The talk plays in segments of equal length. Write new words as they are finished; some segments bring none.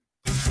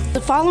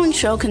The following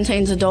show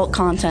contains adult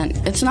content.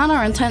 It's not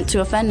our intent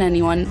to offend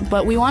anyone,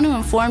 but we want to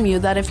inform you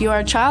that if you are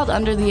a child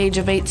under the age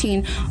of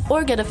 18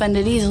 or get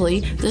offended easily,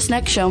 this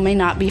next show may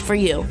not be for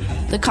you.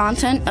 The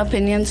content,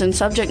 opinions, and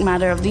subject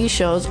matter of these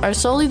shows are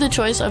solely the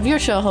choice of your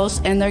show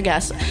hosts and their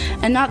guests,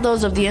 and not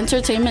those of the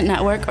Entertainment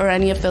Network or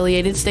any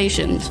affiliated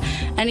stations.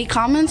 Any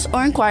comments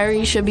or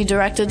inquiries should be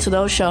directed to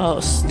those show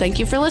hosts. Thank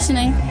you for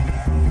listening.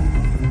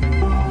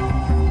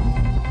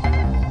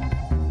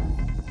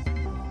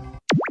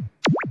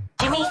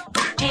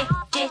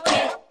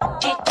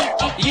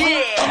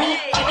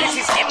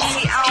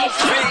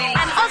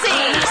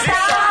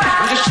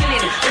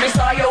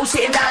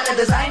 Sitting down and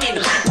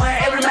designing, where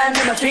every man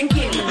in a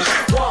thinking,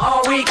 what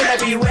are we gonna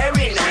be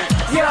wearing?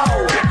 Yo,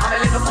 I'm a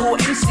Liverpool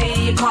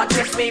MC, you can't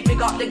trust me, big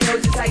up the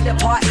girls inside the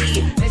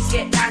party. Let's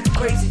get down to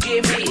crazy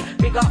Jimmy,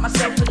 big up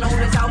myself and known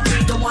as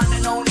Alfie, the one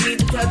and only,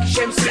 the Turkish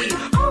MC.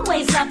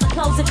 Always love the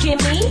clothes of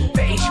Jimmy.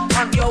 Bitch,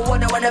 I'm your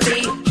one I wanna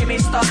be, Jimmy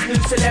Star's new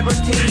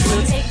celebrity.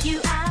 We'll take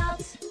you out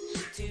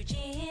to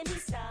Jimmy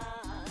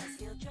Star's.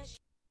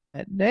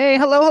 Hey,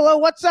 hello,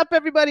 what's up,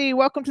 everybody?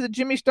 Welcome to the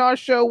Jimmy Star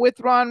Show with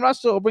Ron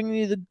Russell, bringing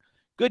you the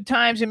good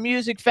times in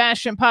music,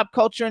 fashion, pop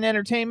culture, and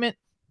entertainment.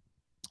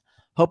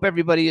 Hope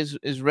everybody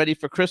is ready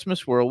for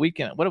Christmas. We're a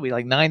weekend. What are we,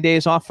 like 9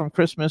 days off from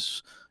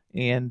Christmas?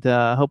 And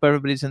hope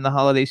everybody's in the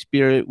holiday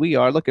spirit. We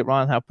are. Look at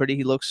Ron, how pretty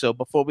he looks. So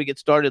before we get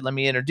started, let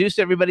me introduce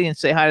everybody and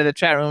say hi to the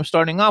chat room,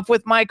 starting off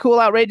with my cool,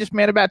 outrageous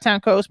man about town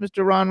co-host,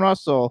 Mr. Ron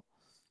Russell.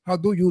 How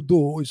do you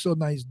do? It's so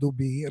nice to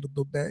be here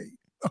today.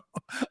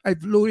 I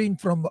flew in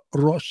from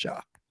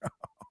Russia.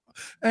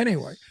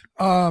 Anyway,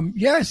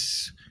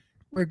 yes,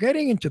 we're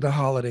getting into the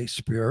holiday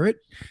spirit.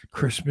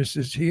 Christmas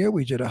is here.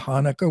 We did a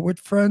Hanukkah with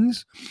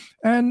friends,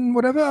 and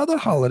whatever other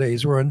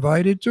holidays we're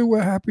invited to,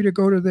 we're happy to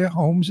go to their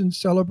homes and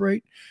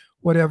celebrate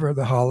whatever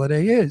the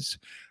holiday is.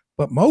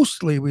 But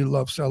mostly we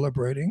love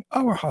celebrating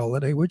our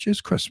holiday, which is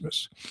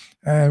Christmas.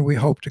 And we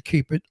hope to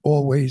keep it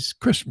always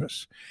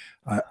Christmas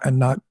and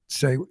not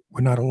say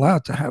we're not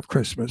allowed to have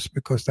Christmas,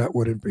 because that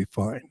wouldn't be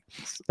fine.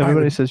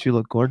 Everybody says you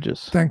look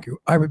gorgeous. Thank you.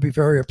 I would be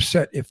very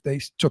upset if they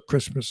took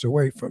Christmas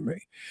away from me.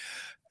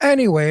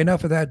 Anyway,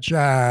 enough of that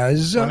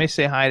jazz. Let me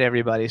say hi to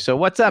everybody. So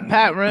what's up,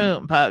 Pat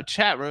Room?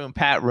 Chat room,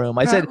 Pat Room.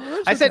 I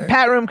said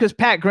Pat Room because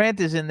Pat Grant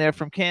is in there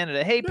from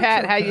Canada. Hey,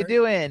 Pat, how you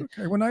doing?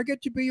 Okay. When I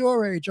get to be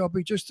your age, I'll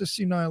be just as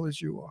senile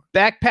as you are.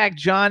 Backpack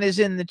John is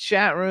in the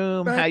chat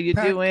room. How you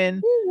doing?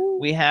 Woo-woo.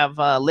 We have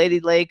Lady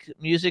Lake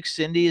Music.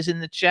 Cindy is in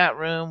the chat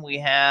room. We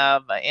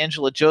have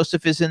Angela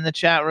Joseph is in the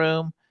chat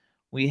room.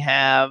 We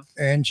have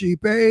Angie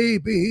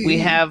Baby. We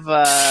have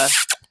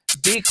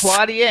B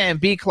Claudia,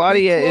 and B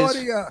Claudia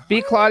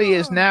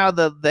is now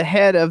the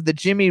head of the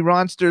Jimmy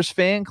Ronsters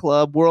fan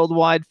club,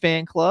 worldwide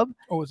fan club.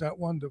 Oh, is that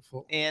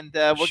wonderful? And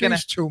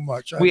She's too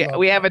much.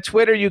 We have a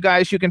Twitter, you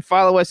guys. You can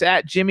follow us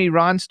at Jimmy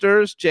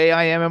Ronsters,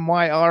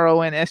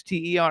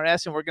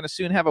 JIMMYRONSTERS, and we're gonna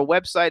soon have a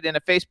website and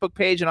a Facebook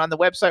page. And on the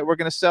website, we're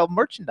gonna sell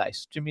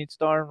merchandise, Jimmy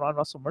Star and Ron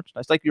Russell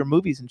merchandise, like your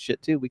movies and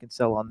shit too. We can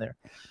sell on there.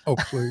 Oh,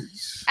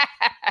 please.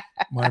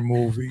 My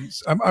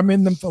movies. I'm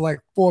in them for like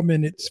 4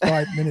 minutes,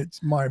 5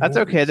 minutes. That's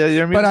okay.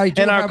 But I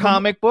do in our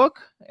comic book.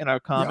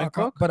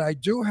 But I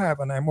do have,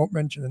 and I won't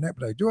mention the name,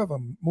 but I do have a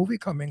movie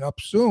coming up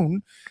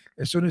soon,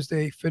 as soon as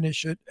they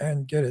finish it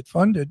and get it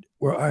funded,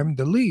 where I'm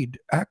the lead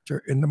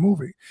actor in the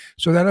movie.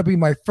 So that'll be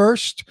my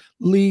first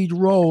lead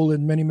role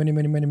in many, many,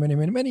 many, many, many,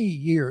 many, many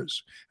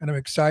years. And I'm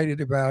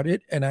excited about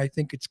it. And I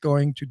think it's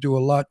going to do a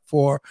lot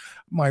for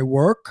my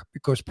work,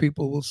 because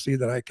people will see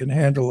that I can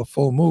handle a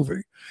full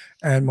movie.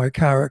 And my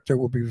character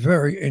will be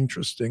very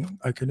interesting.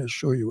 I can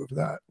assure you of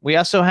that. We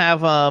also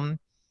have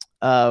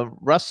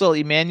Russell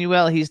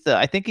Emanuel.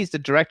 I think he's the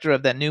director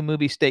of that new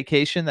movie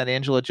Staycation that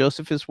Angela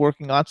Joseph is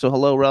working on. So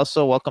hello,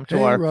 Russell. Welcome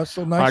to our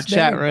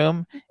chat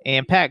room.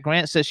 And Pat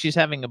Grant says she's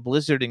having a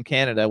blizzard in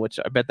Canada, which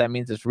I bet that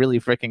means it's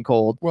really freaking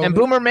cold. Well, and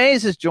Boomer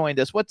Mays has joined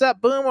us. What's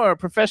up, Boomer? A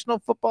professional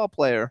football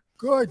player.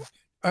 Good.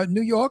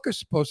 New York is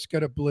supposed to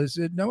get a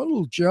blizzard. Now I'm a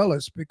little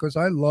jealous, because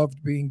I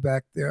loved being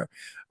back there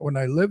when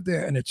I lived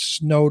there, and it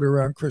snowed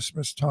around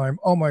Christmas time.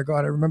 Oh my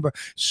God, I remember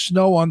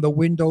snow on the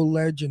window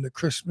ledge and the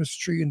Christmas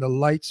tree and the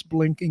lights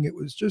blinking. It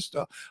was just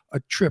a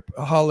trip,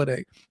 a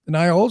holiday. And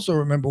I also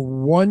remember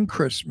one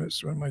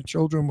Christmas when my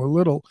children were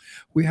little,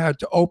 we had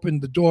to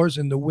open the doors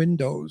and the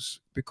windows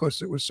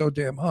because it was so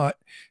damn hot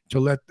to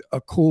let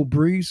a cool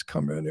breeze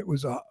come in. It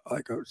was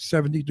like a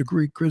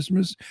 70-degree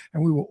Christmas,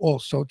 and we were all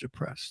so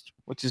depressed.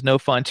 Which is no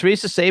fun.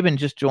 Teresa Sabin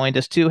just joined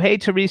us too. Hey,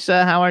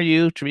 Teresa, how are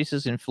you?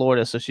 Teresa's in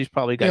Florida, so she's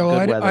probably got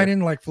good weather. I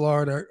didn't like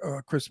Florida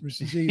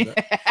Christmases either.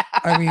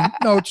 I mean,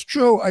 no, it's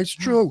true. It's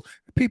true.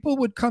 People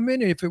would come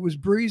in, if it was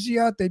breezy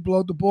out, they'd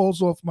blow the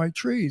balls off my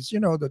trees,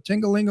 the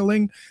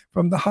ting-a-ling-a-ling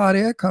from the hot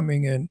air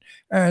coming in.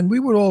 And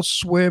we would all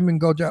swim and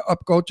go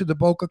to the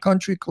Boca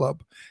Country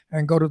Club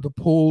and go to the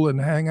pool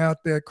and hang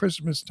out there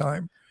Christmas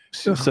time.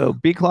 So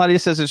B. Claudia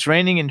says it's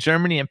raining in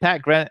Germany, and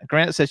Pat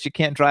Grant says you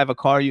can't drive a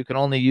car, you can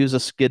only use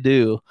a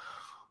skidoo.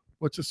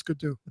 What's a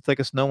skidoo? It's like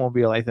a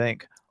snowmobile, I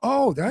think.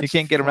 Oh, that's you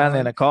can't get around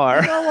in a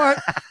car. You know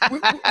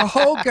what? A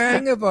whole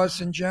gang of us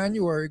in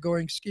January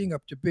going skiing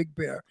up to Big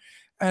Bear.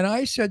 And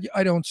I said,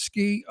 I don't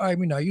ski. I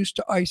mean, I used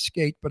to ice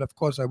skate, but of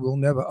course I will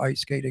never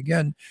ice skate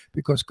again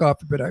because God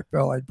forbid I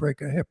fell, I'd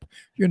break a hip.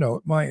 You know,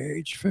 at my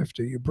age,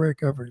 50, you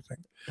break everything.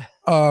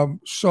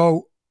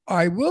 So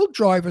I will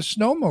drive a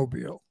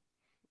snowmobile.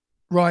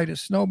 Ride a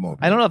snowmobile.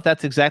 I don't know if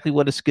that's exactly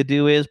what a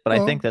skidoo is, but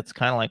I think that's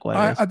kind of like what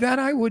it is. That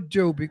I would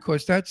do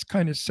because that's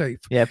kind of safe.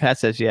 Yeah, Pat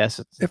says yes.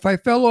 If I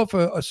fell off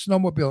a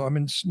snowmobile, I'm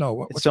in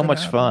snow. It's so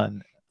much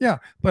fun. Yeah,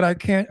 but I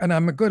can't, and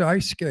I'm a good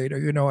ice skater.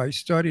 You know, I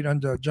studied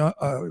under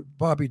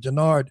Bobby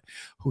Denard,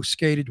 who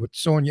skated with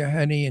Sonia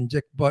Henney and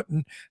Dick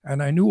Button,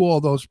 and I knew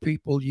all those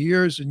people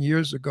years and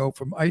years ago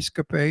from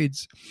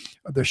Icecapades,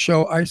 the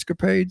show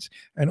Icecapades,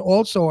 and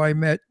also I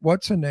met,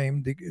 what's her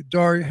name,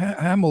 Dory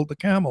Hamill, the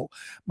camel.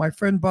 My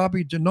friend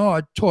Bobby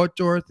Denard taught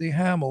Dorothy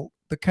Hamill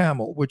the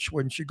camel, which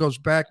when she goes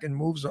back and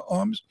moves her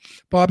arms,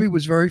 Bobby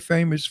was very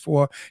famous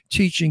for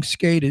teaching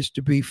skaters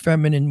to be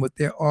feminine with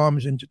their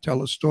arms and to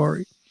tell a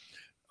story.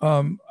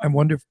 I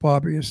wonder if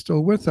Bobby is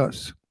still with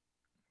us.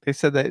 They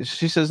said that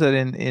she says that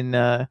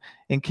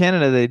in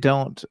Canada they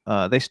don't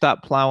they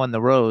stop plowing the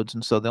roads,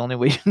 and so the only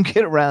way you can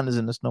get around is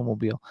in a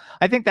snowmobile.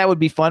 I think that would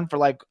be fun for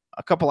like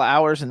a couple of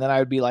hours, and then I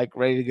would be like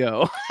ready to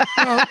go.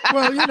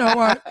 well, you know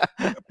what?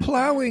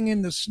 Plowing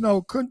in the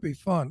snow could be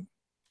fun.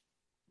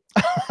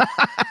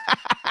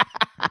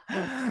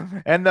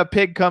 And the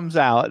pig comes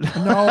out.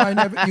 No, I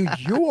never.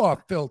 You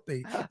are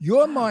filthy.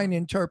 Your mind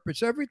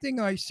interprets everything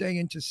I say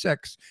into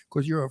sex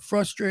because you're a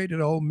frustrated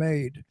old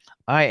maid.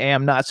 I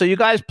am not. So you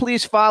guys,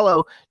 please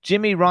follow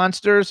Jimmy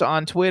Ronsters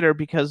on Twitter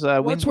because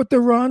what's with the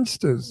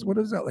Ronsters? What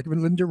is that? Like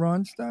Linda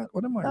Ronstadt?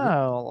 What am I?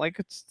 Oh, like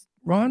it's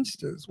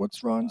Ronsters.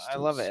 What's Ronsters? I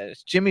love it.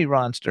 It's Jimmy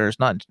Ronsters,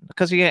 not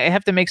because you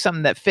have to make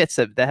something that fits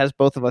that has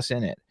both of us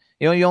in it.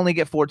 You know, you only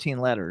get 14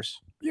 letters.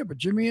 Yeah, but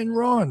Jimmy and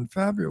Ron,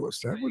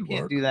 fabulous. That would work. You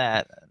can't do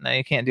that. No,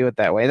 you can't do it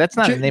that way. That's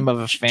not the name of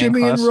a fan Jimmy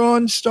class. and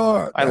Ron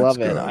Star. I love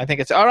it. I think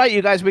it's all right,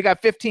 you guys. We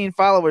got 15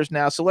 followers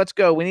now, so let's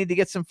go. We need to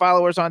get some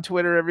followers on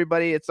Twitter,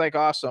 everybody. It's like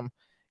awesome,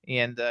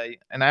 and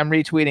I'm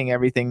retweeting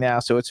everything now,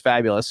 so it's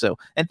fabulous. So,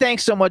 and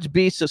thanks so much,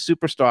 Beast, a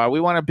superstar.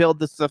 We want to build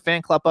this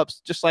fan club up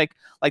just like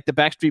the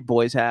Backstreet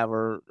Boys have,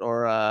 or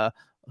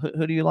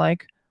who do you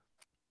like?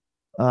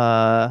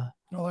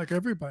 I like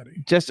everybody.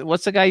 Just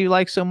what's the guy you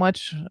like so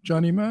much?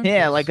 Johnny Mathis.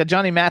 Yeah, like a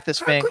Johnny Mathis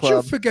fan club. How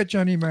could you forget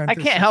Johnny Mathis?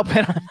 I can't help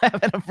it. I'm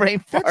having a brain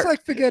fart. That's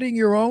like forgetting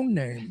your own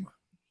name.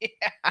 Yeah.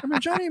 I mean,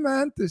 Johnny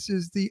Mathis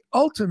is the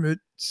ultimate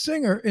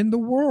singer in the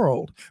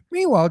world.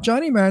 Meanwhile,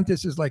 Johnny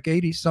Mathis is like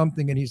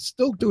 80-something, and he's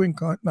still doing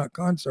not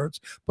concerts,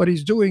 but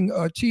he's doing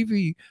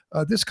TV,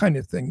 this kind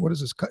of thing. What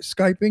is this,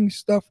 Skyping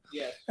stuff?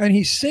 Yes. And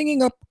he's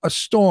singing up a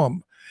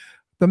storm.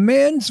 The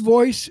man's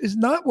voice is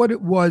not what it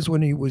was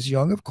when he was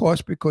young, of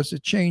course, because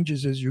it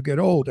changes as you get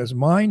old, as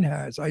mine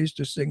has. I used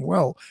to sing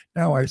well.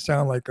 Now I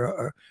sound like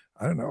a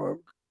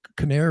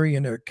canary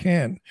in a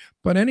can.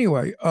 But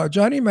anyway,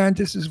 Johnny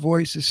Mathis's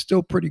voice is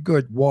still pretty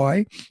good.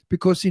 Why?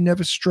 Because he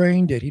never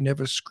strained it. He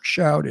never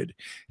shouted.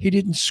 He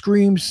didn't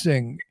scream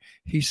sing.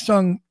 He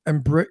sung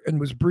and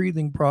was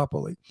breathing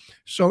properly.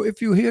 So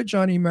if you hear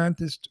Johnny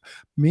Mathis,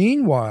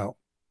 meanwhile,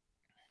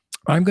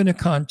 I'm going to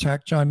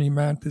contact Johnny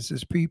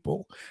Mathis's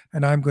people,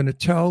 and I'm going to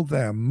tell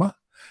them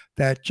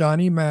that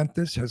Johnny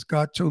Mathis has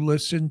got to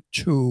listen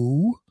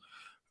to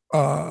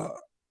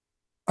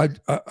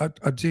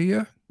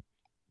Adia.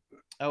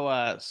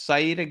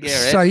 Saida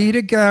Garrett.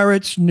 Saida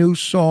Garrett's new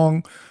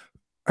song,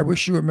 I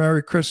Wish You a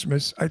Merry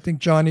Christmas. I think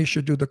Johnny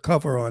should do the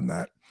cover on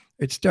that.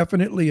 It's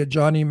definitely a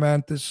Johnny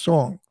Mathis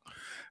song,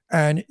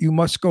 and you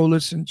must go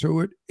listen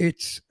to it.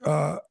 It's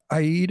what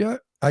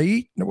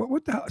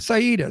the hell?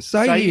 Saida.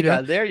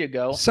 There you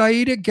go.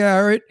 Saida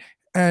Garrett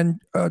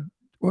and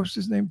what's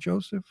his name?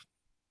 Joseph?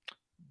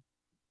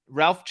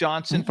 Ralph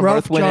Johnson from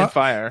Earth, Wind, and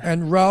Fire.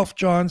 And Ralph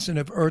Johnson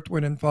of Earth,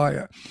 Wind, and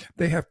Fire.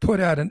 They have put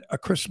out a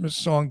Christmas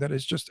song that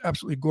is just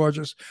absolutely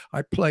gorgeous.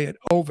 I play it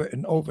over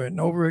and over and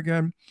over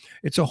again.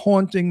 It's a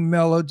haunting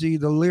melody.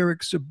 The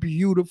lyrics are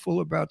beautiful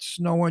about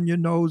snow on your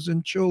nose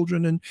and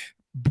children and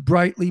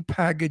brightly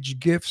packaged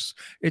gifts.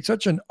 It's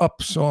such an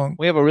up song.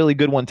 We have a really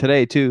good one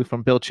today too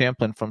from Bill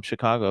Champlin from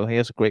Chicago. He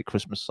has a great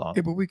Christmas song.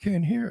 Yeah, but we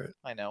can't hear it.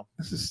 I know.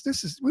 This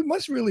is we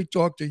must really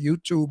talk to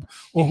YouTube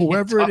or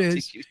whoever it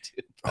is.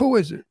 Who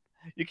is it?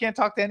 You can't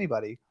talk to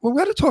anybody. Well, we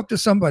got to talk to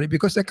somebody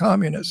because they're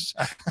communists.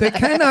 They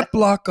cannot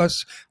block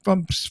us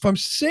from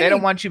singing. They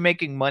don't want you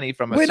making money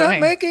from us. We're not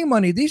making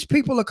money. These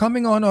people are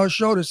coming on our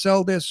show to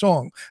sell their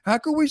song. How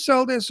could we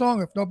sell their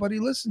song if nobody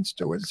listens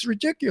to it? It's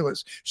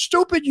ridiculous.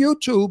 Stupid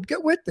YouTube.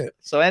 Get with it.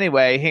 So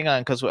anyway, hang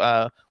on, because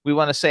we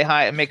want to say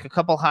hi and make a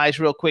couple highs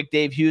real quick.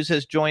 Dave Hughes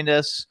has joined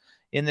us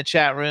in the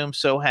chat room.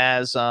 So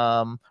has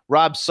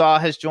Rob Saw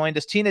has joined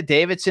us. Tina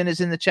Davidson is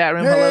in the chat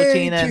room. Hey, hello,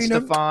 Tina and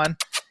Tina. Stefan.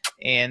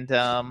 And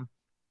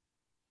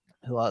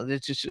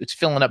it's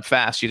filling up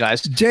fast, you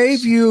guys. Dave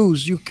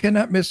Hughes, you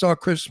cannot miss our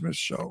Christmas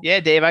show. Yeah,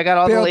 Dave, I got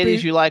all the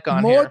ladies you like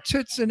on more here.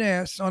 tits and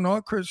ass on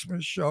our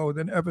Christmas show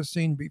than ever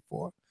seen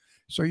before.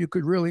 So you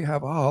could really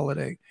have a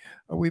holiday.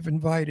 We've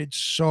invited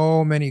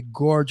so many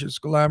gorgeous,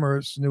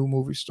 glamorous new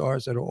movie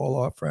stars that are all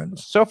our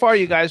friends. So far,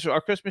 you guys,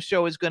 our Christmas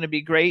show is going to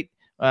be great.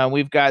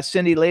 We've got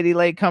Cindy Lady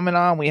Lake coming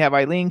on. We have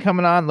Eileen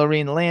coming on,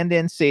 Lorene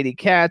Landon, Sadie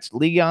Katz,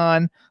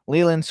 Leon,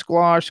 Leland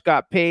Sklar,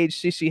 Scott Page,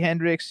 Cece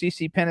Hendricks,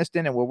 Cece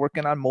Peniston, and we're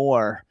working on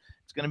more.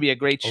 It's going to be a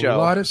great show. A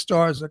lot of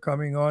stars are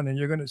coming on, and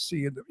you're going to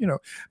see it,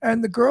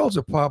 and the girls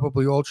are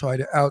probably all trying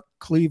to out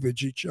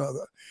cleavage each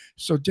other.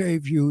 So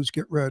Dave Hughes,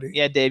 get ready.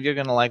 Yeah, Dave, you're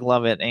going to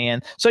love it.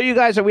 And so you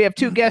guys, we have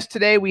two guests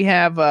today. We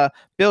have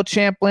Bill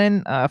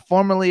Champlin,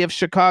 formerly of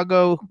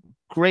Chicago,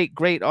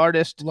 great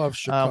artist. Love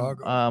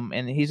Chicago.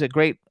 And he's a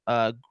great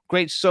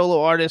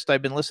solo artist.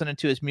 I've been listening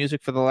to his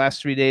music for the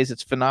last 3 days.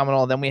 It's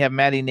phenomenal. Then we have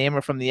Matte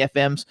Namer from the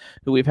FMs,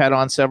 who we've had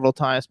on several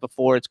times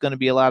before. It's going to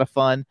be a lot of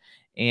fun.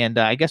 And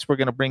I guess we're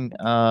going to bring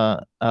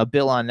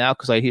Bill on now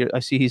because I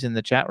see he's in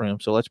the chat room.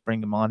 So let's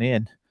bring him on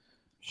in.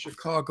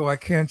 Chicago, I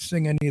can't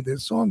sing any of their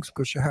songs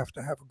because you have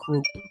to have a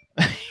group.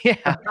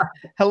 Yeah.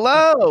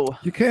 Hello.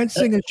 You can't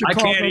sing a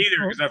Chicago. I can't either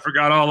because I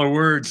forgot all the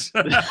words.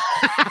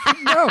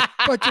 No,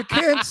 but you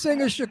can't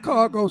sing a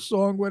Chicago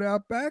song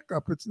without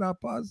backup. It's not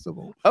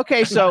possible.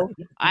 Okay, so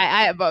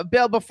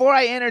Bill, before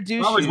I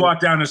introduce I always you, walk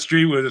down the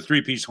street with a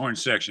 3-piece horn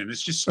section.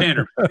 It's just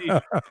standard.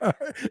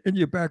 In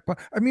your back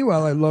pocket.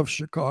 Meanwhile, I love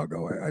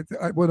Chicago.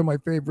 I one of my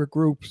favorite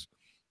groups.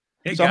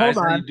 Hey So guys,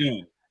 hold how on. you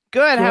doing?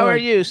 Good. How are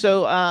you?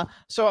 So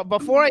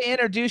before I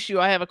introduce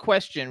you, I have a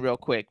question real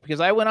quick because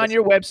I went on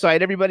your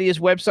website. Everybody's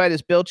website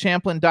is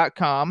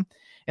BillChamplin.com.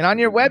 And on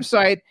your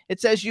website,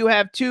 it says you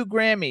have 2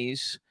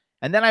 Grammys.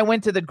 And then I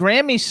went to the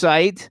Grammy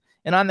site.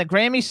 And on the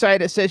Grammy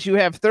site, it says you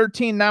have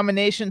 13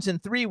 nominations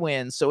and 3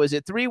 wins. So is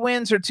it 3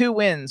 wins or 2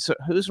 wins?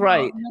 Who's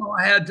right? No,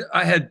 I had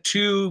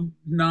 2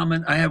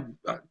 I have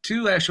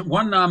 2 actually,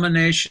 1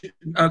 nomination,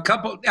 a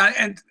couple.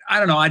 And I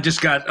don't know. I just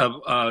got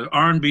a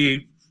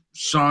R&B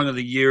Song of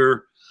the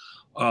Year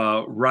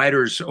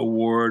Writers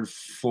Award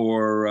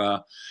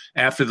for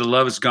After the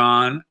Love Is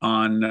Gone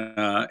in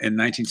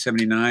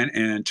 1979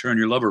 and Turn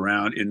Your Love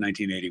Around in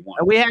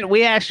 1981.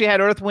 We actually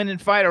had Earth, Wind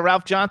and Fire,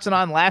 Ralph Johnson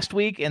on last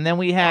week, and then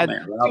we had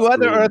 2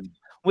 other Earth.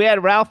 We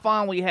had Ralph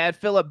on, we had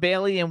Philip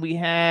Bailey, and we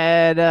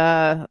had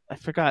I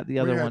forgot the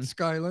other one.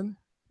 Skyland.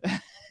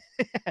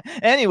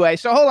 Anyway,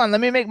 so hold on.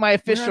 Let me make my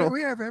official.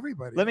 We have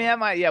everybody. Let me have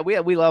my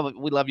we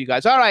love you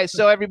guys. All right,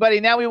 so everybody,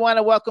 now we want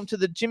to welcome to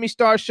the Jimmy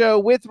Star Show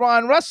with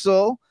Ron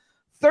Russell,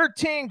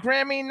 13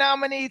 Grammy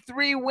nominee,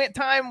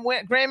 3-time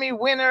Grammy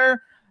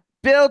winner,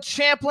 Bill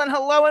Champlin.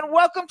 Hello and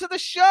welcome to the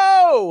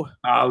show.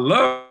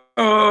 Hello.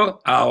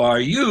 How are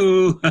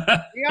you?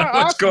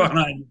 What's going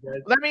on, you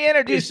guys? Let me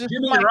introduce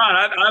Jimmy and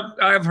Ron.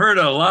 I've heard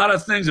a lot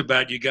of things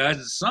about you guys,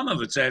 and some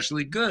of it's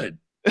actually good.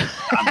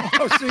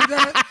 Oh, see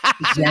that?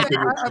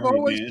 I've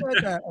always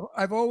said that.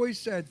 I've always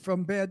said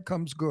from bad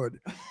comes good.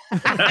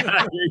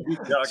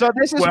 So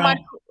this is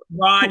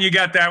Ron, you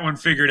got that one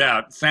figured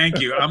out. Thank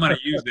you. I'm going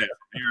to use that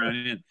from here on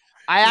in.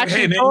 I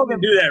actually told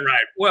him to do that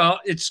right. Well,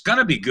 it's going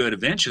to be good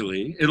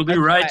eventually. It'll be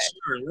right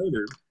sooner or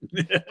later.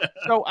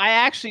 So I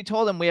actually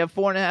told him we have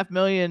 4.5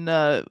 million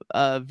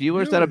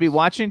viewers that'll be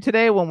watching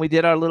today when we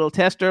did our little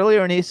test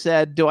earlier, and he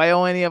said, "Do I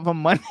owe any of them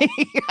money?"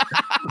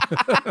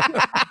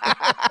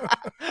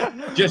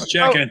 Just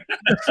checking.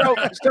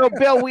 So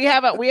Bill, we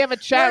have a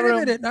chat room.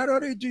 Wait a minute. Not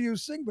only do you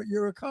sing, but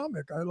you're a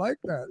comic. I like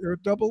that. You're a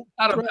double.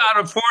 Out of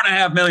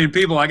 4.5 million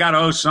people, I got to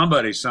owe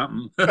somebody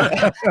something.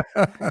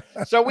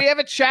 So we have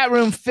a chat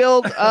room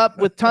filled up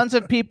with tons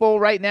of people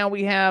right now.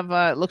 We have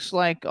it looks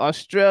like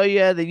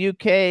Australia, the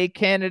UK,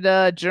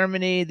 Canada,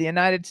 Germany, the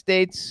United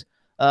States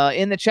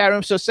in the chat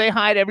room. So say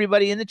hi to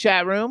everybody in the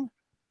chat room.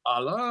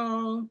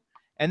 Hello.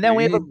 And then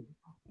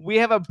we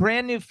have a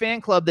brand new fan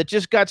club that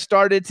just got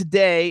started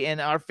today, and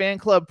our fan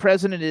club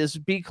president is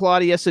B.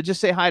 Claudia. So just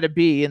say hi to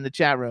B in the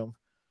chat room.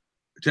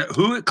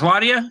 Who?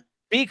 Claudia?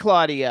 B.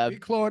 Claudia. B.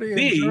 Claudia.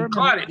 B.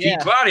 Claudia. Yeah.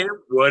 B. Claudia.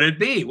 What it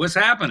be? What's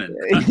happening?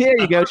 There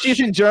you go. She's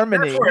in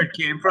Germany. That's where it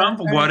came from.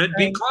 What it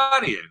be,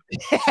 Claudia?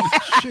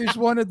 She's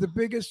one of the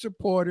biggest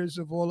supporters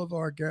of all of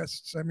our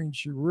guests. I mean,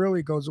 she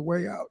really goes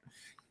way out.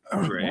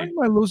 Great. Why am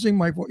I losing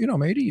my voice?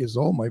 I'm 80 years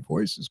old. My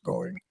voice is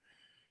going.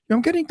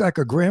 I'm getting like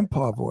a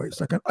grandpa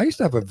voice. I used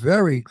to have a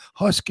very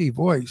husky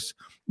voice.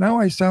 Now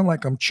I sound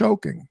like I'm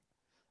choking.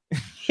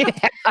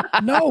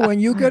 No, when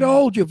you get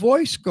old, your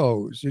voice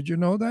goes. Did you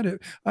know that?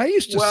 I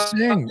used to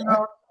sing.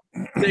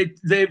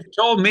 They've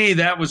told me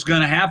that was going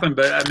to happen,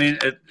 but I mean,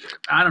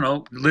 I don't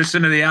know.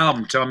 Listen to the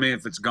album. Tell me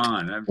if it's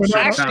gone.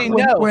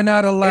 We're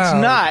not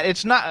allowed.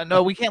 It's not.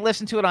 No, we can't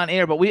listen to it on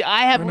air. But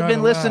I have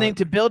been listening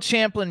to Bill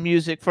Champlin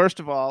music.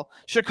 First of all,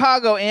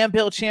 Chicago and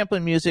Bill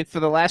Champlin music for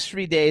the last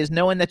 3 days,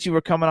 knowing that you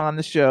were coming on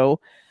the show.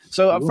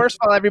 So first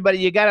of all, everybody,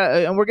 you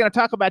gotta, and we're gonna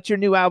talk about your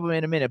new album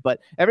in a minute. But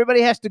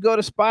everybody has to go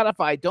to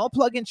Spotify. Don't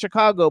plug in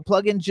Chicago.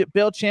 Plug in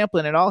Bill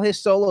Champlin, and all his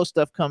solo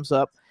stuff comes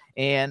up.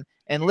 And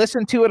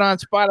listen to it on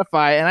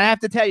Spotify. And I have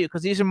to tell you,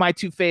 because these are my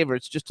 2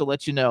 favorites, just to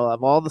let you know,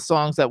 of all the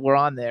songs that were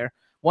on there.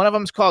 One of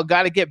them is called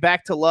 "Gotta Get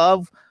Back to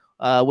Love,"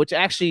 which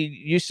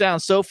actually you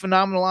sound so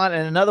phenomenal on,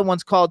 and another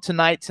one's called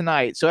Tonight.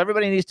 So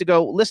everybody needs to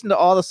go listen to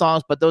all the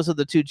songs, but those are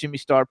the 2 Jimmy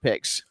Star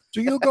picks.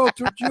 Do you go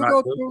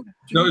through?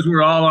 Those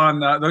were all on.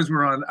 Those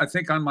were on. I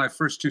think on my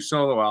first 2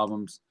 solo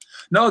albums.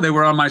 No, they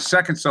were on my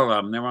second solo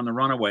album. They were on the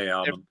Runaway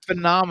album. They're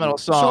phenomenal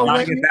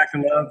songs. So Get Back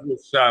in Love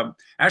was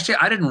actually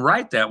I didn't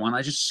write that one.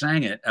 I just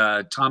sang it.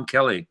 Tom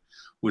Kelly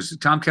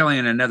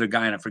and another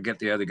guy, and I forget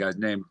the other guy's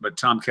name, but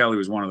Tom Kelly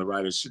was one of the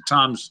writers.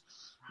 Tom's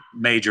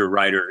major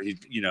writer,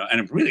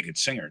 and a really good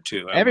singer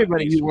too.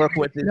 Everybody you work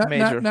with is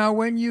major. Now,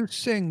 when you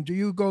sing, do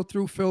you go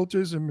through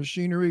filters and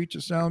machinery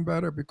to sound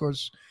better?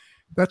 Because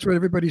that's what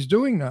everybody's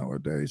doing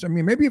nowadays. I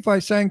mean, maybe if I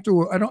sang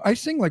through, I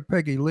sing like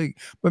Peggy Lee,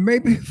 but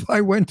maybe if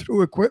I went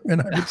through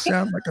equipment, I would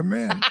sound like a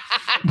man.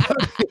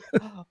 But,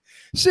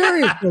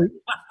 seriously,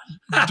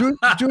 do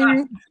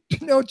you?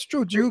 No, it's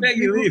true.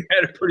 Peggy Lee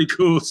had a pretty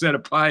cool set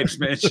of pipes,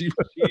 man. She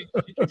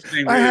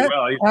sang really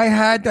well. I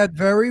had that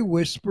very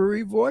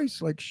whispery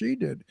voice like she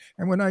did,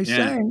 and when I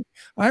sang,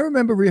 I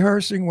remember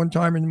rehearsing one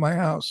time in my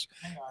house,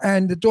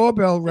 and the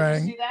doorbell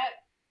rang. Did you see that?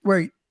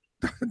 Wait.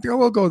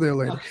 We'll go there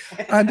later.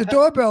 And the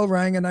doorbell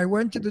rang, and I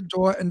went to the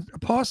door, and a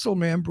parcel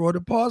man brought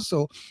a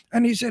parcel,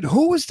 and he said,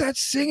 "Who was that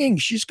singing?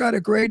 She's got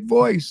a great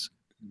voice."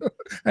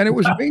 And it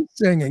was me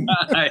singing.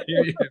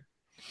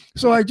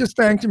 So I just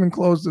thanked him and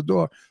closed the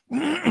door.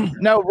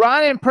 No,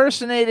 Ron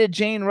impersonated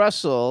Jane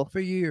Russell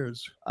for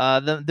years.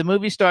 The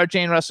movie star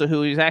Jane Russell,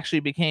 who he actually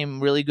became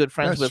really good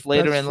friends with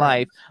later in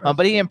life.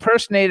 But he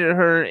impersonated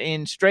her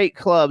in straight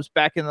clubs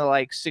back in the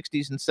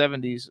 60s and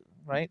 70s.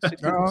 Right?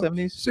 60s and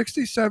 70s?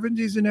 60s,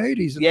 70s, and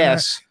 80s. And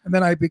yes.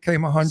 Then I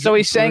became 100. So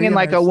he sang in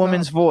like a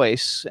woman's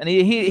voice. And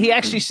he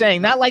actually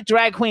sang, not like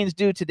drag queens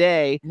do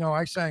today. No,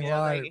 I sang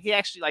live. He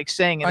actually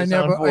sang in his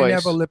own voice. I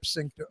never lip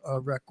synced a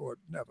record.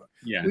 Never.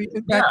 Yeah.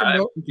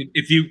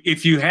 If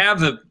you have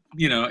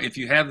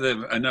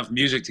the enough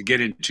music to get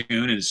in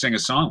tune and sing a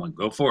song,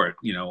 go for it.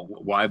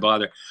 Why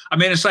bother? I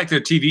mean, it's like the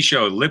TV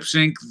show lip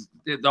sync,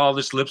 all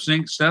this lip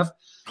sync stuff.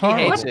 He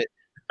hates it.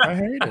 I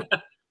hate it.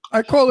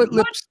 I call it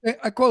lip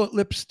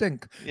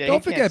stink. Yeah,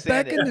 don't forget,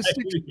 back in the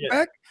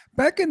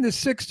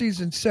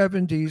 60s and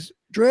 70s,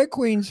 drag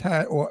queens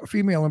or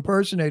female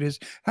impersonators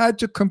had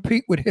to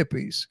compete with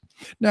hippies.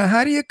 Now,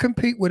 how do you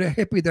compete with a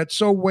hippie that's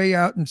so way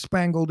out and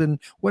spangled and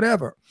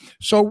whatever?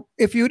 So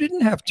if you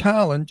didn't have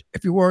talent,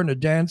 if you weren't a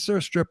dancer,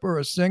 a stripper,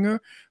 a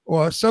singer,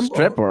 or some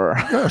stripper,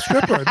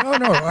 stripper.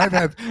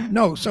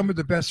 No. Some of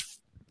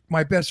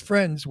my best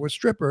friends were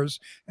strippers,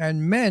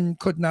 and men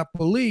could not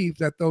believe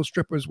that those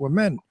strippers were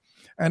men.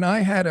 And I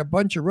had a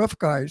bunch of rough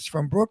guys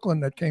from Brooklyn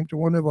that came to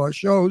one of our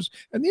shows.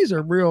 And these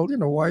are real,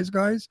 wise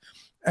guys.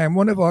 And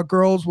one of our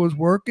girls was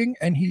working,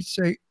 and he'd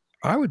say,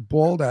 I would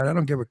bawl that. I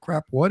don't give a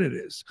crap what it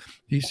is.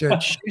 He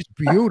said, she's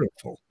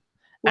beautiful.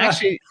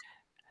 Actually,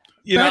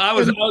 I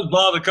was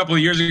bald a couple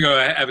of years ago.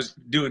 I was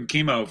doing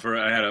chemo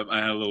I had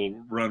a little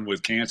run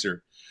with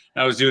cancer.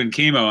 I was doing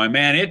chemo. And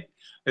man,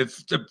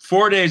 it's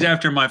 4 days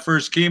after my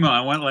first chemo,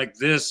 I went like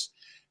this.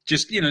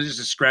 Just to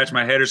scratch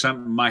my head or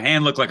something. My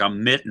hand looked like a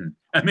mitten.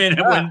 I mean,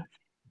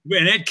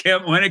 when it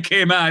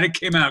came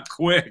out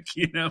quick.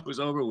 It was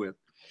over with.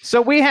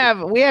 So we have.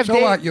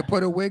 So what? You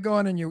put a wig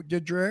on and you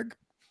did drag?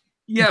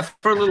 Yeah,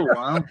 for a little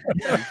while.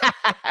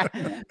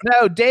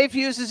 No, Dave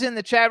Hughes is in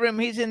the chat room.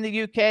 He's in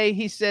the UK.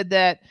 He said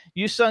that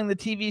you sung the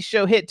TV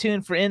show hit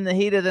tune for "In the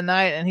Heat of the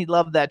Night," and he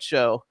loved that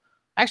show.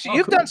 Actually,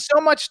 you've done so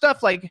much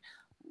stuff like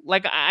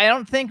I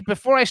don't think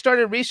before I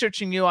started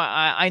researching you,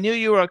 I knew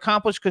you were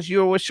accomplished because you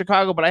were with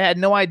Chicago, but I had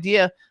no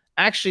idea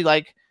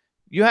actually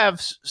you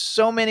have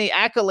so many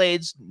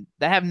accolades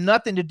that have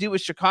nothing to do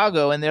with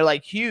Chicago, and they're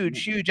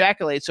huge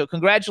accolades. So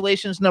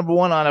congratulations, number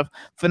one, on a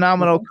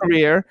phenomenal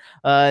career.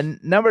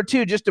 Number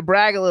two, just to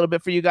brag a little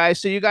bit for you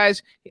guys. So you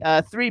guys,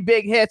 3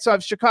 big hits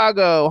of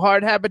Chicago: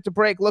 Hard Habit to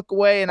Break, Look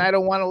Away, and I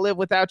Don't Want to Live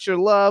Without Your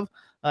Love.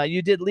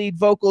 You did lead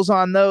vocals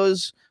on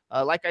those.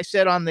 Like I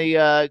said, on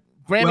the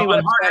Grammy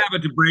website. Hard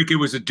Habit to Break, it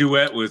was a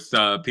duet with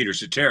Peter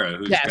Cetera,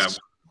 who's got one of the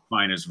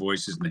finest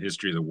voices in the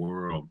history of the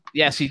world.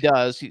 Yes, he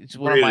does. He's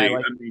one really,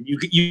 of my.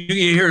 You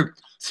hear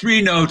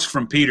 3 notes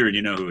from Peter, and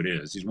you know who it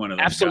is. He's one of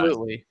those.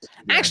 Absolutely.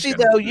 Guys. Actually,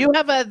 though, you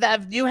have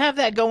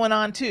that going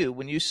on too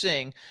when you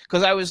sing.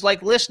 Because I was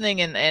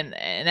listening, and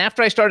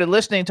after I started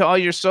listening to all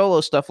your solo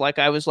stuff,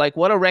 I was like,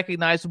 what a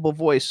recognizable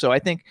voice. So I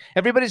think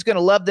everybody's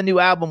gonna love the new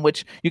album.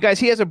 Which you guys,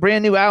 he has a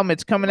brand new album.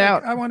 It's coming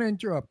out. I want to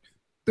interrupt.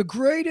 The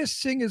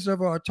greatest singers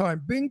of our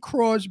time, Bing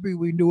Crosby,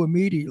 we knew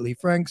immediately.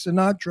 Frank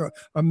Sinatra,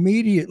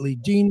 immediately.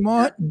 Dean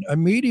Martin,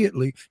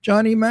 immediately.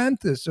 Johnny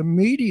Mathis,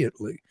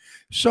 immediately.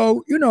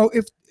 So,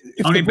 if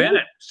Tony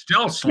Bennett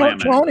still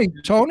slamming.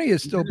 Tony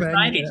is still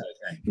banging it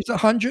out. He's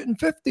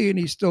 150 and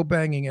he's still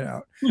banging it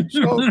out.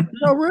 So,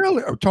 no,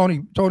 really.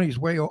 Tony's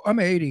way old.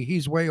 I'm 80.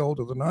 He's way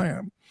older than I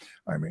am.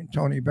 I mean,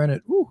 Tony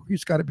Bennett,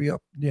 he's got to be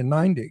up near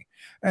 90.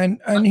 And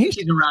he's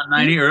around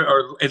 90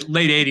 or at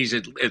late 80s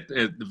at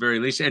the very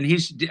least. And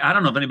I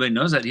don't know if anybody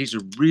knows that, he's a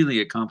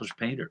really accomplished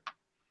painter.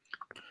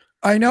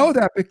 I know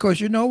that because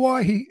you know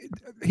why he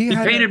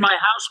painted my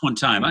house one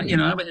time. It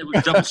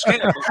was double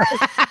scale.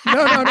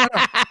 No.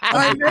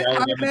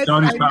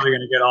 Tony's probably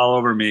going to get all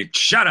over me.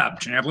 Shut up,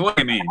 Champlin. What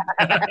do you mean?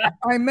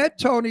 I met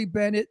Tony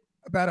Bennett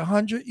about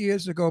 100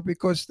 years ago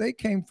because they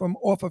came from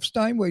off of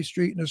Steinway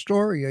Street in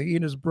Astoria, he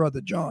and his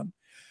brother John.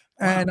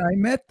 And I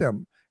met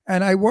them.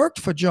 And I worked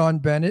for John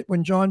Bennett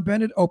when John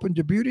Bennett opened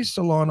a beauty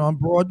salon on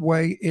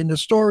Broadway in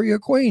Astoria,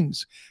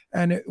 Queens.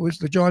 And it was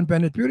the John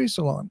Bennett Beauty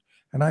Salon.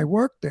 And I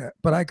worked there,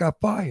 but I got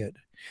fired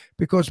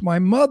because my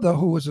mother,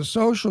 who was a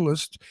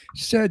socialist,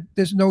 said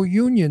there's no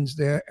unions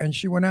there. And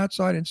she went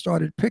outside and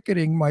started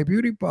picketing my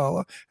beauty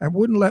parlor and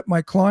wouldn't let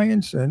my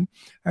clients in.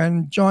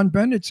 And John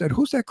Bennett said,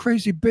 who's that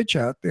crazy bitch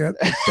out there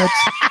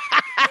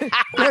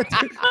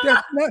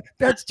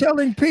that's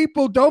telling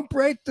people don't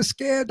break the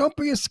scab, don't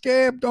be a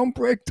scab, don't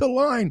break the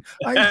line.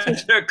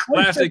 That's a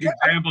classic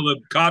example of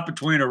caught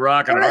between a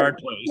rock and a hard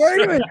place.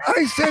 Wait a minute.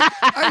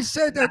 I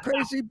said that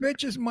crazy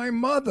bitch is my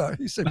mother.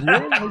 He said,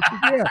 really? I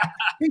said, yeah.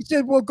 He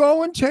said, well,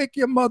 go and take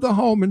your mother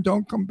home and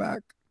don't come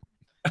back.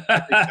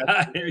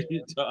 I hear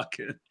you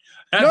talking.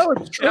 No,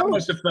 it's true. That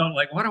must have felt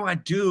like, what do I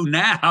do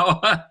now?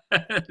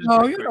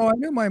 No, I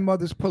knew my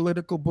mother's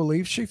political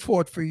beliefs. She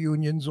fought for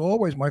unions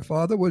always. My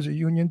father was a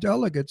union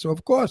delegate. So,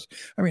 of course,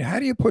 I mean, how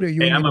do you put a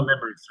union? Hey, I'm a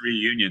member of 3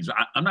 unions.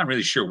 I'm not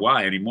really sure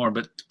why anymore,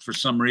 but for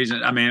some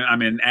reason, I'm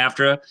in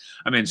AFTRA,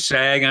 I'm in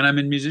SAG, and I'm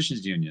in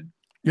Musicians Union.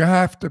 You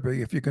have to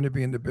be if you're going to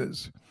be in the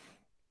biz.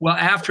 Well,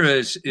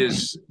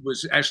 AFTRA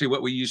was actually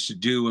what we used to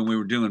do when we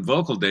were doing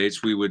vocal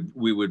dates. We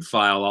would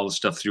file all the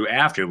stuff through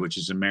AFTRA, which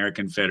is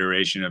American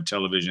Federation of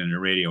Television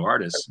and Radio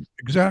Artists.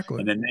 Exactly.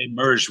 And then they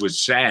merged with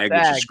SAG,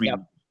 which is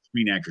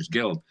Screen Actors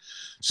Guild.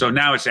 So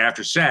now it's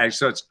after SAG.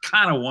 So it's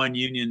kind of one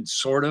union,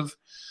 sort of,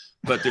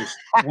 but there's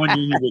one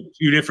union with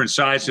 2 different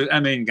sides. So, I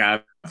mean,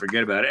 God,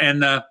 forget about it.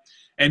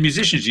 And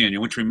Musicians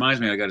Union, which reminds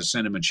me, I got to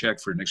send them a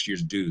check for next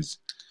year's dues.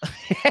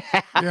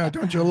 Yeah,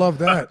 don't you love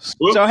that?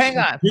 So hang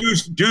on.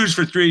 Dues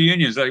for 3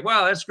 unions. Like,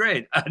 wow, that's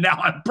great. Now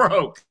I'm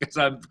broke because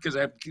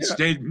I've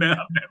stayed a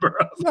member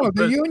of. No,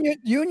 the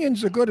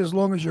unions are good as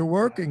long as you're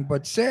working.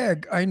 But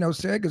SAG, I know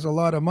SAG is a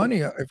lot of money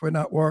if we're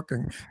not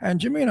working. And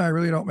Jimmy and I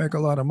really don't make a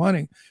lot of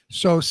money.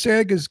 So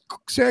SAG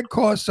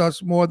costs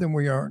us more than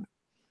we earn.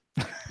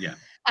 Yeah.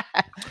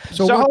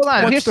 So hold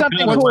on. Here's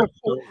something cool.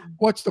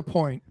 What's the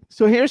point?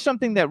 So here's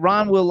something that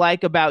Ron will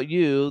like about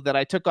you that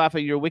I took off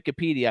of your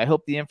Wikipedia. I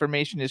hope the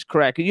information is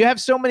correct. You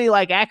have so many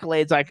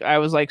accolades. I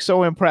was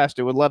so impressed.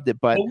 I would loved it.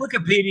 But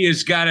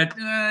Wikipedia's got it.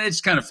 It's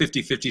kind of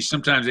 50-50.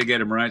 Sometimes they get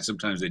them right.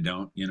 Sometimes they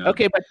don't.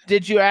 Okay, but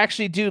did you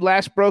actually do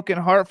 "Last Broken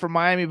Heart" for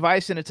Miami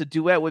Vice, and it's a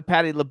duet with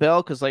Patti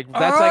LaBelle? Because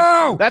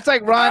that's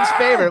Ron's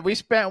favorite. We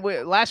spent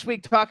last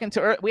week talking to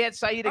her. We had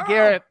Saida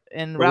Garrett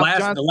and Ralph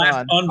Johnson. The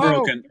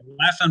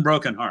last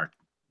unbroken heart.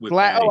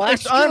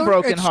 Last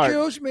unbroken heart.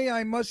 Excuse me,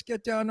 I must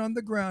get down on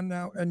the ground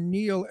now and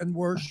kneel and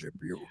worship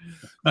you.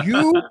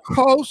 You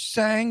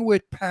co-sang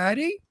with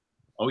Patti?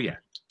 Oh yeah.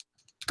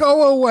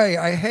 Go away.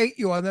 I hate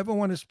you. I'll never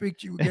want to speak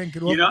to you again.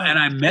 And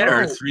I met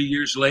her 3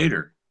 years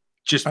later,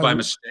 just by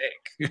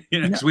mistake.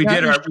 Because we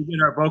did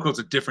our vocals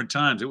at different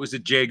times. It was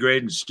at Jay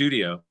Graydon's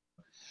studio.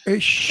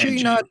 Is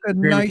she not the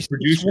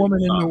nicest woman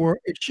in the world?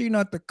 Is she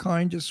not the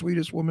kindest,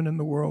 sweetest woman in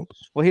the world?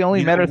 Well, he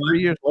only met her 3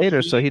 years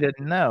later, so he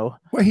didn't know.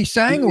 Well, he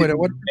sang with her.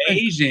 What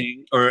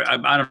amazing? Or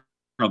I don't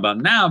know about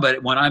now,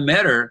 but when I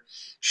met her,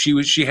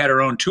 she had her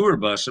own tour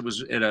bus. It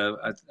was at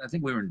I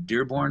think we were in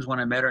Dearborn's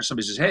when I met her.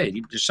 Somebody says,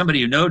 "Hey, there's somebody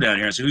you know down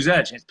here." I said, "Who's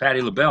that?" It's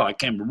Patti LaBelle. I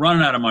came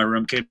running out of my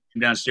room, came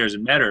downstairs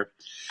and met her.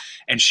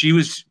 And she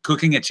was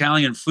cooking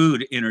Italian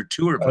food in her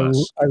tour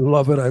bus. I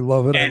love it.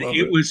 And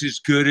it was as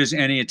good as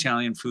any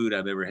Italian food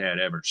I've ever had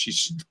ever.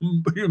 She's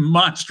a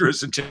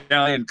monstrous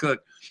Italian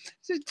cook.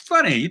 It's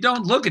funny. You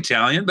don't look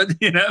Italian, but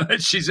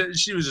she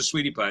was a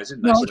sweetie pie.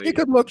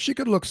 She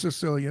could look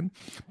Sicilian,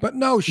 but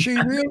no, she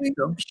really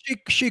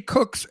she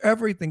cooks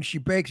everything. She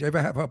bakes. You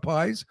ever have her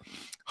pies?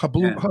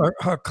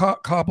 Her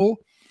cobble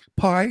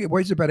pie. It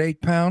weighs about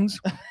 8 pounds.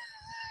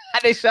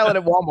 They sell it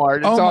at Walmart.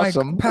 It's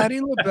awesome. Patti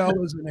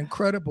LaBelle is an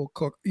incredible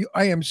cook.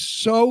 I am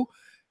so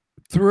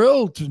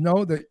thrilled to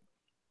know that.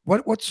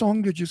 What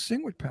song did you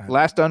sing with Patti?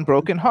 Last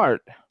Unbroken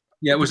Heart.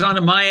 Yeah, it was on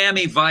the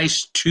Miami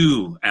Vice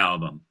 2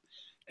 album.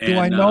 Do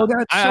I know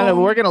that song? I don't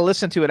know. We're going to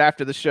listen to it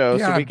after the show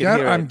so we can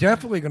hear it. I'm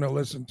definitely going to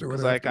listen to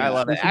it. I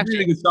love it. It's a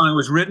really good song. It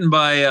was written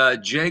by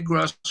Jay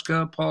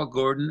Gruska, Paul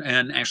Gordon,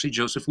 and actually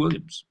Joseph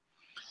Williams.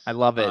 I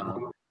love it.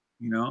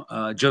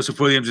 Joseph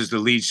Williams is the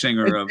lead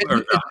singer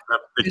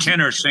the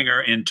tenor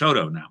singer in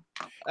Toto now.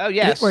 Oh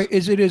yes. Wait,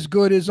 is it as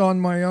good as On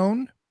My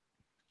Own?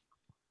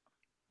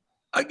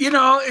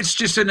 It's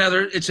just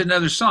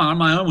another song. On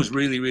My Own was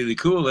really, really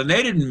cool, and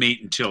they didn't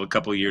meet until a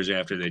couple of years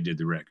after they did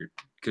the record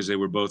because they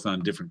were both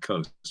on different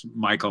coasts.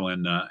 Michael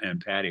and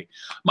Patti.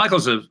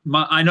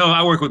 I know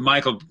I work with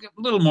Michael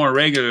a little more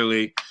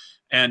regularly.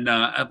 And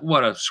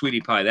what a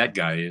sweetie pie that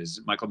guy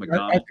is, Michael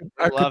McDonald.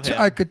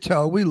 I could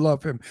tell. We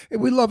love him.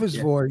 We love his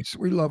voice.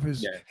 We love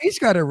his. Yeah. He's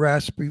got a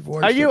raspy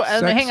voice. Are you?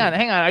 Hang on.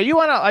 Are you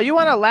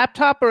on a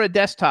laptop or a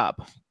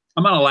desktop?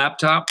 I'm on a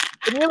laptop.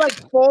 Can you like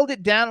fold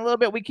it down a little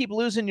bit? We keep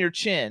losing your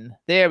chin.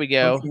 There we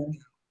go. Okay.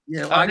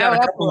 Yeah, well, I got a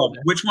couple of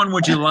them. Which one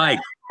would you like?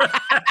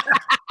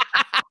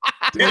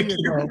 There you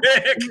go.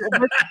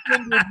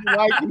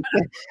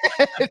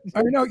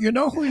 I know. You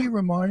know who he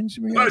reminds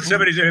me of?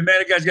 Somebody said, man,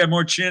 that guy's got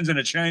more chins than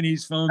a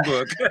Chinese phone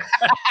book.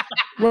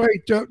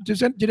 Wait,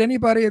 did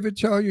anybody ever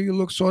tell you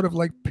look sort of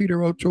like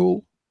Peter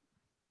O'Toole?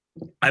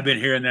 I've been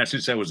hearing that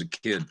since I was a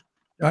kid.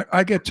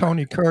 I get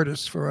Tony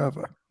Curtis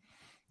forever.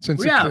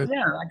 Since Yeah, a kid.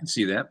 yeah, I can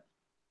see that.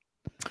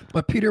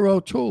 But Peter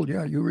O'Toole,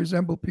 yeah, you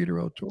resemble Peter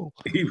O'Toole.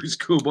 He was a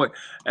cool boy.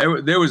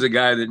 There was a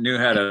guy that knew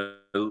how to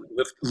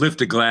lift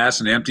a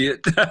glass and empty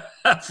it.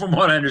 From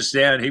what I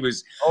understand, he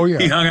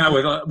hung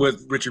out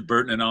with Richard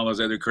Burton and all those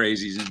other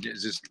crazies, and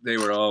they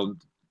were all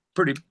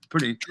pretty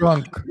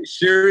drunk,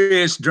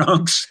 serious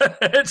drunks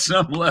at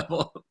some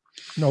level.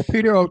 No,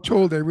 Peter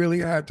O'Toole, they really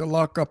had to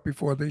lock up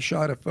before they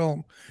shot a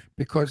film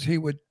because he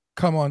would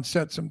come on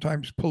set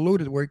sometimes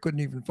polluted where he couldn't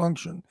even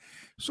function.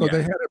 So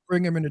they had to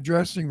bring him in the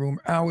dressing room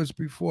hours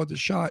before the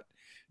shot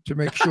to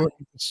make sure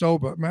he was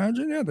sober.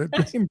 Imagine that.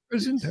 They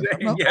imprisoned him.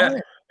 Yeah.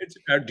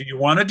 Do you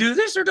want to do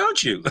this or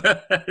don't you?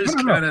 It's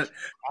kind of.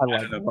 I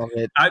love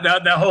it.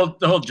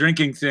 The whole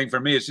drinking thing for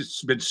me,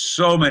 it's been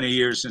so many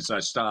years since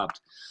I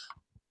stopped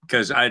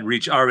because I'd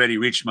already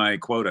reached my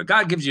quota.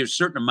 God gives you a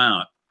certain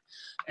amount,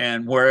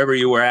 and wherever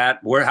you were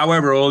at,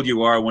 however old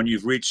you are, when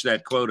you've reached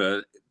that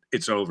quota,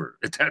 it's over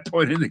at that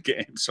point in the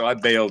game. So I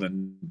bailed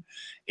in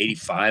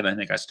 85. I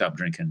think I stopped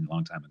drinking a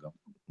long time ago.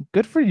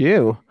 Good for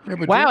you. Yeah,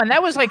 wow. And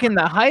that was like in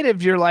the height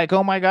of your like,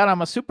 oh my God,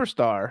 I'm a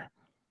superstar.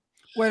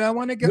 Wait, I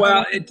want to get.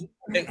 Well, I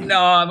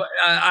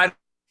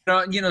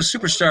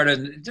superstar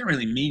didn't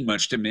really mean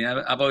much to me.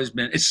 I've always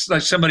been. It's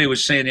like somebody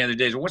was saying the other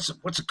day. What's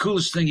the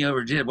coolest thing you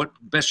ever did? What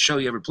best show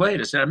you ever played?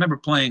 I said I remember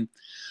playing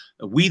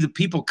a We the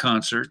People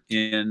concert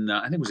in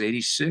I think it was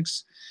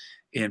 '86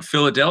 in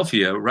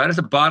Philadelphia, right at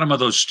the bottom of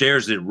those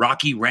stairs that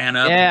Rocky ran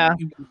up. Yeah,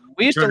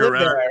 we used to live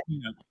there.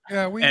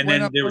 Yeah, and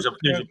then there's a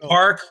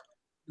park.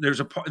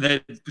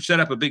 They set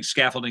up a big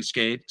scaffolding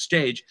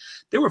stage.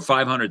 There were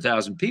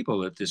 500,000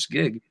 people at this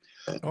gig.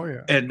 Oh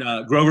yeah. And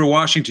Grover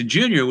Washington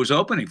Jr. was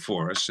opening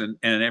for us, and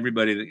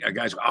everybody,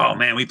 guys, oh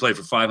man, we played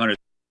for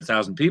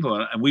 500,000 people,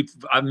 and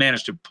I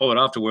managed to pull it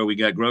off to where we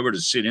got Grover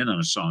to sit in on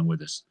a song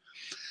with us.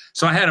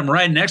 So I had him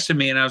right next to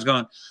me, and I was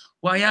going,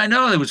 well, yeah, I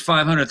know there was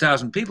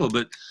 500,000 people,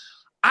 but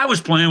I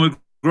was playing with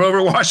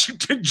Grover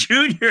Washington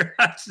Jr.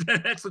 That's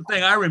the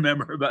thing I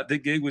remember about the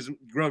gig was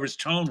Grover's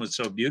tone was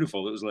so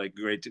beautiful. It was like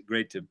great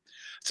to.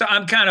 So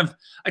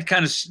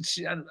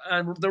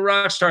the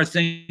rock star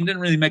thing didn't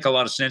really make a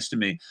lot of sense to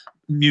me.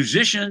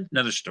 Musician,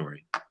 another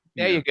story.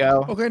 There you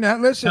go. Okay, now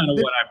listen. Kind of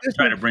what I'm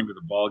trying to bring to the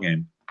ball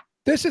game.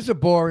 This is a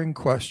boring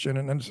question,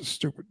 and it's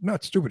stupid.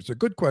 Not stupid. It's a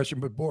good question,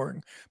 but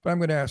boring. But I'm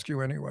going to ask you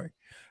anyway.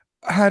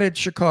 How did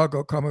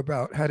Chicago come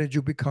about? How did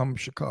you become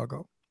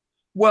Chicago?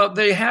 Well,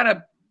 they had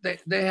a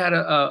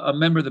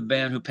member of the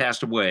band who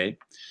passed away.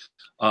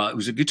 It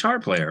was a guitar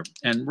player.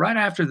 And right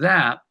after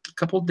that, a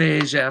couple of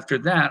days after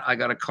that, I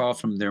got a call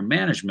from their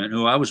management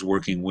who I was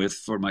working with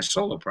for my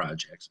solo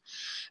projects.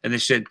 And they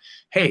said,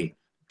 hey,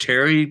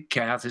 Terry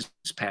Kath has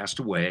passed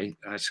away.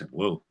 I said,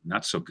 whoa,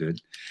 not so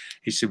good.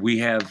 He said, we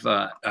have,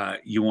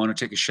 you want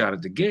to take a shot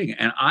at the gig?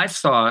 And I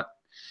thought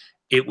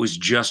it was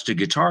just a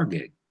guitar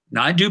gig.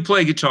 Now, I do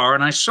play guitar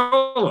and I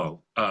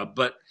solo,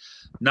 but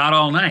not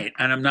all night.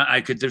 And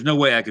there's no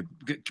way I could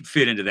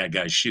fit into that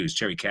guy's shoes.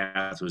 Terry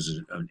Kath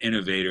was an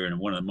innovator and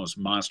one of the most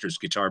monstrous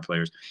guitar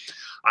players.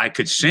 I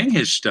could sing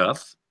his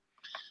stuff,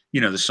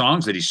 the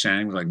songs that he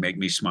sang, like Make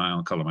Me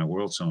Smile, Color My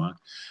World, so on.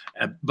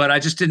 But I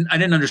didn't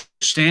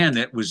understand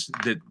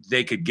that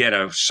they could get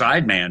a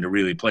sideman to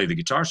really play the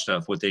guitar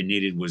stuff. What they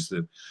needed was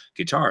the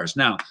guitarist.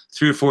 Now,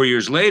 3 or 4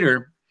 years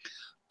later,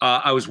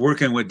 I was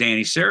working with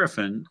Danny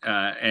Seraphin,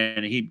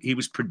 and he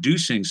was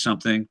producing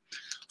something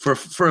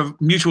for a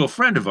mutual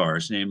friend of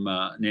ours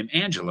named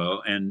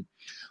Angelo. And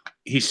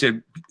he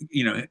said,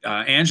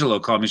 Angelo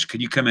called me, said,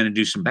 could you come in and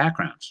do some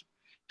backgrounds?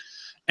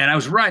 And I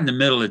was right in the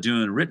middle of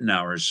doing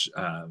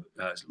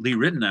Lee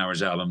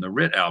Rittenauer's album, the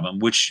Rit album,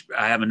 which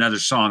I have another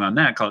song on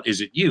that called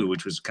Is It You,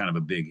 which was kind of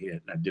a big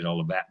hit. I did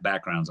all the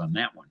backgrounds on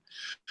that one.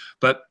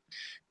 But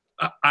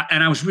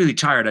I was really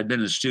tired. I'd been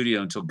in the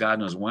studio until God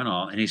knows when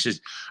all. And he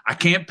says, I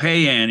can't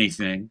pay you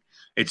anything.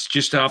 It's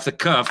just off the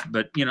cuff.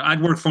 But,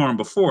 I'd worked for him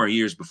before,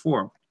 years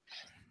before.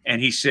 And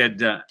he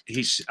said,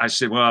 I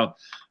said, well,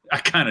 I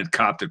kind of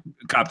copped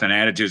an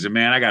attitude. I said,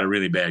 man, I got a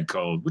really bad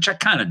cold, which I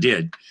kind of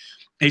did.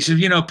 And he said,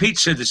 Pete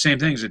said the same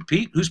thing. I said,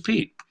 Pete? Who's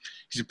Pete?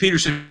 He said, Peter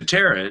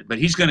Cetera, but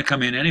he's going to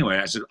come in anyway.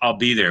 I said, I'll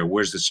be there.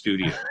 Where's the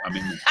studio?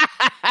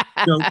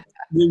 So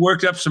we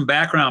worked up some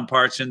background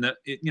parts kind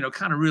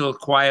of real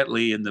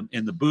quietly in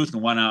the booth,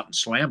 and went out and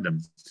slammed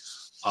them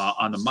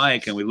on the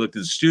mic. And we looked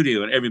in the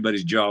studio, and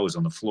everybody's jaw was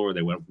on the floor.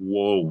 They went,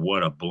 whoa,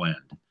 what a blend.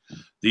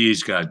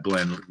 These guys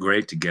blend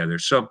great together.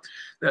 So,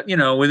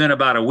 within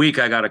about a week,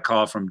 I got a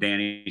call from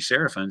Danny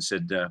Seraphin and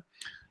said,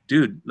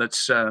 dude,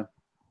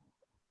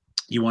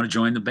 you want to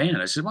join the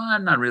band? I said, well,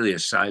 I'm not really a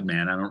side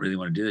man. I don't really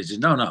want to do this. He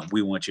said, no,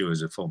 we want you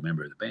as a full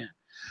member of the band.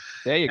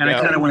 There you and go.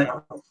 I kind of went,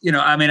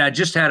 I mean, I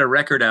just had a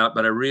record out,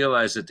 but I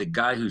realized that the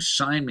guy who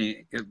signed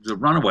me, the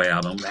Runaway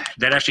album,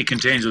 that actually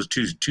contains those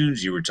two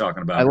tunes you were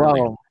talking about. I love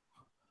earlier. them.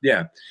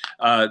 Yeah.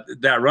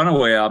 That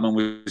Runaway album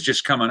was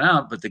just coming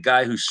out, but the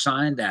guy who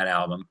signed that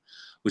album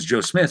was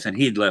Joe Smith, and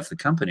he'd left the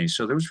company.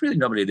 So there was really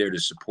nobody there to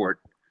support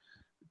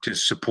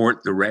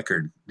the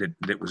record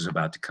that was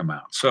about to come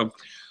out. So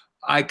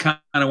I kind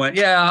of went,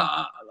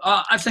 yeah,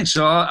 I think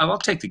so. I'll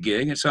take the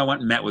gig. And so I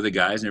went and met with the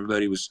guys, and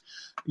everybody was,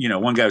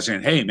 one guy was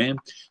saying, hey, man,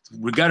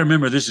 we got to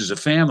remember this is a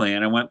family.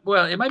 And I went,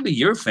 well, it might be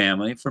your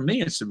family. For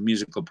me, it's a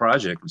musical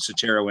project. And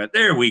Satara went,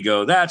 there we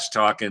go. That's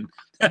talking.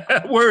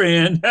 We're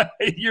in.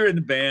 You're in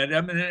the band.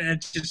 I mean,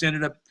 it just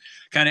ended up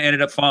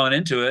falling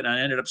into it. And I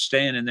ended up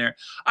staying in there.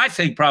 I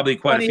think probably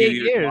quite a few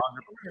years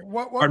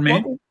longer. Pardon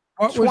me?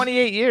 What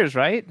 28 years,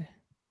 right?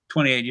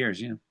 28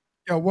 years, yeah.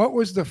 Yeah. What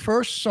was the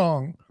first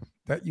song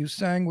that you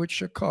sang with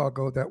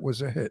Chicago that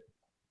was a hit?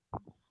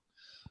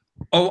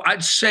 Oh,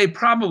 I'd say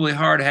probably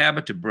 "Hard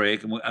Habit to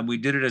Break," and we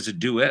did it as a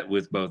duet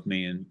with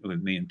me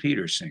and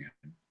Peter singing.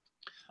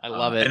 I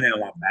love it. And then a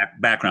lot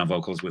of background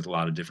vocals with a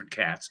lot of different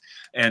cats.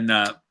 And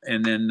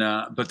then,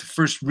 but the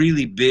first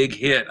really big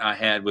hit I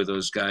had with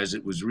those guys,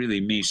 it was really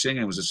me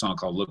singing. It was a song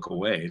called "Look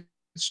Away."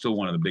 It's still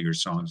one of the bigger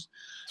songs.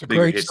 It's a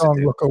great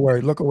song. Look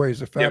Away. Look Away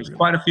is a fabulous. Yeah, it was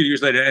quite a few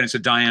years later, and it's a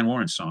Diane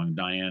Warren song.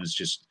 Diane is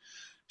just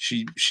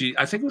she.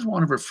 I think it was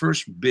one of her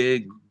first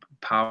big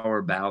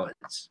power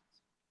ballads.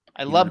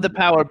 I love the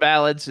power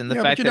ballads and the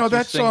fact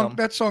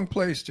that song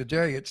plays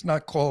today. It's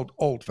not called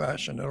old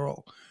fashioned at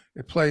all.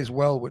 It plays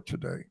well with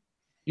today.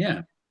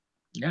 Yeah.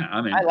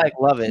 I mean, I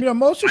love it.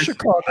 Most of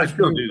Chicago. I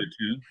still do the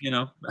tune.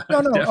 No.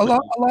 A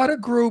lot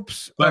of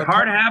groups. But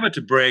 "Hard Habit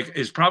to Break"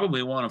 is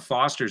probably one of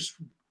Foster's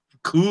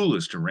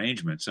coolest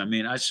arrangements. I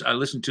mean, I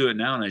listen to it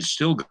now and I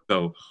still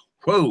go,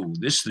 "Whoa,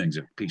 this thing's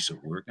a piece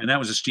of work." And that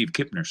was a Steve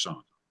Kipner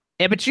song.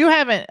 Yeah, but you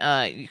haven't,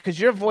 because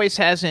your voice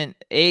hasn't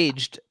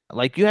aged.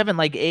 Like you haven't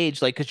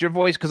aged, because your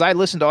voice. Because I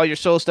listened to all your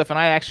solo stuff, and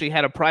I actually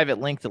had a private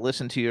link to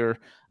listen to your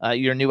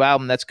new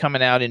album that's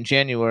coming out in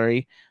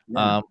January.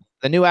 Yeah.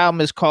 The new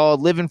album is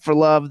called "Living for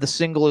Love." The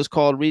single is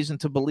called "Reason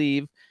to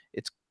Believe."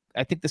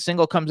 I think the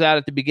single comes out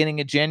at the beginning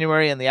of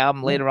January, and the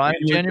album later on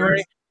in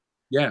January.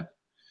 Yeah.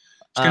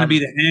 It's going to be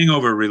the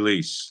Hangover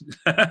release.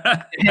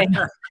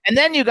 And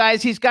then you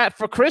guys, he's got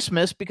for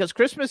Christmas, because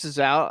Christmas is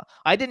out.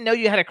 I didn't know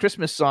you had a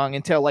Christmas song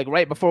until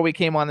right before we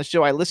came on the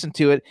show. I listened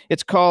to it.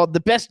 It's called "The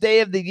Best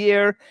Day of the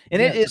Year,"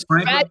 and it is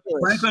fabulous.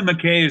 Franklin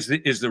McKay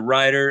is the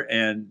writer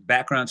and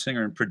background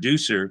singer and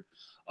producer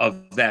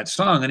of that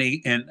song,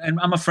 and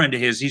I'm a friend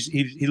of his.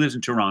 He lives in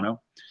Toronto.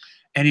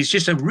 And he's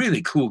just a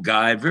really cool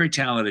guy, very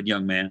talented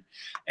young man.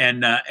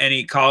 And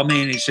he called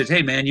me and he said,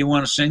 "Hey, man, you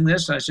want to sing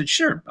this?" I said,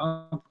 "Sure,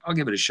 I'll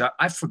give it a shot."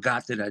 I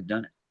forgot that I'd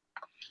done it.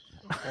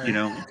 We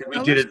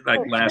did it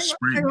last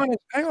spring.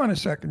 Hang on a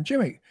second,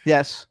 Jimmy.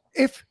 Yes.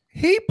 If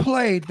he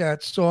played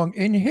that song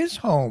in his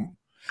home,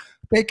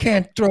 they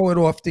can't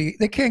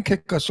they can't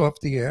kick us off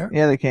the air.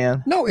 Yeah, they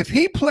can. No, if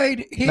he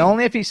played,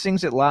 only if he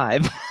sings it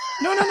live.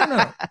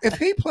 No. If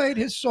he played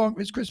his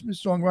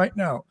Christmas song right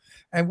now,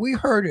 and we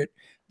heard it,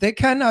 they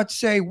cannot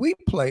say we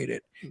played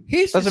it.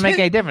 Doesn't make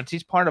any difference.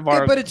 He's part of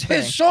our. But it's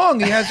his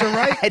song. He has a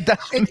right. It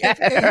doesn't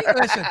matter.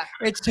 Listen,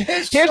 it's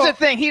his. Here's song. the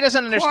thing. He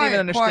doesn't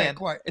understand.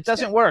 Quiet. It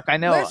doesn't work. I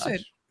know. Listen,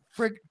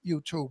 frig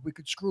YouTube. We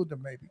could screw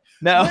them maybe.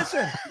 No.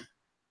 Listen,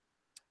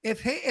 if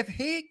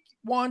he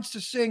wants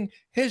to sing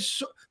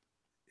his,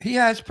 he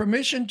has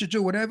permission to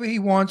do whatever he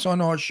wants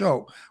on our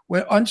show.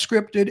 We're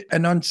unscripted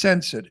and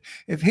uncensored.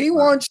 If he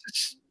wants to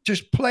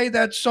just play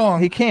that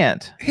song, he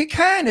can't. He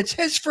can. It's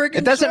his friggin'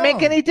 It doesn't song.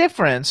 make any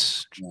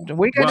difference. I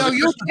don't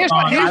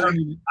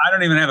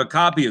even have a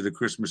copy of the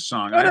Christmas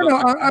song. No.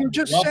 I'm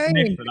just saying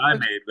that I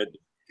made, but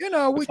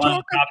we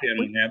talk. Copy I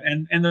don't have,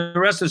 and the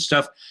rest of the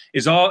stuff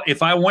is all.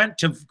 If I went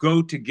to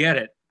go to get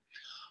it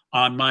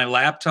on my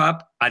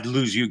laptop, I'd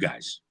lose you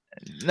guys.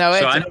 No,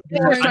 I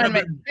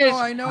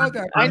know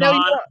that. I know.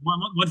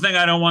 One thing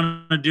I don't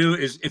want to do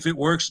is, if it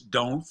works,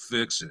 don't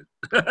fix it.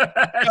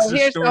 So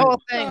here's the whole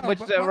thing,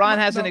 which Ron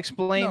hasn't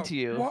explained to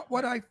you.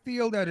 What I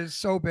feel that is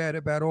so bad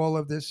about all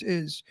of this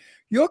is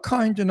you're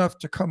kind enough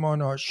to come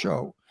on our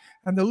show.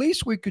 And the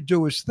least we could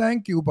do is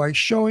thank you by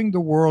showing the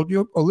world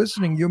or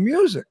listening your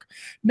music.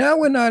 Now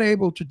we're not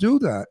able to do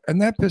that.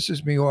 And that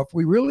pisses me off.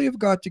 We really have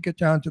got to get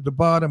down to the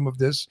bottom of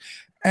this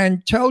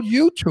and tell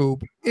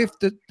YouTube if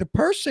the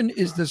person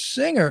is the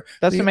singer.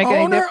 Doesn't make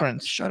any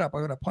difference. Shut up.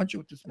 I'm going to punch you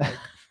with this mic.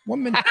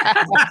 1 minute.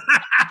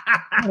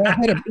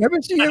 Hit him.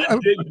 Ever see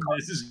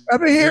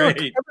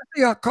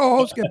a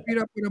co-host get beat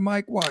up with a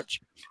mic?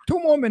 Watch. 2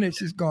 more minutes,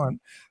 he's gone.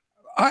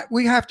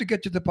 We have to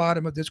get to the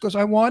bottom of this because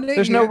I want to.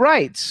 There's no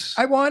rights.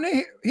 I want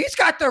to. He's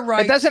got the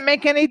right. It doesn't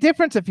make any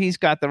difference if he's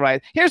got the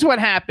right. Here's what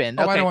happened.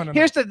 I don't want to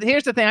know.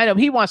 Here's the thing. I know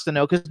he wants to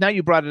know because now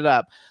you brought it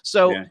up.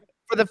 So. Yeah.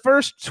 For the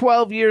first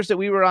 12 years that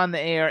we were on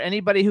the air,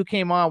 anybody who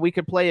came on, we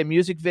could play a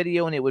music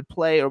video and it would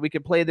play, or we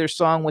could play their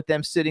song with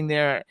them sitting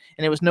there,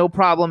 and it was no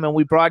problem, and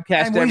we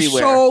broadcast everywhere. We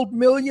sold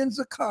millions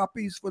of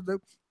copies for the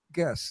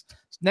guest.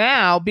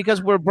 Now,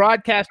 because we're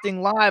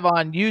broadcasting live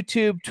on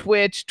YouTube,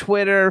 Twitch,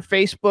 Twitter,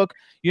 Facebook,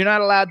 you're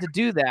not allowed to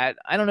do that.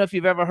 I don't know if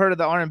you've ever heard of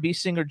the R&B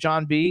singer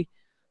John B,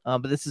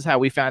 but this is how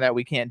we found out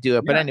we can't do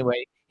it. But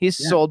anyway,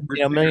 he's sold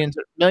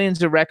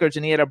millions of records,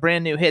 and he had a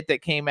brand new hit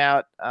that came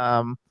out.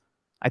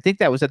 I think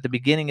that was at the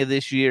beginning of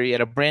this year. He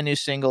had a brand new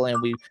single,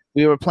 and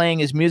we were playing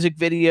his music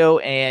video,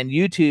 and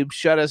YouTube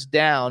shut us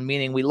down,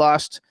 meaning we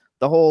lost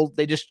the whole.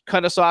 They just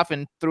cut us off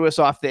and threw us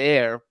off the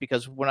air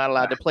because we're not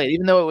allowed to play it.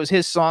 Even though it was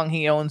his song,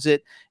 he owns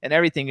it and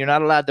everything. You're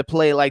not allowed to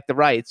play like the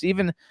rights.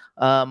 Even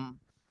well,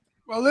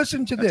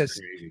 listen to this.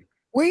 Crazy.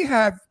 We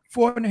have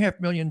 4.5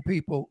 million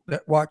people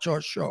that watch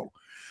our show.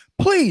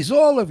 Please,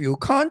 all of you,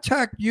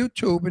 contact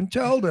YouTube and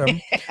tell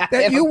them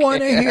that you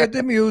want to hear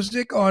the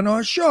music on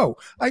our show.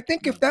 I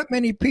think if that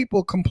many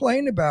people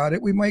complain about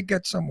it, we might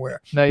get somewhere.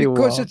 No, you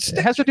won't.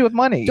 It has to do with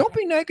money. Don't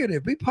be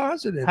negative. Be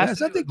positive. It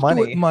has nothing to do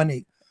with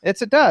money. It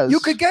does.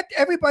 You could get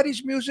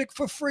everybody's music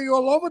for free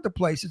all over the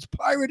place. It's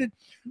pirated.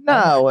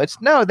 No,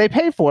 they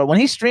pay for it. When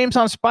he streams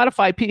on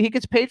Spotify, he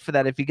gets paid for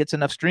that if he gets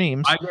enough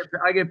streams. I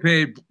get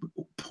paid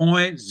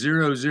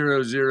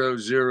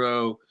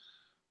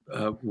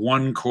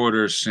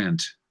 0.0001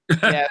 cent.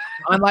 Yeah,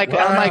 unlike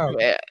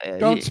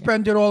don't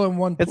spend it all in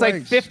one place. It's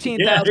like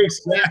 15,000. Yeah,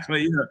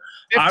 exactly. You know,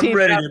 I'm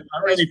ready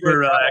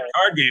for that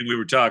card game we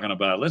were talking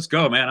about. Let's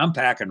go, man. I'm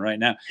packing right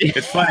now.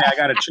 It's funny. I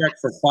got a check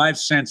for 5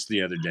 cents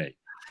the other day.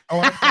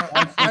 And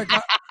I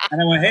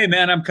went, hey,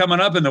 man, I'm coming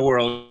up in the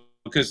world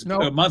because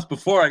a month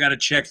before I got a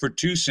check for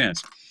 2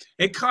 cents.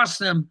 It cost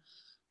them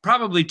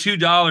probably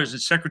 $2 in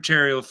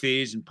secretarial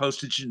fees and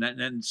postage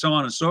and so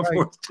on and so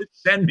forth to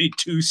send me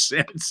 2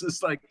 cents.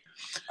 It's like,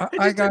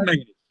 it doesn't make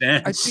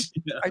any sense.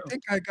 I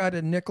think I got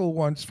a nickel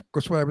once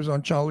because when I was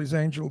on Charlie's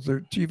Angels, a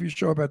TV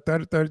show about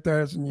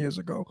 30,000 years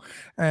ago.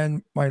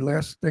 And my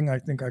last thing I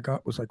think I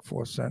got was like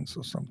 4 cents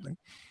or something.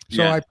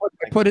 So I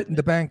put it in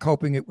the bank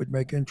hoping it would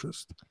make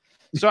interest.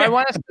 So I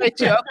want to say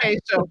too. Okay,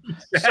 so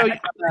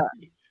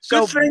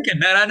good thinking,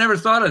 man. I never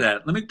thought of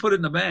that. Let me put it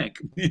in the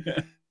bank.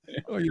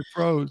 Oh, you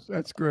froze.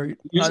 That's great.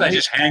 Usually I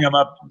just hang them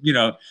up.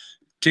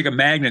 Take a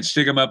magnet,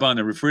 stick them up on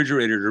the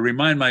refrigerator to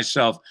remind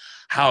myself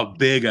how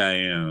big I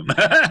am.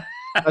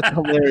 That's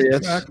hilarious.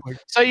 Exactly.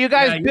 So you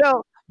guys,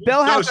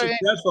 Bill has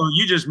successful.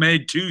 You just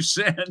made 2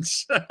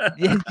 cents.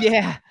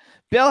 Yeah.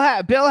 Bill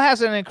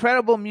has an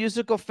incredible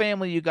musical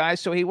family, you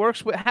guys. So he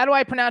works with. How do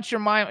I pronounce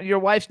your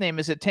wife's name?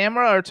 Is it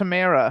Tamara or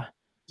Tamara?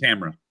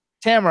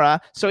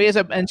 Tamara. So he has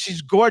and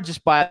she's gorgeous,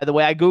 by the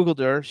way. I Googled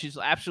her. She's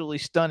absolutely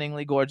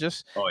stunningly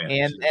gorgeous. Oh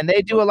yeah. And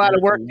they do a lot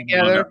of work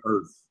together.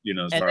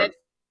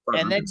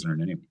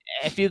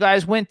 If you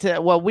guys went to,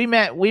 we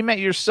met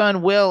your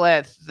son Will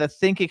at the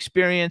Think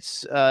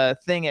Experience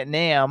thing at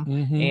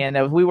NAMM,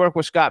 and we work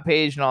with Scott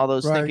Page and all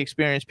those Think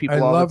Experience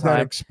people all the time. I love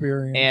that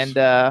experience.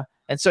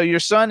 And so your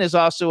son is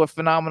also a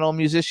phenomenal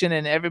musician,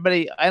 and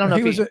everybody. I don't know.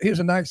 He was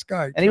a nice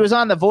guy, and he was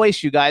on The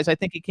Voice. You guys, I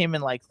think he came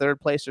in like 3rd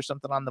place or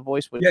something on The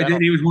Voice. Yeah,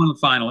 he was one of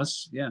the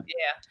finalists. Yeah,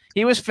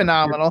 he was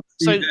phenomenal.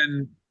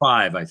 Season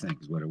 5, I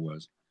think, is what it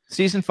was.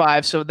 Season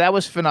 5, so that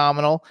was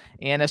phenomenal.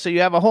 And so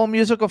you have a whole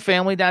musical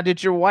family. Now,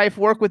 did your wife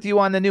work with you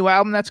on the new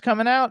album that's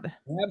coming out?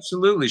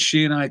 Absolutely.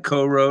 She and I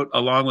co-wrote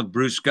along with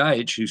Bruce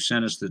Geitch, who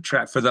sent us the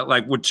track for that.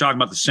 Like, we're talking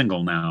about the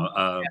single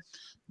now.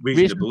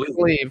 Reason to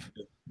Believe.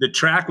 The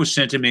track was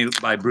sent to me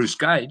by Bruce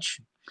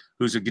Geitch,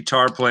 who's a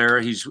guitar player.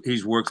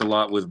 He's worked a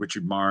lot with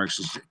Richard Marx.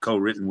 He's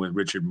co-written with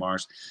Richard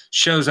Marx.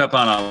 Shows up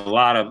on a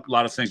lot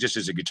of things just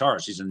as a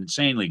guitarist. He's an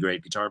insanely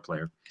great guitar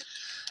player.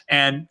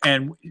 And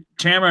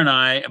Tamara and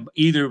I,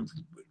 either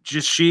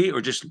just she or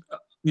just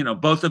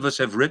both of us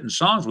have written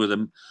songs with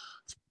him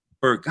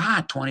for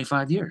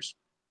 25 years.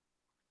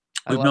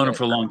 We've known him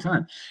for a long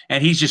time.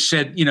 And he's just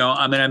said,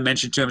 I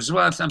mentioned to him, I said,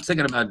 well, I'm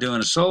thinking about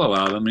doing a solo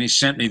album, and he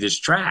sent me this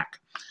track.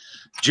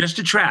 Just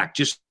a track,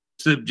 just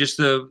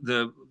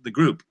the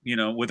group,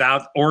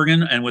 without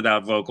organ and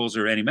without vocals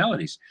or any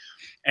melodies.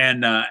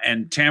 And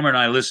Tamara and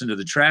I listened to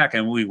the track,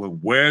 and we were,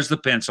 where's the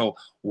pencil?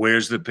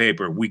 Where's the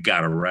paper? We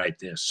got to write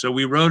this. So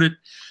we wrote it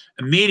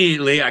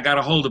immediately. I got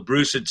a hold of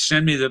Bruce and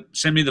send me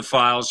the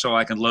files so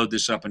I can load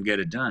this up and get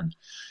it done.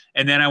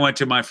 And then I went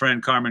to my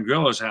friend Carmen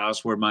Grillo's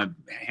house, where my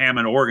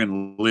Hammond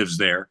organ lives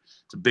there.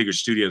 It's a bigger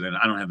studio than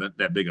I don't have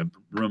that big a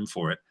room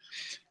for it.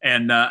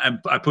 And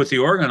I put the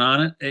organ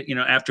on it,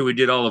 after we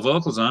did all the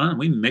vocals on it, and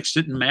we mixed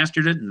it and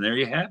mastered it, and there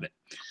you have it.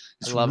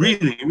 It's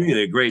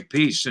really a great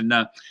piece. And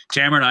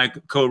Tamara and I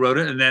co-wrote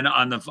it, and then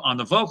on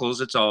the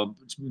vocals, it's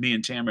me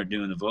and Tamara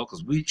doing the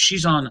vocals.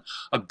 She's on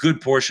a good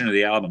portion of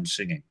the album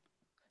singing.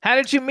 How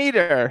did you meet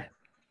her?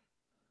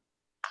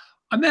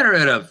 I met her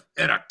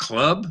at a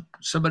club.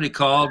 Somebody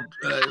called.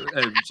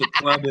 It's a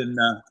club in.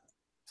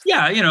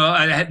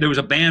 There was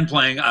a band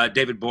playing.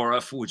 David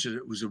Boroff, which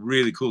was a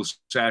really cool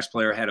sax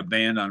player, had a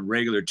band on a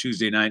regular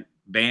Tuesday night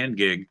band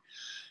gig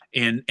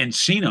in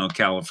Encino,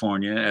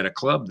 California, at a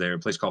club there, a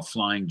place called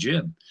Flying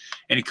Jib.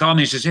 And he called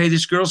me and says, "Hey,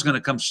 this girl's going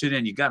to come sit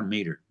in. You got to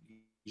meet her.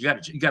 You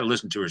got to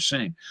listen to her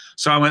sing."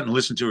 So I went and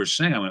listened to her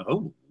sing. I went,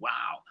 "Oh, wow!"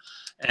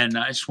 And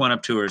I just went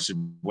up to her and said,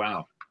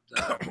 "Wow,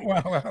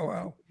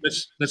 Wow.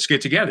 let's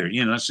get together.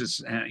 Let's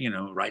just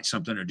write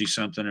something or do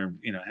something or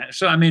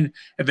So I mean,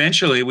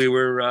 eventually we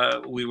were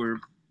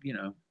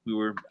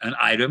an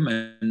item,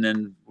 and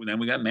then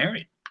we got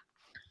married.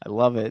 I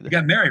love it. We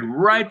got married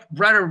right,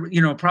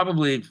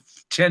 probably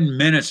 10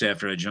 minutes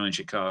after I joined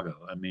Chicago.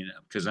 I mean,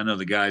 because I know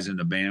the guys in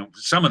the band.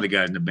 Some of the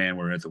guys in the band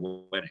were at the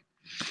wedding.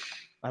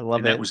 I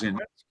love it. That was in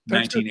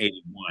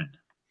 1981.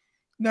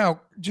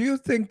 Now, do you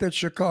think that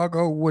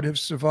Chicago would have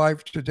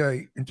survived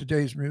today in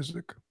today's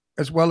music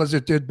as well as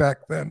it did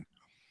back then?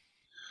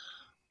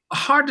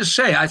 Hard to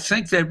say. I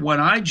think that when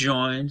I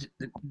joined,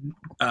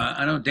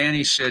 I know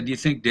Danny said, "Do you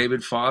think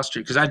David Foster?"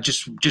 Because I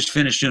just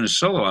finished doing a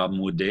solo album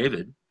with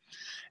David,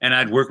 and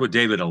I'd worked with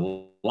David a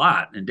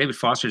lot. And David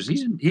Foster's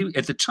he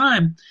at the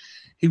time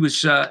he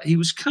was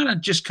kind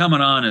of just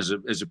coming on as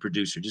a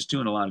producer, just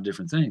doing a lot of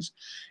different things.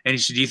 And he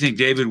said, "Do you think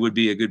David would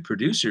be a good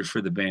producer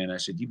for the band?" I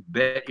said, "You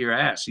bet your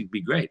ass, he'd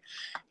be great.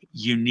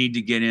 You need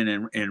to get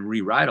in and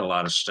rewrite a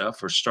lot of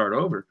stuff or start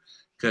over,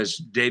 because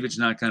David's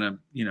not gonna,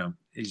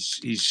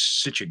 he's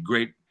such a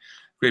great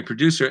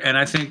producer." And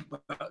I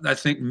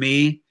think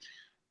me,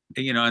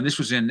 and this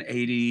was in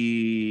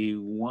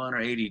 81 or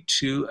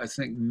 82. I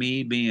think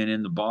me being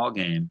in the ball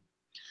game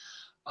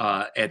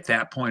at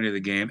that point of the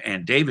game,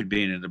 and David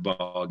being in the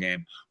ball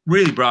game,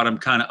 really brought him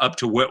kind of up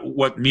to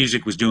what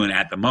music was doing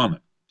at the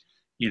moment,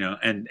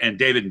 and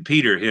David and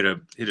Peter hit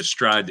a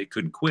stride that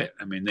couldn't quit.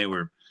 I mean, they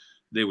were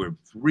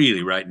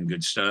really writing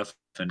good stuff.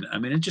 And I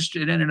mean,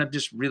 it ended up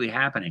just really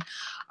happening.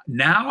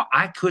 Now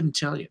I couldn't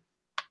tell you.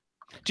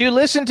 Do you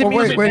listen to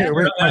music? Wait.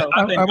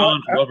 I've been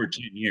gone for over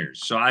 10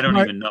 years, so I don't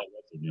even know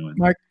what they're doing.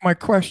 My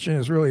question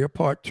is really a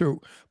part two.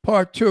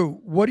 Part two,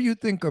 what do you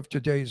think of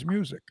today's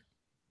music?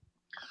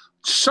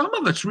 Some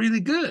of it's really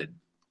good.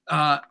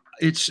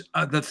 It's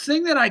the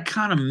thing that I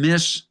kind of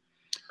miss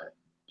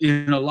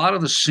in a lot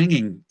of the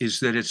singing is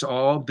that it's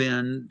all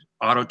been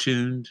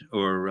auto-tuned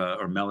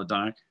or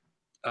melodic.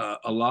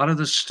 A lot of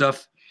the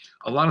stuff,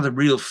 a lot of the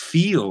real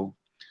feel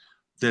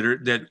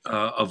that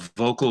a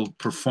vocal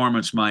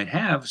performance might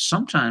have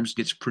sometimes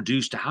gets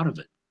produced out of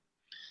it.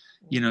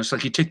 It's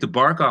like you take the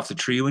bark off the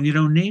tree when you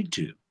don't need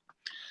to.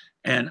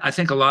 And I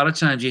think a lot of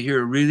times you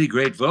hear a really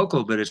great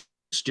vocal, but it's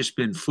just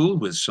been fooled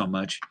with so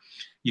much,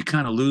 you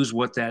kind of lose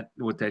what that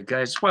guy.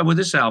 That's why with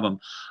this album,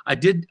 I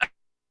did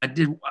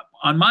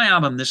on my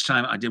album this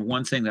time, I did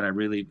one thing that I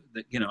really,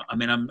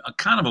 I'm a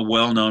kind of a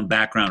well-known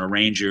background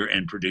arranger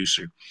and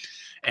producer.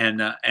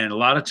 And a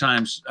lot of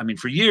times, I mean,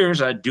 for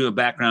years, I'd do a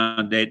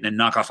background date and then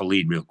knock off a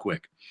lead real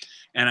quick.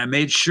 And I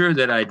made sure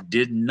that I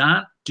did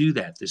not do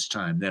that this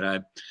time, that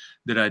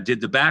I did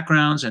the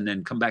backgrounds and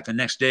then come back the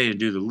next day and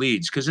do the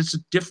leads, because it's a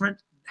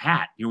different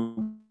hat. You're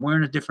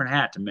wearing a different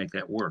hat to make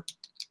that work.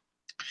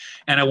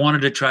 And I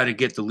wanted to try to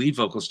get the lead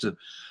vocals to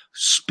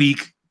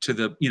speak to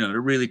the, to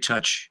really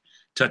touch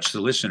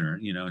the listener,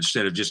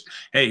 instead of just,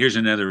 hey, here's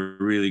another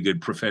really good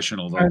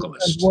professional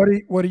vocalist.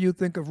 And what do you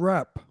think of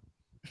rap?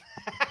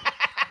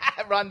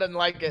 Ron doesn't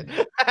like it.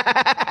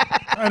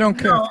 I don't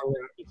care.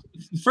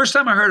 First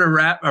time I heard a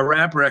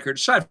rap record,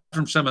 aside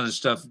from some of the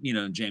stuff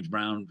James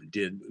Brown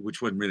did,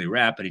 which wasn't really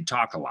rap, but he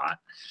talked a lot.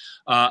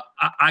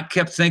 I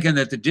kept thinking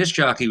that the disc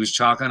jockey was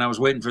talking. I was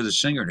waiting for the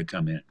singer to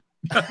come in.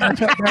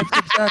 That's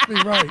exactly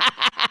right.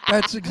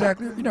 That's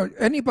exactly.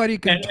 Anybody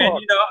can talk.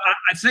 And,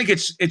 I think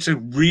it's a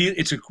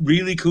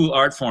really cool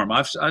art form.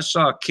 I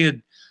saw a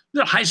kid,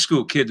 a high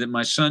school kid that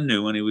my son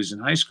knew when he was in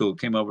high school,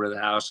 came over to the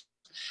house.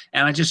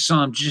 And I just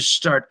saw him just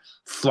start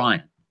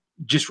flying,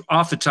 just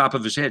off the top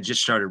of his head,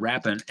 just started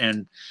rapping,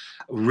 and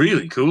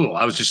really cool.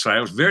 I was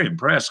very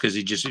impressed because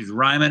he was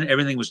rhyming.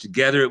 Everything was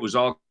together. It was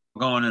all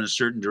going in a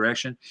certain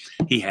direction.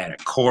 He had a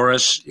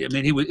chorus. I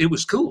mean, it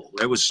was cool.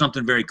 There was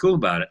something very cool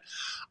about it.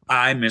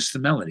 I miss the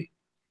melody.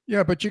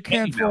 Yeah, but you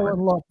can't fall in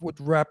love with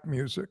rap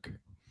music.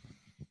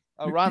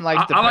 Oh, Ron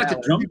likes the I like the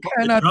drum,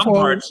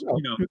 parts.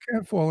 You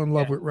can't fall in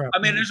love with rap. I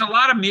mean, there's a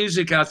lot of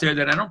music out there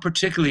that I don't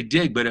particularly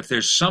dig, but if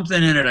there's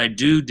something in it I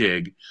do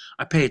dig,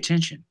 I pay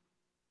attention.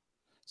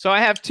 So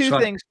I have two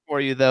things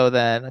for you, though,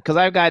 then, because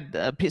I've got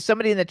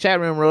somebody in the chat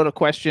room wrote a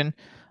question.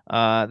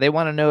 They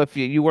want to know if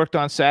you worked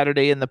on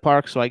Saturday in the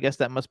Park, so I guess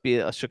that must be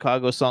a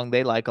Chicago song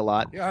they like a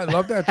lot. Yeah, I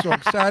love that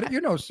song.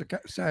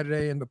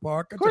 Saturday in the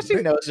Park. Of course he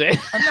knows it.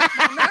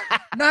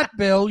 Not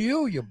Bill,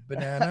 you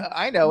banana.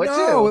 I know it too.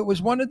 No, it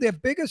was one of their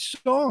biggest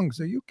songs.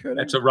 Are you kidding?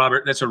 That's a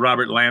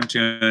Robert Lamb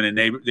tune, and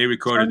they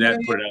recorded that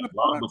and put it out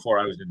long before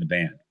I was in the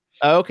band.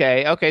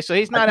 Okay, so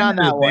he's not on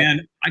that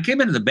one. I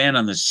came into the band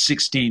on the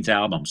 16th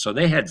album, so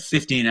they had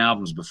 15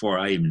 albums before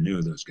I even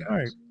knew those guys.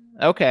 Right.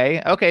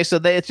 Okay. So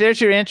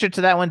there's your answer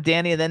to that one,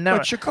 Danny. And then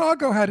But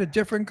Chicago had a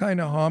different kind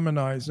of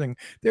harmonizing.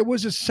 There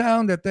was a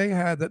sound that they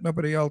had that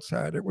nobody else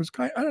had. It was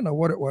I don't know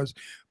what it was,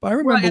 but I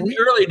remember in the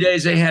early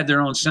days they had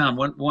their own sound.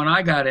 When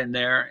I got in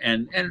there,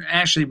 and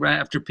actually right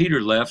after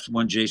Peter left,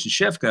 when Jason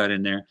Sheff got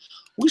in there,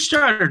 we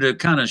started to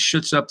kind of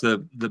schutz up the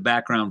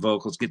background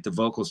vocals, get the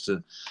vocals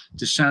to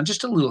sound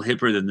just a little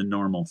hipper than the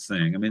normal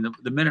thing. I mean,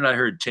 the minute I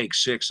heard Take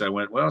Six, I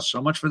went, well,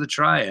 so much for the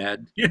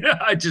triad.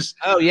 I just.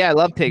 Oh yeah, I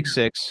love Take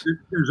Six.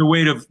 There's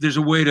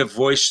a way to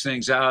voice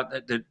things out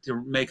that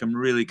to make them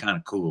really kind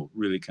of cool,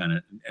 really kind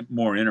of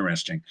more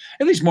interesting.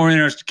 At least more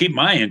interesting, keep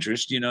my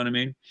interest. You know what I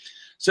mean?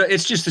 So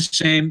it's just the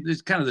same.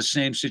 It's kind of the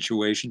same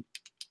situation.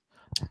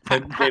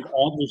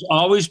 There's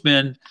always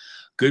been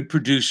good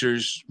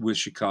producers with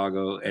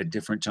Chicago at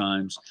different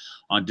times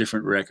on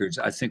different records.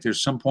 I think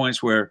there's some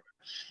points where,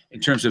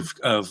 in terms of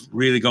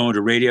really going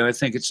to radio, I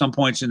think at some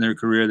points in their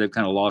career they've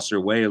kind of lost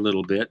their way a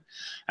little bit.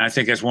 And I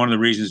think that's one of the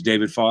reasons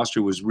David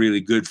Foster was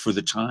really good for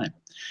the time.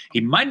 He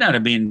might not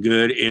have been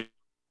good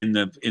in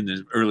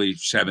the early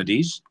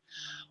 70s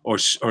or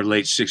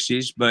late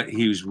 60s, but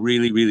he was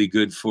really, really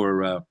good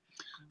for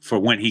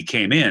when he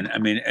came in. I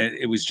mean,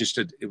 it was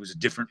a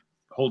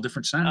whole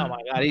different sound. Oh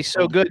my God, he's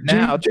so good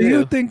now. Do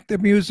you think the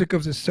music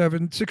of the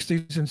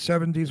 60s and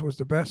 70s was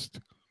the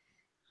best?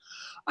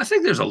 I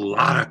think there's a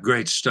lot of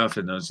great stuff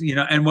in those,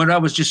 and what I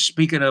was just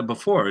speaking of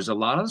before is a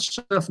lot of the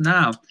stuff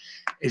now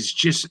is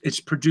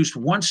it's produced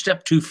one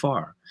step too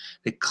far.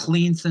 They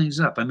clean things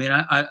up. I mean,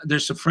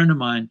 there's a friend of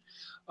mine,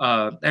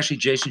 actually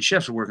Jason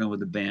Sheff's working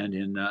with a band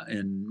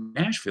in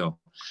Nashville,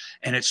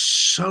 and it's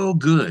so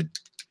good.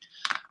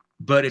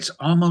 But it's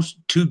almost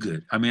too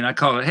good. I mean, I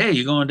call it, hey,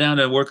 you going down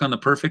to work on the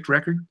perfect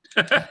record?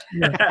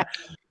 Yeah.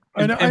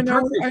 I know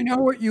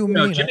what you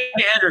mean. Jimi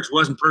Hendrix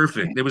wasn't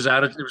perfect. It was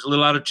a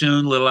little out of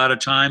tune, a little out of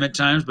time at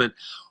times, but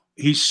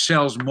he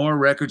sells more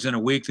records in a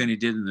week than he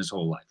did in his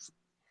whole life.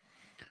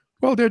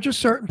 Well, there are just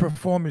certain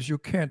performers you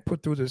can't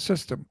put through the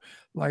system,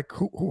 like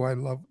who I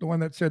love, the one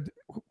that said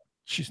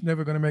she's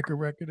never going to make a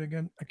record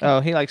again.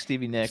 Oh, he likes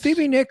Stevie Nicks.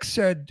 Stevie Nicks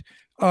said,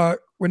 I'm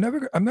never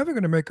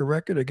going to make a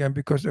record again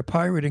because they're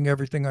pirating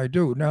everything I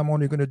do. Now I'm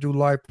only going to do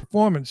live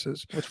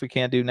performances, which we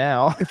can't do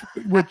now.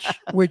 which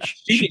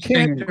she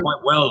can't do.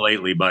 Quite well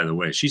lately, by the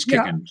way. She's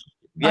kicking.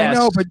 Yes. I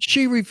know, but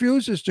she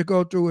refuses to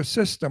go through a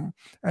system,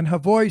 and her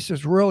voice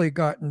has really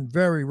gotten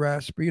very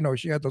raspy.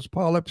 She had those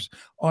polyps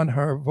on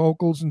her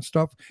vocals and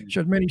stuff. She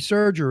had many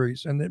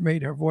surgeries, and it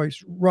made her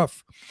voice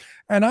rough.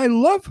 And I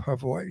love her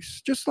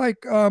voice, just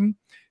like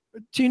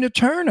Tina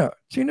Turner.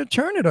 Tina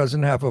Turner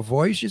doesn't have a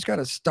voice. She's got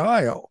a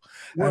style,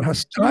 and her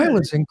style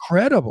is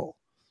incredible.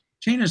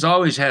 Tina's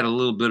always had a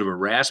little bit of a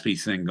raspy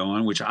thing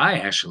going, which I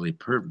actually,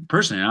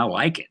 personally, I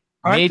like it.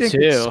 Me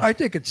too. I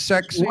think it's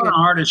sexy. What an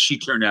artist she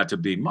turned out to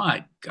be.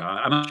 My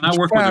God. I mean, I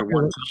worked with her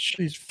once.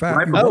 She's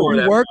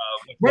fabulous.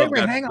 Wait,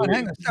 hang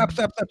on.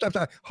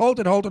 Stop. Hold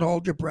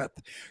your breath.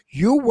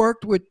 You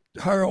worked with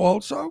her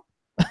also?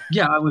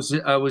 Yeah, I was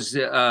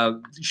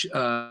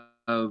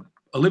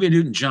Olivia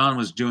Newton-John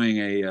was doing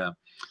a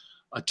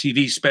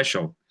TV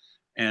special,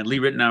 and Lee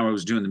Ritenour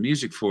was doing the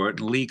music for it,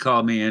 and Lee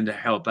called me in to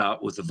help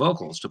out with the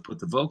vocals, to put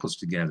the vocals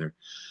together.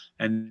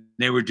 And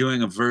they were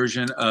doing a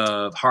version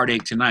of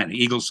Heartache Tonight, an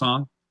Eagles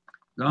song.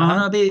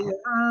 Gonna be a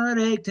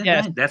heartache tonight.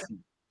 Yes. That's,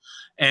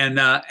 and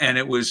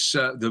it was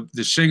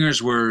the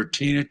singers were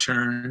Tina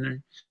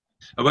Turner.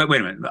 Oh,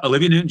 wait a minute.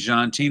 Olivia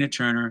Newton-John, Tina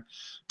Turner,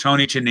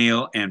 Tony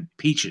Tennille, and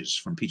Peaches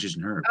from Peaches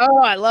and Herb. Oh,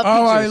 I love Peaches.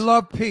 Oh, I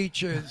love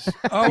Peaches.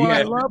 Oh,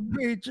 I love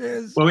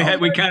Peaches. Well,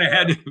 we kind of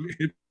had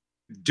to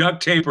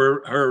duct tape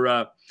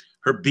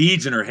her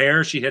beads in her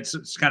hair. She had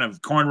some kind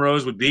of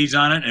cornrows with beads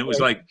on it, and it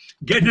was like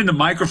getting in the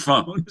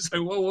microphone. It's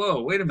like,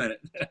 whoa, wait a minute.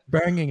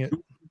 Banging it.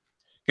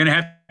 Gonna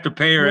have to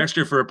pay her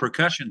extra for a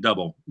percussion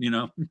double,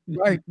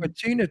 Right, but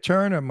Tina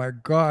Turner, my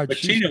God. But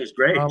Tina was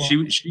great. She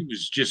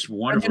was just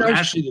wonderful.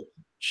 Actually,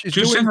 the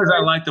two singers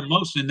I liked the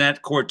most in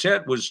that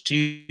quartet was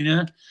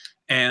Tina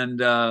and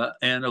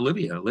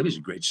Olivia. Olivia's a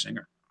great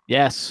singer.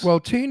 Yes. Well,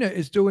 Tina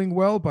is doing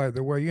well, by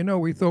the way.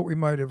 We thought we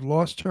might have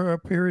lost her a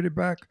period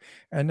back,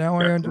 and now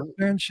I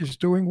understand she's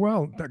doing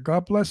well.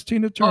 God bless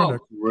Tina Turner.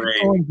 Oh, great.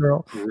 Keep going,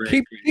 girl.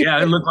 Great.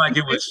 It looked like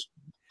it was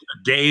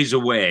days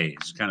away.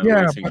 It's kind of the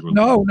way things were.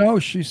 No,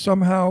 she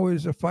somehow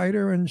is a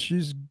fighter, and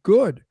she's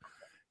good.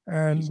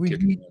 And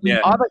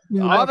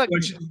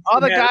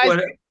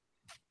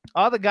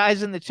all the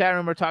guys in the chat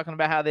room are talking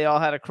about how they all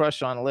had a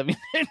crush on Olivia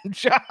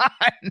Newton-John.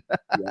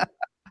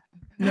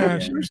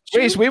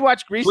 Grease. We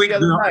watched Grease the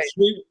other night.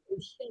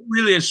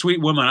 Really a sweet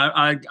woman.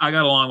 I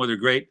got along with her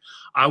great.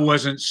 I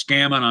wasn't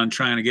scamming on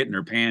trying to get in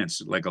her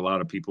pants like a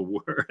lot of people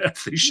were. I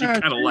think she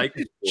kind of liked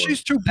it.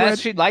 She's too bread.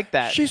 She'd like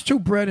that. She's too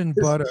bread and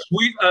butter.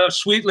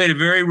 Sweet lady,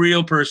 very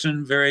real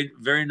person, very,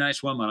 very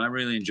nice woman. I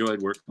really enjoyed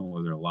working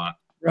with her a lot.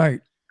 Right.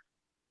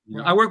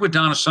 I worked with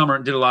Donna Summer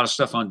and did a lot of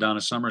stuff on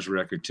Donna Summer's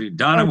record too.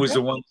 Donna was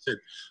the one that said,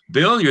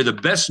 "Bill, you're the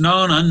best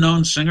known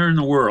unknown singer in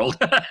the world."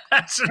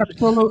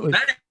 Absolutely.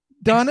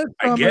 Donna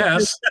I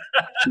guess.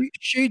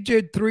 she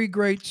did 3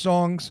 great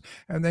songs,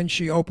 and then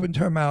she opened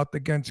her mouth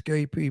against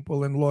gay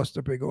people and lost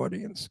a big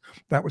audience.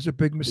 That was a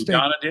big mistake.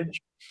 Donna did?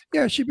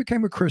 Yeah, she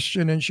became a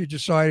Christian and she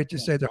decided to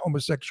say that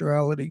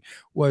homosexuality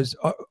was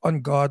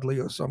ungodly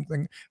or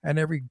something. And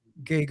every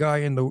gay guy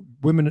and the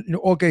women,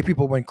 all gay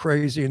people went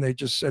crazy and they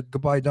just said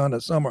goodbye, Donna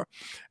Summer.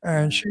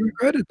 And she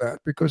regretted that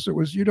because it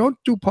was, you don't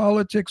do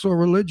politics or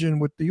religion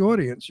with the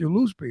audience, you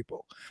lose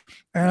people.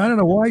 And I don't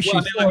know why she.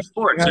 Well, I mean, like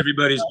sports,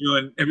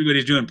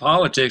 everybody's doing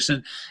politics,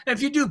 and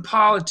if you do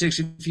politics,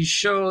 if you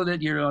show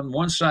that you're on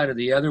one side or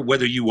the other,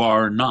 whether you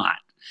are or not,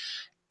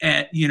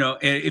 and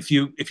if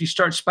you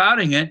start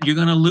spouting it, you're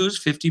going to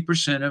lose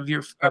 50% of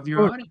your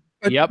audience.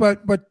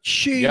 But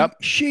she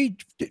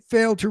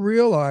failed to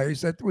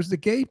realize that it was the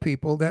gay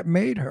people that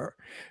made her.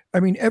 I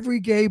mean, every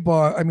gay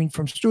bar, I mean,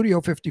 from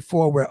Studio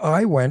 54, where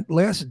I went,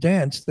 Last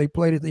Dance, they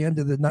played at the end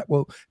of the night.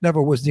 Well,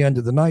 never was the end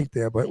of the night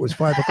there, but it was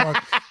 5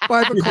 o'clock.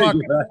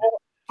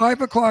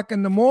 5 o'clock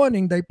in the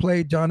morning, they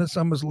played Donna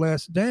Summer's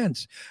Last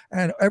Dance.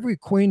 And every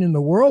queen in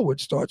the world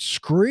would start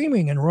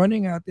screaming and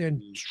running out there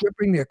and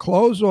stripping their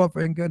clothes off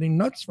and getting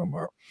nuts from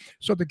her.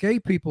 So the gay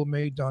people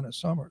made Donna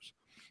Summers.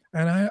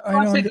 And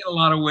I think in a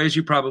lot of ways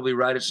you're probably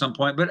right at some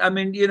point. But I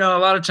mean, a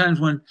lot of times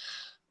when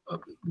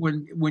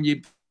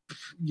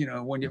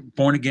you're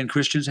born again,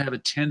 Christians have a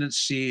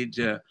tendency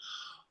to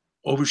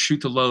overshoot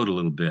the load a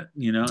little bit,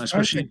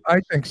 especially. I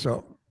think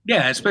so.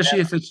 Yeah, especially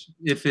if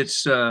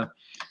it's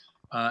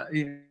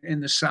in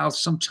the South,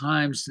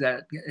 sometimes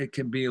that it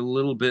can be a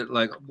little bit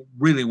like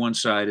really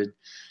one-sided,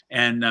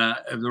 and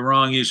the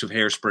wrong use of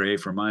hairspray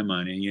for my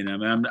money. I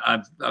mean,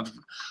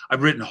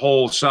 I've written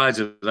whole sides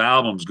of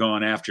albums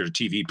going after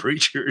TV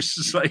preachers.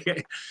 It's like,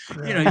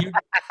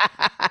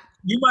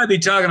 you might be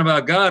talking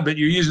about God, but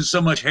you're using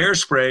so much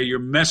hairspray, you're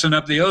messing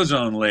up the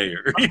ozone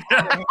layer.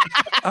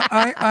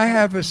 I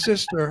have a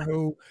sister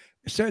who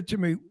said to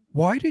me,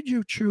 "Why did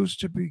you choose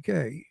to be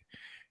gay?"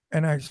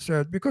 And I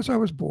said, because I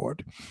was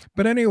bored.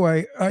 But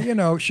anyway,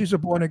 she's a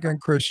born again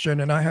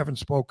Christian, and I haven't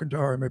spoken to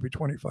her in maybe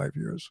 25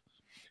 years.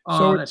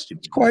 So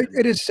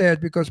it is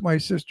sad because my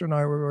sister and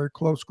I were very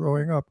close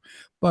growing up.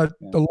 But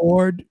the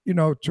Lord,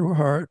 to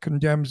her,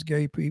 condemns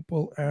gay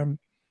people, and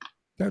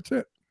that's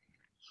it.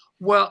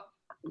 Well,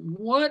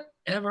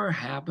 whatever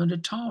happened to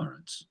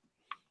tolerance?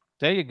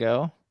 There you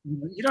go.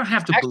 You don't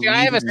have to Actually,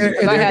 believe.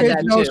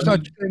 There's no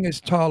such thing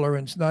as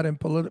tolerance, not in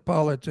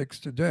politics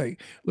today.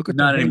 Look at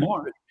not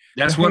anymore.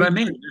 That's what I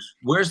mean.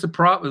 Where's the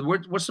problem?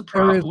 What's the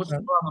problem? What's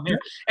the problem here?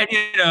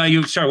 And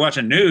you start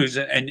watching news,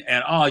 and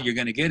all you're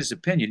going to get is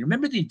opinion.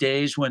 Remember the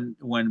days when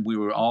we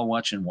were all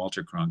watching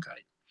Walter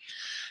Cronkite,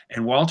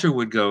 and Walter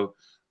would go,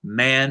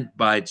 "Man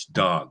bites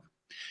dog."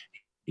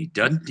 He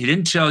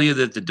didn't tell you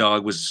that the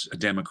dog was a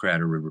Democrat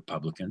or a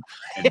Republican,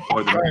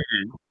 or the man.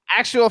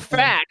 Actual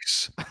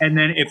facts. And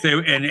then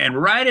and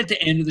right at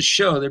the end of the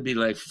show, there'd be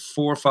like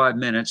 4 or 5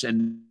 minutes,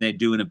 and they'd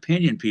do an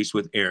opinion piece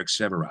with Eric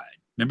Severide.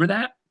 Remember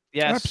that?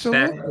 Yes,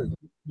 absolutely.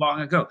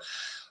 Long ago.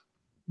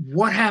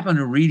 What happened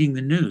to reading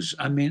the news?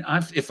 I mean,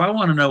 if I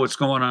want to know what's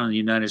going on in the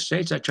United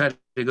States, I try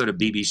to go to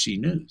BBC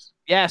News.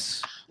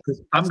 Yes.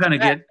 I'm going to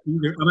get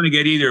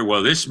either,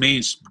 well, this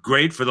means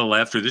great for the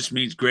left or this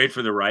means great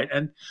for the right.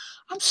 And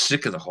I'm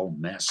sick of the whole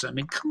mess. I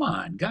mean, come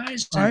on,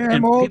 guys. I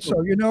am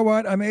also. You know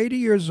what? I'm 80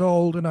 years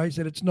old, and I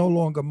said it's no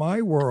longer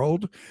my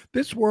world.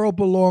 This world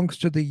belongs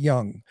to the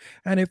young.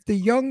 And if the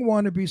young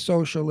want to be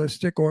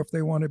socialistic, or if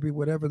they want to be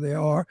whatever they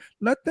are,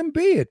 let them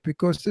be it,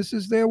 because this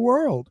is their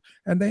world,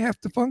 and they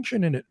have to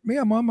function in it. Me,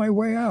 I'm on my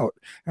way out,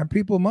 and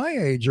people my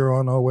age are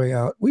on our way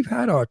out. We've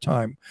had our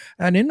time,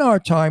 and in our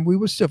time, we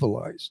were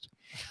civilized.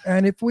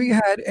 And if we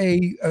had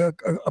a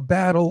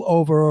battle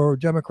over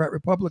Democrat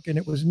Republican,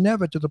 it was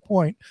never to the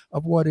point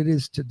of what it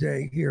is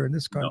today here in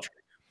this country.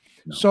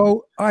 No.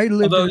 So I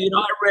lived. Although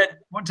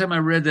I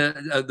read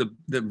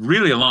the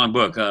really long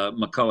book.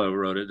 McCullough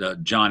wrote it.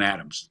 John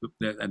Adams.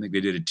 I think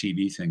they did a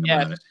TV thing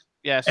about it.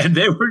 Yes. And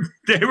they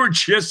were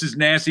just as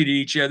nasty to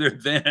each other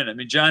then. I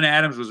mean, John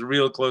Adams was a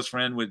real close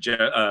friend with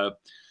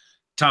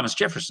Thomas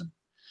Jefferson.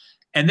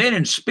 And they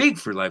didn't speak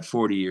for like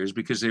 40 years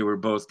because they were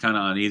both kind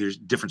of on either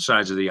different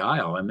sides of the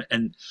aisle.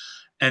 And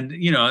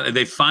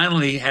they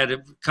finally had a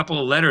couple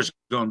of letters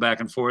going back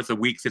and forth the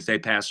week that they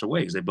passed away,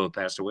 because they both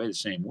passed away the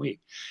same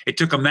week. It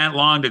took them that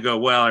long to go,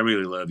 well, I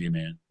really love you,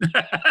 man.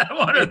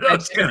 One of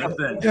those kind of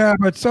things. Yeah,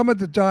 but some of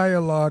the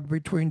dialogue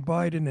between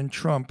Biden and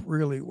Trump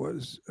really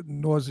was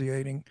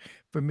nauseating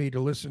for me to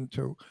listen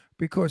to,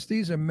 because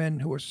these are men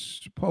who are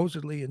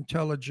supposedly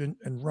intelligent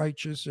and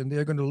righteous, and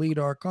they're going to lead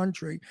our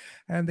country.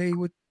 And they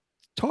would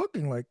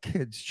talking like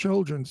kids,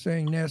 children,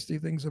 saying nasty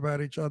things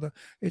about each other.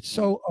 It's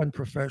so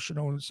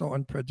unprofessional and so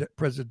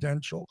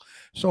unpresidential.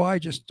 So I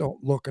just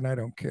don't look, and I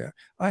don't care.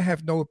 I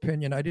have no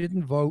opinion. I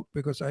didn't vote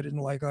because I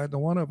didn't like either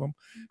one of them.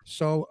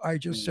 So I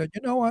just said,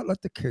 you know what?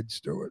 Let the kids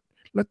do it.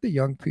 Let the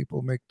young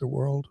people make the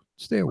world.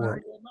 It's their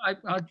world. I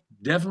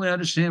definitely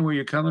understand where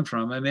you're coming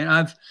from. I mean,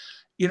 I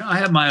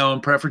have my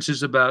own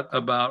preferences about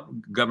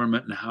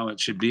government and how it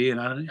should be, and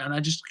I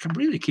just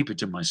really keep it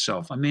to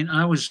myself. I mean,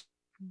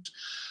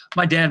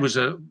 my dad was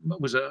a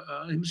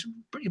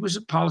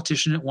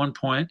politician at one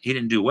point. He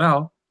didn't do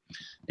well.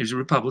 He was a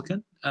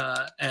Republican,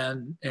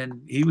 and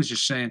he was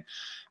just saying,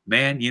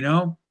 man,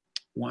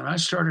 when I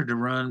started to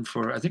run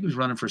for, I think he was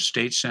running for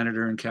state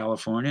senator in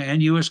California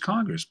and U.S.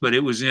 Congress, but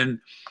it was in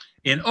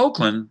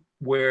Oakland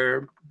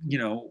where, you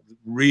know,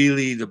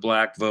 really the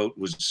black vote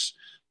was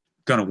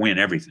going to win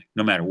everything,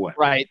 no matter what.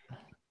 Right.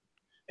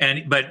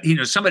 But you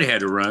know, somebody had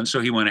to run, so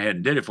he went ahead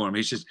and did it for him.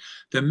 He says,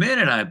 the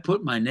minute I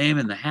put my name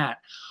in the hat,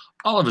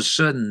 all of a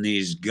sudden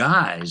these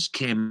guys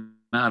came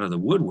out of the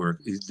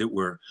woodwork that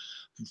were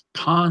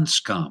pond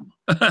scum,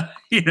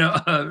 you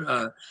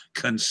know,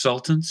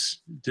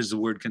 consultants. Does the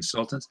word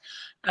consultants?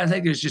 I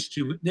think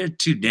there are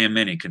too damn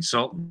many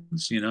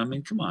consultants. You know, I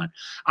mean, come on.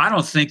 I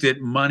don't think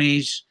that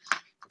monies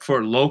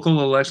for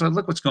local elections.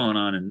 Look what's going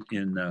on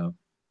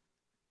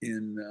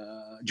in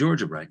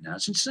Georgia right now.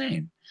 It's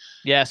insane.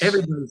 Yes.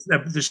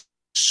 There's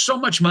so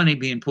much money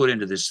being put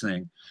into this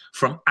thing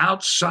from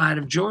outside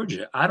of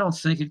Georgia. I don't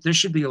think there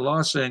should be a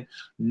law saying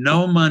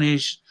no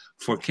monies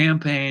for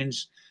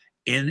campaigns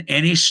in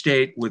any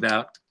state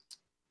without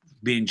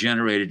being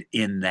generated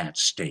in that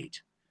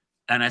state.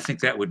 And I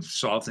think that would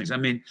solve things. I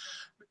mean,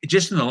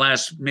 just in the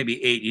last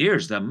maybe 8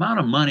 years, the amount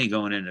of money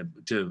going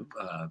into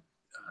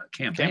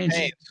campaigns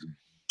is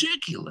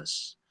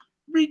ridiculous.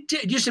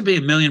 It used to be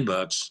 $1 million.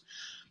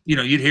 You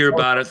know, you'd hear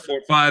about it 4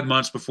 or 5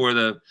 months before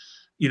there'd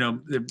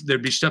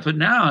be stuff. But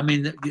now, I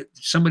mean,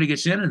 somebody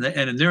gets in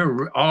and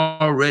they're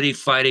already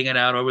fighting it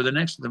out over the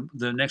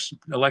next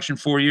election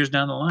 4 years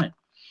down the line.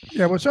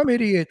 Yeah, well, some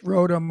idiot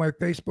wrote on my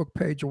Facebook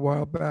page a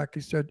while back.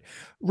 He said,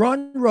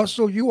 "Ron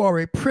Russell, you are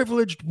a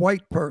privileged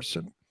white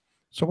person."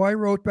 So I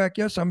wrote back,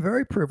 "Yes, I'm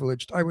very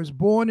privileged. I was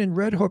born in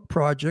Red Hook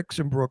projects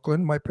in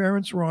Brooklyn. My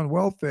parents were on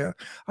welfare.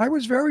 I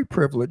was very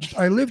privileged.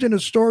 I lived in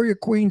Astoria,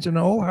 Queens, in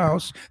an old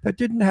house that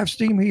didn't have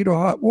steam heat or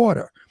hot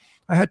water.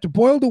 I had to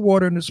boil the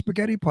water in a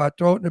spaghetti pot,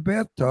 throw it in a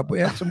bathtub,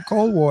 add some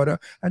cold water,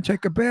 and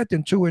take a bath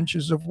in 2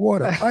 inches of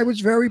water. I was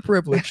very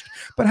privileged.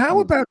 But how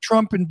about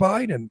Trump and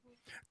Biden?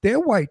 They're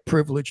white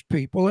privileged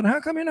people, and how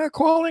come you're not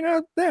calling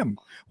out them?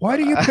 Why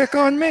do you pick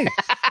on me?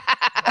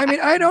 I mean,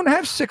 I don't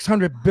have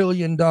 $600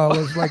 billion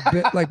like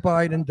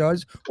Biden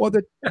does, or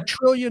the $1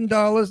 trillion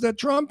that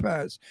Trump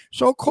has.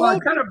 So call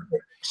kind of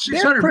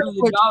 $600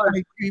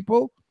 billion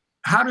people.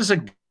 How does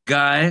a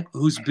guy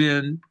who's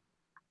been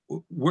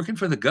working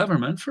for the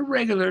government for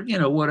regular, you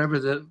know,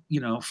 whatever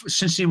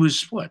since he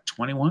was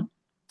 21?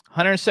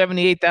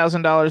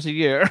 $178,000 a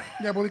year.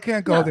 Yeah, but we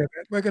can't go there.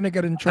 We're going to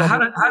get in trouble.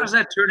 How does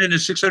that turn into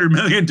 $600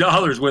 million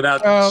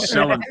without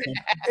selling?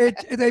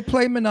 They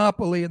play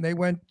Monopoly and they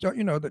went,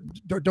 you know,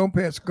 don't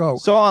pass go.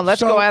 So let's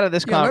go out of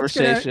this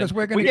conversation.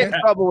 We get in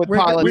trouble with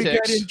politics. We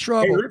get in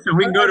trouble. Hey, listen,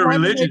 we can go to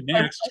religion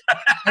next.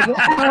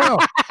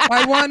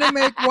 I want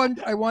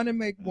to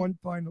make one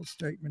final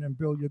statement, and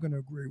Bill, you're going to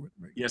agree with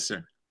me. Yes,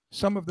 sir.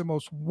 Some of the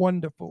most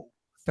wonderful,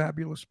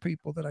 fabulous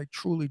people that I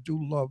truly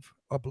do love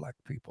are black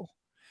people.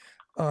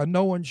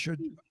 No one should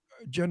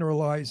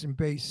generalize and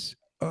base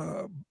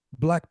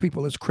black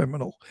people as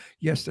criminal.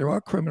 Yes, there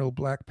are criminal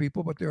black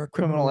people, but there are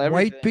criminal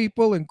white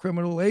people and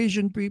criminal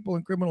Asian people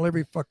and criminal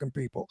every fucking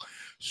people.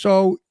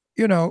 So,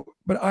 you know,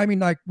 but I mean,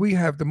 like, we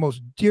have the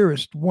most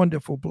dearest,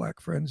 wonderful black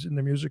friends in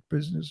the music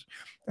business.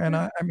 And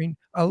I mean,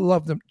 I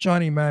love them.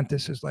 Johnny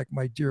Mathis is like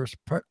my dearest.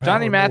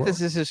 Johnny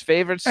Mathis is his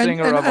favorite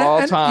singer of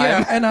all time.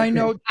 Yeah, and I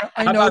know.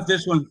 How about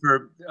this one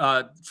for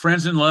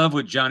Friends in Love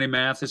with Johnny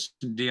Mathis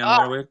and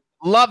Dionne Warwick?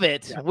 Love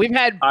it.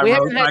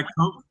 Yeah.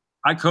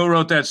 I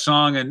co-wrote that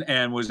song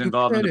and was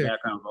involved in the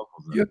background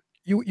vocals.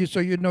 So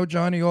you know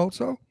Johnny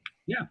also?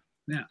 Yeah.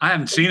 I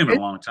haven't seen him in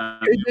a long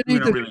time. We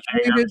don't really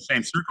hang out in the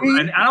same circle.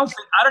 And I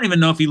don't even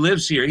know if he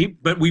lives here.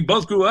 But we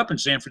both grew up in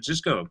San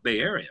Francisco, Bay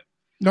Area.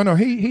 No,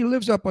 he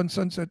lives up on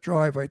Sunset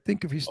Drive. I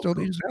think if he's still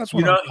his house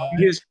went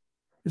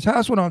his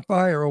house went on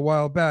fire a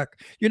while back.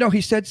 You know,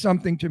 he said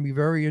something to me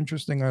very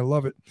interesting. I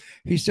love it.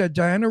 He said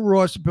Diana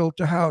Ross built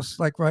a house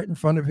like right in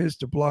front of his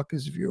to block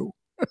his view.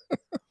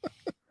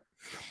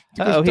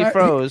 He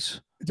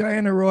froze.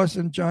 Diana Ross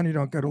and Johnny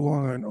don't get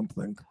along, I don't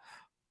think.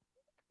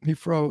 He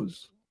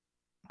froze.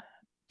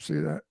 See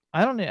that?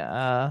 I don't.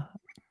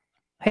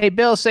 Hey,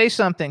 Bill, say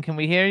something. Can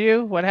we hear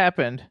you? What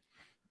happened?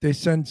 They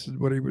censored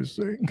what he was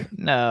saying.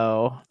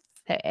 No.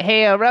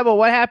 Hey, Rebel,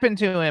 what happened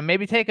to him?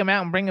 Maybe take him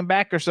out and bring him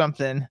back or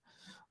something.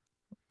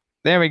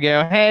 There we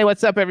go. Hey,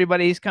 what's up,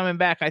 everybody? He's coming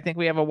back. I think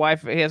we have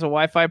he has a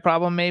Wi-Fi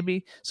problem,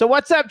 maybe. So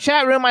what's up,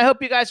 chat room? I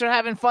hope you guys are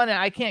having fun.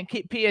 I can't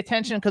pay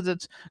attention because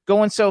it's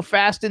going so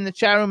fast in the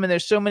chat room, and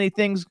there's so many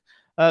things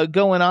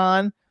going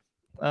on.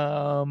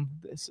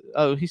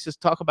 He says,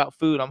 talk about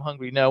food. I'm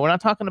hungry. No, we're not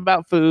talking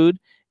about food.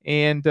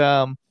 And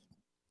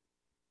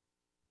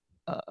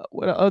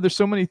there's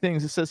so many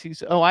things. It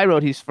says I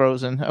wrote he's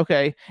frozen.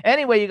 Okay.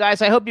 Anyway, you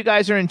guys, I hope you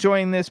guys are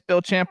enjoying this.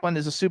 Bill Champlin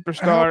is a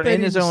superstar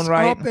in his own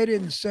right. I hope they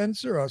didn't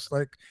censor us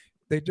like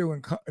they do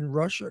in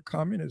Russia,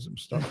 communism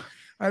stuff.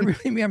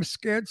 I'm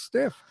scared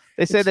stiff.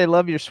 They say they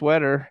love your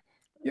sweater.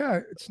 Yeah,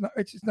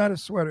 it's not a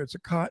sweater. It's a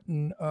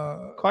cotton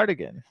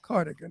cardigan.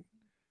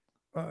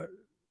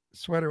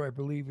 Sweater, I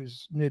believe,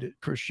 is knitted,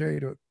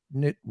 crocheted, or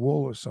knit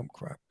wool or some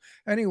crap.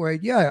 Anyway,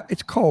 yeah,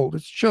 it's cold.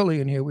 It's chilly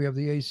in here. We have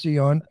the AC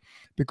on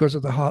because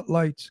of the hot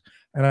lights,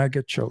 and I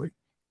get chilly.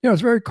 Yeah,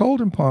 it's very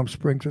cold in Palm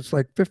Springs. It's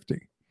like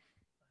 50,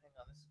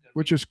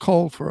 which is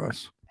cold for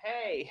us.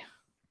 Hey.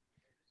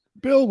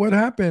 Bill, what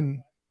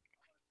happened?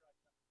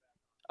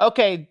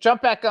 Okay,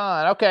 jump back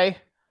on. Okay.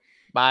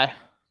 Bye.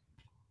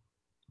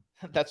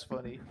 That's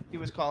funny. He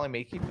was calling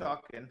me. Keep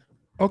talking.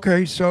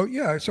 Okay, so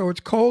yeah, so it's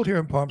cold here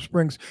in Palm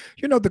Springs.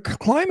 You know, the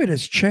climate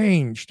has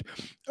changed.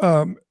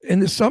 In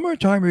the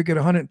summertime, we get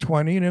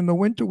 120, and in the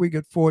winter, we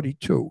get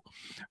 42,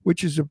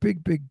 which is a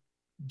big, big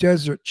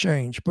desert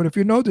change. But if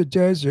you know the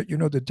desert, you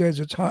know the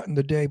desert's hot in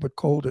the day but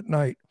cold at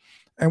night.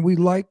 And we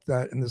like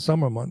that in the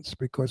summer months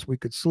because we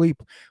could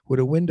sleep with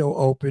a window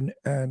open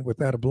and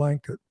without a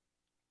blanket.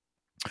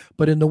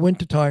 But in the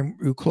wintertime,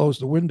 you close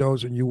the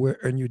windows and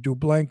you do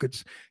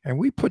blankets. And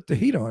we put the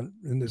heat on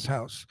in this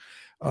house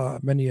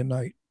many a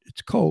night.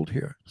 It's cold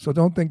here. So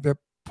don't think that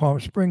Palm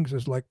Springs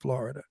is like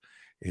Florida.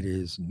 It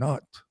is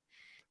not.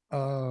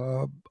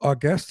 Our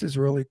guest is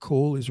really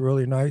cool. He's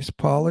really nice.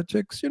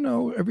 Politics, you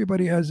know,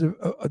 everybody has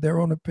their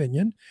own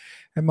opinion.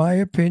 And my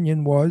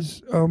opinion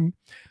was,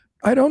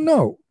 I don't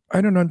know. I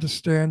don't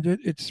understand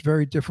it. It's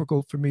very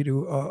difficult for me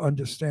to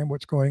understand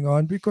what's going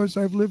on because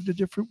I've lived a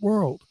different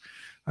world.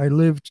 I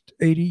lived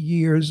 80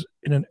 years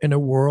in a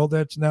world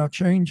that's now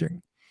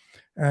changing.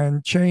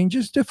 And change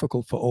is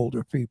difficult for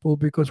older people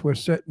because we're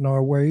set in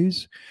our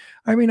ways.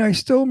 I mean, I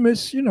still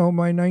miss, you know,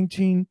 my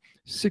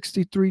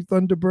 1963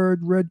 Thunderbird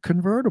red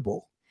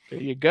convertible.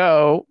 There you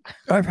go.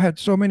 I've had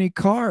so many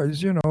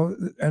cars, you know,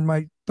 and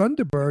my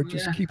Thunderbird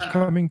just keeps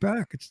coming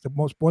back. It's the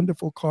most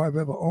wonderful car I've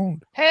ever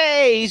owned.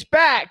 Hey, he's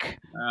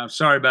back. I'm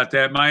sorry about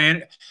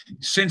that.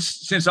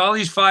 Since all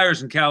these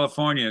fires in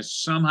California,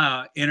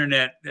 somehow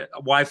internet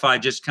Wi-Fi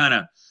just kind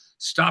of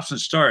stops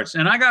and starts.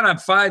 And I got a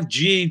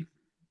 5G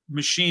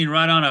machine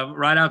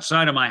right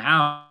outside of my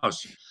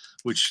house,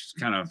 which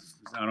kind of,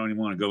 I don't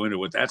even want to go into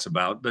what that's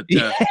about, but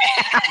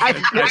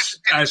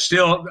I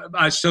still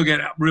get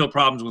real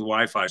problems with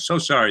Wi-Fi. So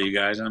sorry, you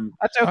guys.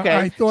 That's okay.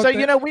 I thought so that,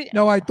 you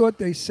know I thought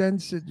they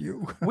censored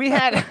you. we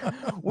had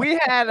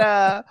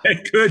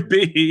it could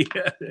be.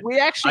 We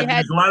actually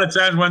had a lot of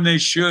times when they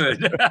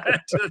should.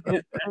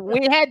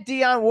 We had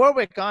Dionne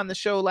Warwick on the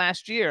show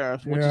last year,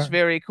 which is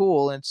very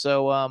cool, and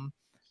so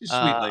she's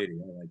a sweet lady.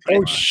 I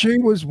like she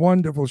was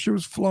wonderful. She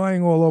was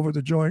flying all over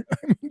the joint. I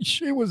mean,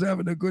 she was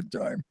having a good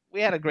time. We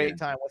had a great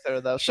time with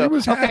her, though. So, she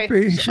was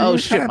happy.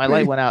 My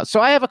light went out.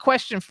 So I have a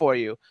question for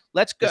you.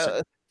 Let's go.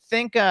 Listen.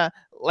 Think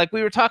like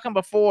we were talking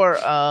before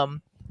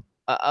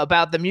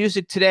about the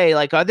music today.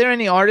 Like, are there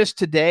any artists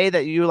today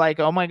that you like?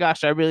 Oh my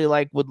gosh, I really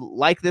would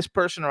like this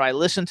person, or I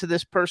listen to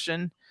this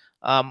person,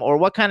 or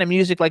what kind of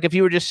music? Like, if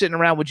you were just sitting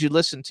around, would you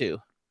listen to?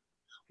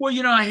 Well,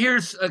 you know, I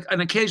hear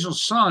an occasional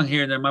song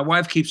here and there. My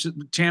wife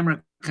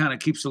Tamara kind of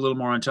keeps a little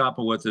more on top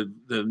of what the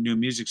new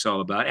music's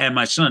all about, and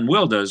my son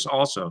Will does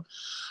also.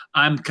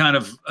 I'm kind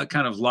of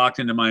locked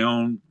into my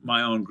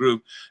own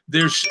group.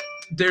 There's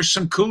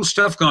some cool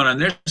stuff going on.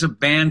 There's a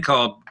band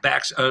called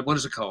what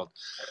is it called?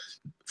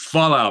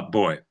 Fallout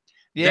Boy.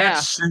 Yeah.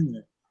 That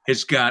singer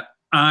has got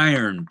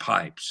iron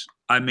pipes.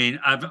 I mean,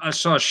 I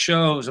saw a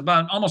show. It was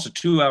about almost a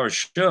 2-hour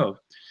show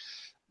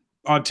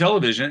on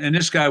television, and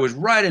this guy was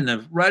right in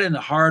the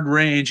hard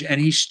range,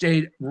 and he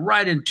stayed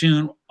right in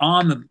tune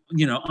on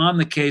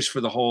the case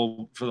for the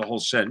whole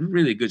set.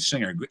 Really good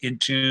singer, in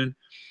tune.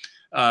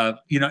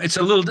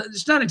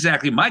 It's not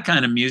exactly my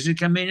kind of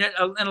music. I mean,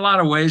 in a lot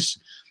of ways,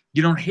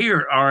 you don't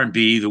hear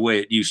R&B the way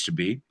it used to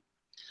be.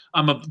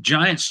 I'm a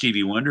giant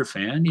Stevie Wonder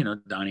fan, you know,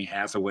 Donny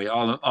Hathaway,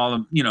 all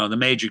the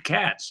major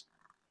cats.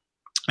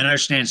 And I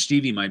understand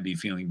Stevie might be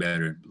feeling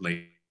better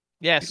lately.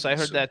 Yes, I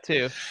heard that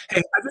too.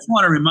 Hey, I just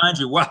want to remind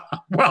you,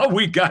 while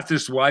we got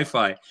this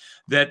Wi-Fi,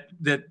 that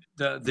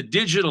the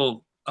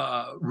digital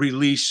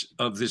release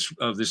of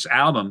this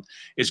album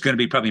is going to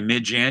be probably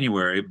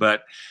mid-January.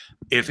 But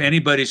if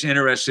anybody's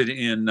interested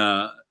in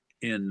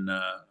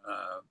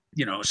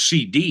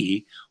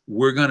CD,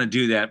 we're going to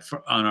do that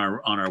on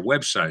our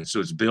website. So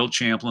it's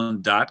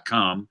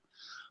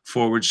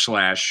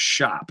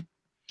BillChamplin.com/shop.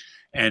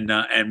 And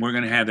we're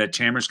going to have that.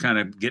 Tamara's kind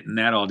of getting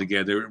that all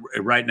together.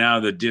 Right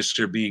now, the discs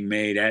are being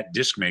made at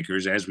disc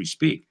makers as we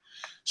speak.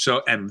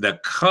 So, and the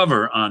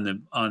cover on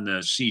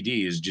the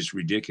CD is just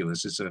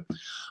ridiculous. It's a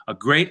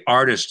great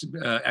artist.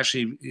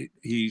 Actually,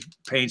 he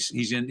paints.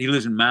 He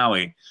lives in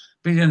Maui,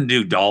 but he doesn't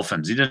do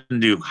dolphins. He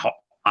doesn't do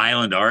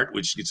island art,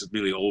 which gets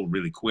really old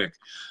really quick.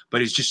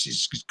 But it's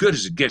as good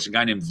as it gets. A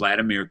guy named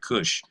Vladimir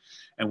Kush,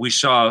 and we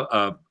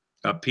saw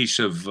a piece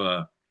of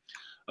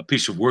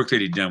work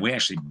that he'd done. We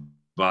actually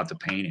bought the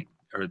painting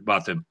or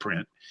bought the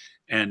print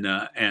and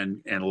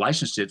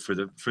licensed it for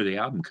the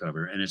album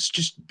cover, and it's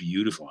just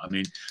beautiful. I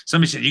mean,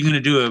 somebody said, are you going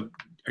to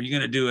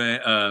do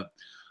an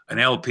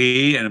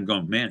LP? And I'm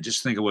going, man,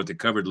 just think of what the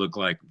cover would look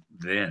like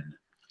then.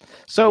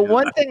 So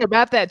one thing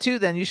about that too,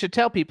 then you should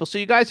tell people. So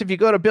you guys, if you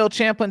go to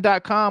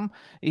BillChamplin.com,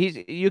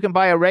 you can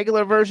buy a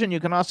regular version. You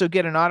can also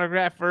get an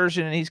autographed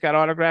version, and he's got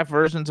autographed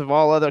versions of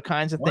all other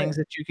kinds of things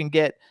that you can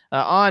get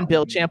on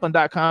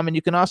BillChamplin.com. And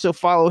you can also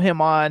follow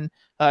him on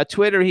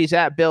Twitter. He's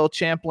at Bill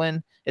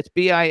Champlin. It's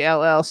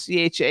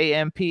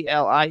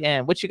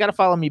BillChamplin, which you got to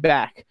follow me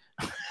back.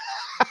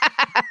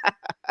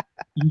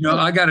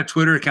 I got a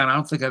Twitter account. I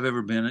don't think I've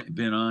ever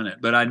been on it,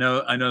 but I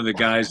know the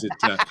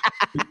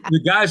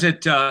guys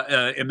at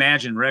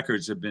Imagine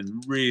Records have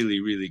been really,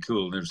 really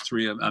cool. There's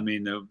three of them. I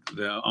mean,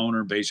 the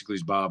owner basically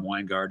is Bob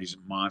Weingart. He's a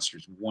monster.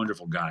 He's a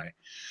wonderful guy.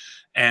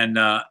 And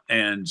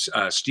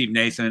Steve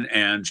Nathan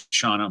and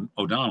Shauna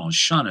O'Donnell. And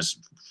Shauna's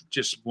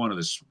just one of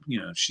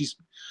the,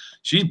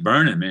 she's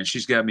burning, man.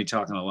 She's got me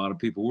talking to a lot of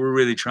people. We're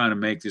really trying to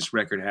make this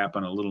record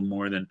happen a little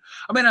more than,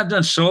 I've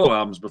done solo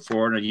albums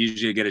before, and I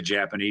usually get a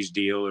Japanese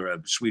deal or a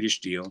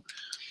Swedish deal.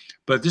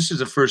 But this is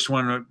the first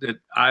one that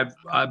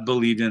I've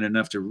believed in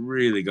enough to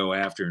really go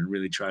after and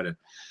really try to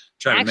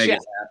make it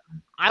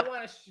happen. I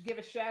want to give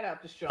a shout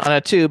out to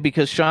Shauna too,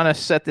 because Shauna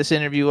set this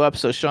interview up.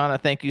 So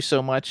Shauna, thank you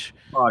so much.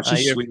 Oh,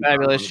 you're sweet.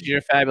 Fabulous.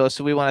 You're fabulous.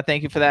 So we want to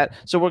thank you for that.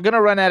 So we're going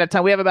to run out of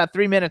time. We have about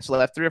 3 minutes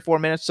left, 3 or 4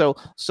 minutes. So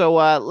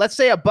let's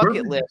say a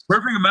bucket list.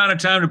 Perfect amount of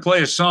time to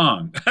play a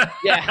song.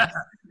 Yeah.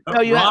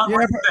 No, you have.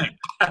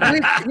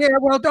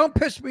 Well, don't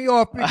piss me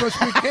off because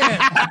we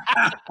can't.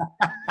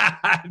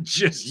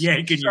 Just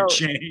yanking your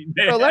chain.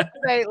 So let's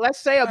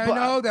say I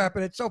know that,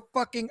 but it's so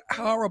fucking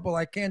horrible.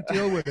 I can't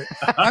deal with it.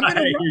 I'm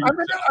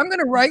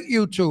gonna write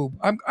YouTube.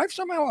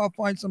 I'll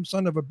find some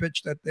son of a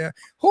bitch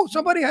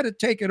somebody had to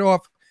take it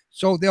off,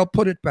 so they'll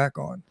put it back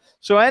on.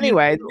 So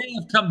anyway, they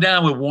have come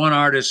down with one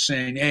artist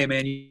saying, "Hey,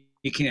 man,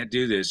 you can't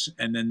do this,"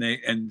 and then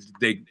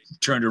they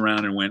turned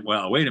around and went,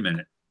 "Well, wait a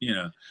minute,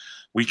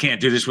 we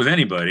can't do this with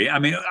anybody." I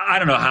mean, I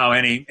don't know how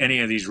any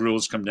of these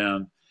rules come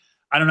down.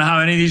 I don't know how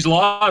any of these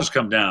laws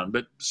come down,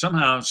 but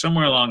somehow,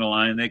 somewhere along the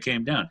line, they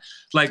came down.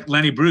 Like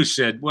Lenny Bruce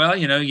said, well,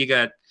 you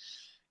got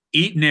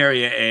eat in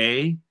area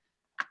A,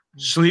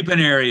 sleep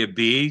in area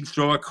B,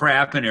 throw a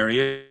crap in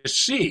area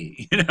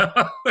C,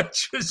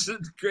 which is a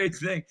great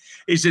thing.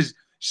 He says,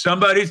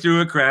 somebody threw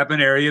a crap in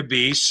area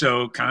B,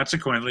 so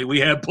consequently, we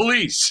have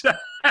police.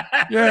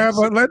 Yeah,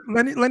 but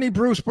Lenny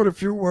Bruce put a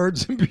few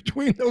words in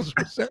between those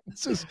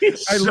sentences.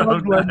 I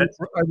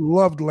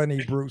loved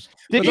Lenny Bruce.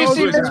 Did you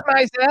see Miss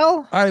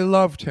Mizell? I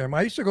loved him.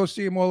 I used to go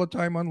see him all the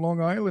time on Long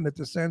Island at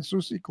the San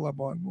Souci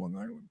Club on Long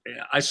Island.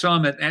 Yeah, I saw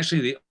him at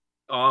actually the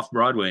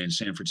Off-Broadway in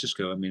San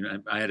Francisco. I mean,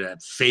 I had a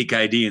fake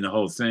ID in the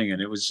whole thing,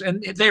 and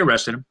they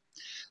arrested him.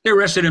 They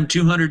arrested him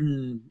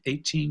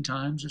 218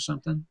 times or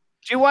something.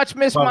 Did you watch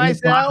Miss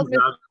Mizell?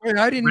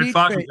 I didn't need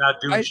Fox was out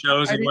doing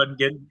shows. He wasn't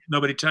getting.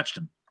 Nobody touched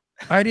him.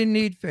 I didn't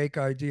need fake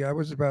ID. I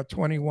was about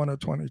 21 or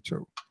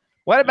 22.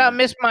 What about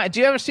Miss Do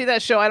you ever see that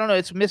show? I don't know.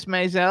 It's Miss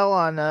Maisel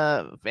on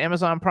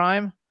Amazon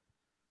Prime.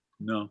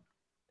 No.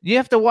 You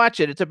have to watch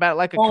it. It's about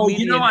like a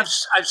comedian. I've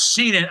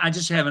seen it. I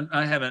just haven't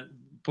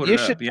put it up.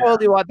 You should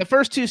totally watch. The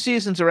first 2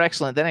 seasons are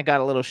excellent. Then it got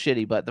a little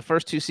shitty, but the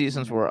first 2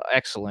 seasons were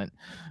excellent.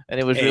 And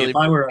it was really.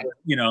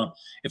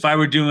 If I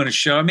were doing a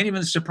show, I mean,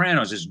 even The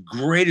Sopranos, as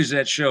great as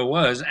that show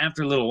was,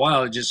 after a little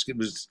while, it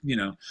was,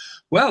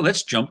 well,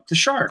 let's jump the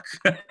shark.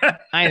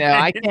 I know.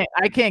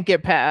 I can't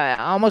get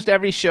past almost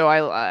every show.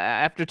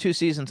 After 2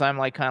 seasons, I'm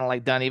like kind of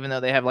like done. Even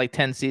though they have like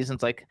 10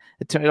 seasons, like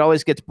it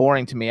always gets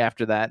boring to me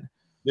after that.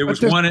 There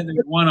was one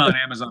on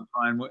Amazon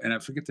Prime, and I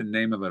forget the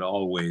name of it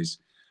always.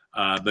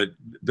 But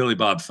Billy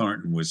Bob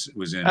Thornton was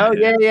in it. Oh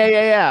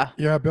yeah.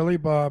 Yeah, Billy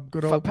Bob,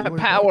 good old Power Billy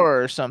Bob.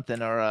 or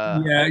something or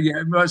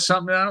it was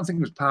something. I don't think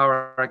it was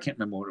Power. I can't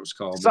remember what it was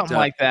called. Something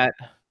like that.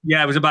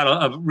 Yeah, it was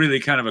about a really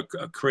kind of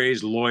a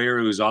crazed lawyer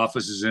whose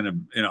office is in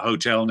a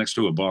hotel next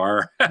to a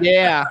bar.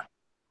 Yeah,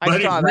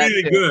 but he's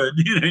really good.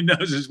 He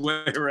knows his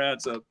way around.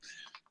 So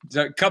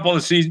a couple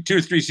of seasons, 2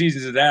 or 3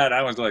 seasons of that,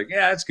 I was like,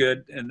 yeah, that's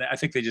good. And I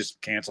think they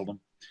just canceled them.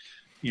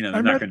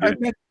 They're not going to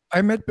do it.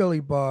 I met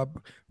Billy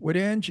Bob with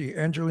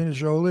Angelina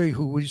Jolie,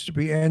 who used to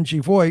be Angie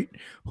Voight,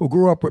 who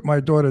grew up with my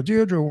daughter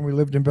Deirdre when we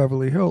lived in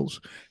Beverly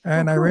Hills.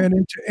 And I ran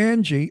into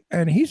Angie,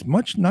 and he's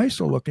much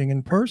nicer looking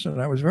in person.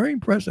 I was very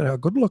impressed at how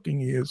good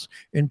looking he is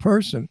in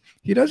person.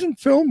 He doesn't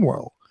film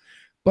well,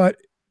 but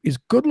he's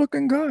a good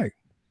looking guy.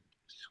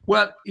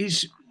 Well,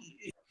 he's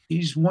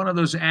one of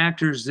those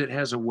actors that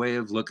has a way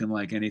of looking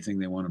like anything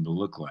they want him to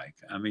look like.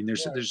 I mean,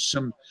 there's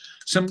some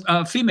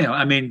female.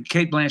 I mean,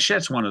 Cate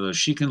Blanchett's one of those.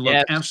 She can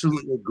look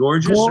absolutely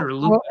gorgeous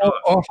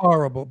or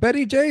horrible.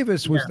 Betty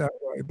Davis was that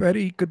way.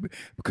 Betty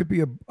could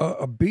be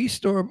a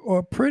beast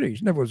or pretty.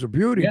 She never was a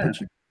beauty, but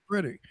she was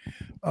pretty.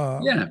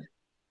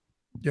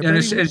 And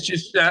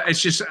it's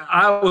just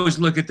I always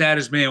look at that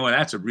as being, well,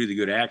 that's a really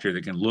good actor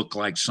that can look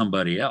like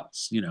somebody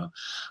else.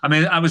 I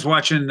mean, I was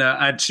watching.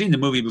 I'd seen the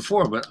movie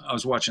before, but I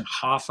was watching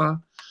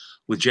Hoffa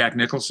with Jack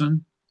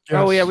Nicholson. Yes.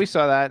 Oh yeah, we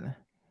saw that.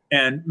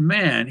 And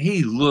man,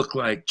 he looked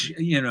like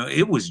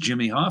it was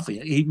Jimmy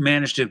Hoffa.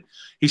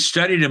 He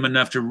studied him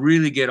enough to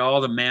really get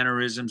all the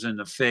mannerisms and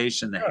the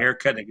face and the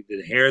haircut. They did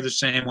the hair the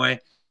same way.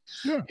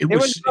 Yeah. It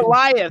was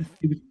Goliath.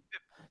 It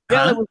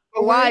was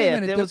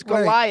Goliath. It was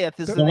Goliath.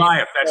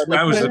 Goliath.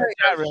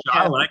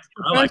 I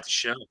like the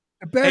show.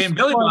 And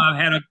Billy Bob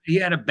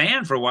had a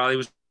band for a while. He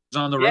was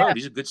on the road.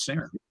 He's a good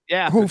singer.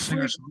 Yeah. Who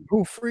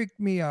freaked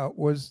me out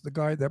was the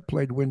guy that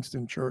played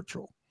Winston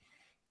Churchill.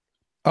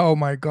 Oh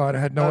my God, I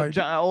had no idea.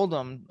 John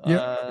Oldham.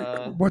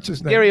 Yeah, what's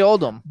his name? Gary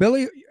Oldham.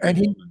 Billy, and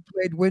he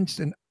played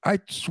Winston. I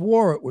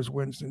swore it was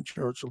Winston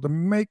Churchill. The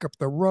makeup,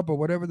 the rubber,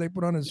 whatever they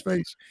put on his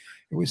face,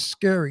 it was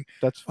scary.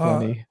 That's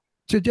funny.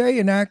 Today,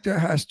 an actor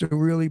has to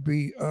really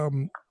be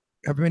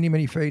have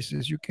many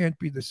faces. You can't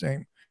be the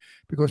same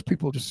because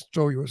people just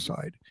throw you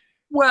aside.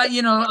 Well,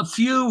 a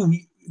few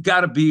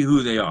got to be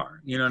who they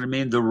are. You know what I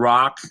mean? The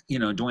Rock,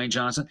 Dwayne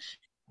Johnson.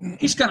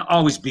 He's going to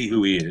always be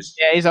who he is.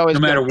 Yeah, he's always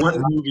no matter what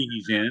movie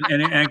he's in,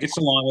 and gets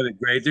along with it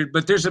great.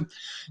 But there's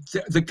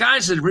the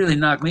guys that really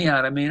knock me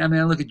out. I mean,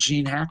 I look at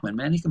Gene Hackman,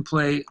 man. He can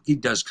play. He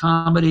does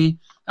comedy.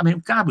 I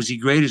mean, God, was he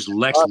great as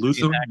Lex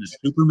Luthor in the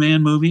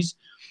Superman movies?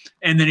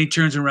 And then he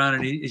turns around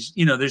and he's,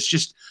 there's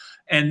just,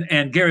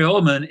 and Gary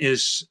Oldman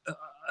is,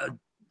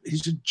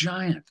 he's a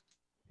giant.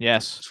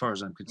 Yes, as far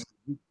as I'm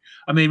concerned.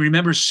 I mean,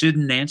 remember Sid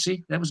and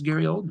Nancy? That was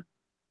Gary Oldman.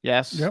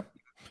 Yes. Yep.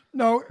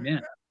 No.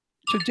 Yeah.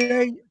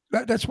 Today,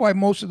 that's why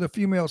most of the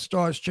female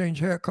stars change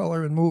hair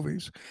color in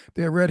movies.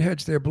 They're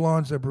redheads, they're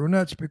blondes, they're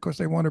brunettes because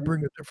they want to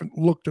bring a different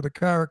look to the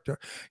character.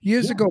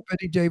 Years ago,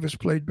 Betty Davis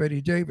played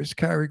Betty Davis.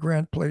 Cary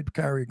Grant played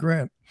Cary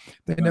Grant.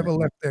 They never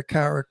left their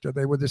character.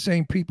 They were the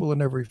same people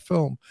in every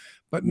film.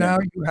 But now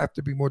you have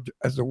to be more,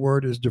 as the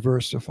word is,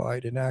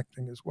 diversified in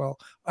acting as well.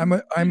 I'm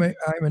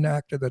an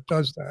actor that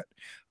does that.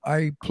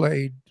 I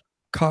played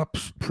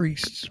cops,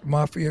 priests,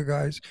 mafia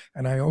guys,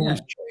 and I always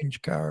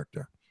change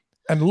character.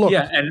 And look,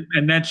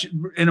 and that's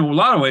in a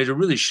lot of ways it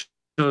really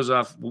shows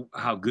off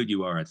how good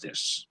you are at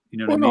this. You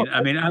know what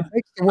I mean? I've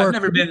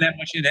never been that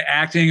much into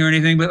acting or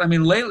anything, but I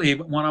mean lately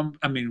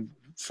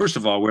first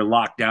of all, we're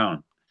locked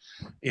down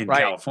in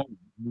California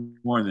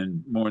more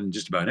than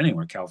just about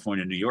anywhere.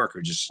 California, New York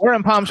are just we're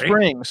in Palm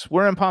Springs.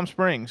 We're in Palm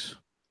Springs.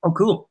 Oh,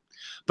 cool.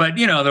 But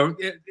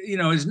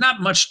there's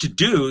not much to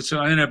do, so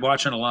I ended up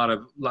watching a lot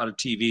of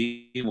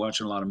TV,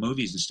 watching a lot of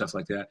movies and stuff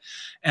like that,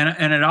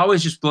 and it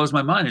always just blows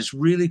my mind. It's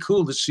really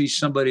cool to see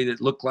somebody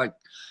that looked like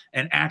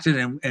and acted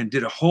and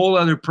did a whole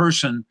other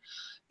person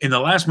in the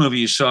last movie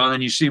you saw, and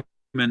then you see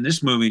him in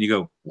this movie and you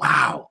go,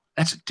 wow,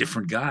 that's a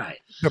different guy.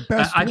 The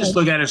best I just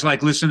look at it as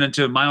like listening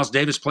to Miles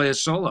Davis play a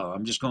solo.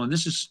 I'm just going,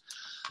 this is.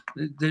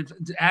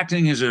 The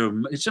acting is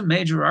it's a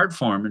major art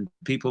form, and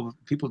people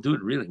do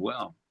it really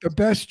well. The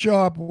best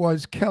job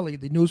was Kelly,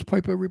 the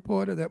newspaper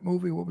reporter. That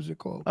movie, what was it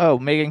called? Oh,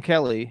 Megyn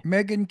Kelly.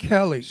 Megyn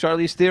Kelly.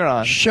 Charlize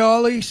Theron.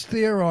 Charlize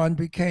Theron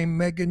became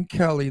Megyn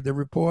Kelly, the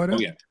reporter. Oh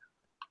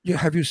yeah.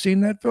 Have you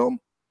seen that film?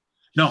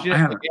 No, I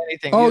haven't.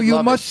 Oh,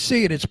 you must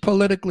see it. It's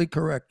politically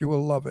correct. You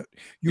will love it.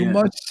 You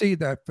must see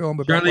that film.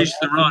 Charlize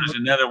Theron is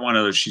another one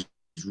of those. She's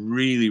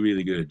really,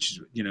 really good. She's,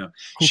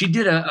 she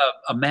did a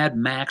Mad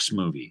Max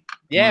movie.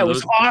 Yeah, it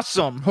was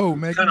awesome. Oh,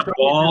 kind of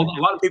bald.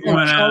 A lot of people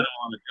went out.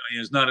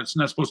 It's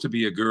not supposed to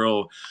be a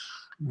girl.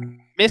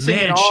 Missing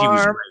an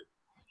arm.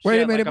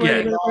 Wait a minute.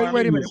 Wait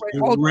a minute.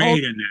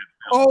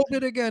 Hold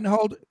it again.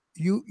 Hold it.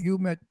 You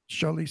met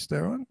Charlize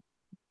Theron?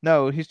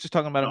 No, he's just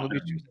talking about a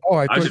movie. Oh,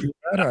 I thought you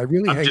met her. I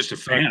really hate. I'm just a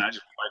fan.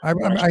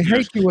 I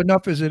hate you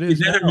enough as it is.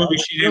 The other movie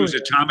she did was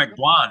Atomic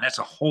Blonde. That's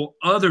a whole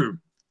other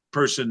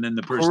person than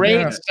the person.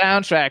 Great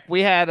soundtrack.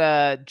 We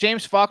had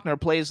James Faulkner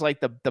plays like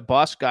the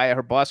boss guy,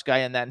 her boss guy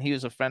in that, and he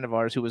was a friend of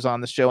ours who was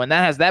on the show. And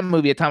that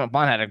movie, Atomic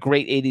Blonde, had a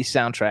great 80s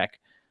soundtrack.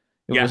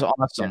 It was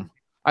awesome.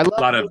 I love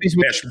a lot of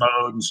Depeche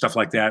Mode and stuff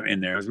like that in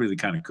there. It was really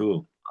kind of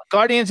cool.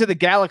 Guardians of the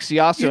Galaxy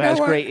also has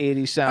great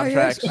 80s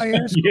soundtracks. I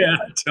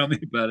asked, tell me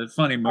about it.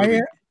 Funny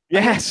movie.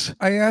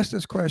 I asked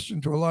this question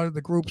to a lot of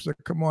the groups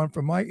that come on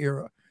from my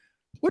era.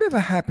 Whatever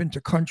happened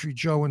to Country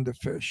Joe and the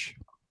Fish?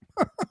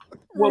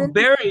 Well,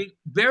 Barry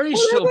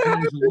still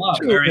plays a lot.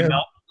 Barry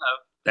Melton,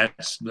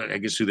 that's I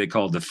guess who they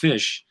call the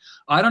Fish.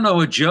 I don't know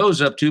what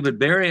Joe's up to, but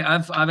Barry,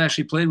 I've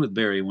actually played with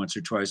Barry once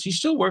or twice. He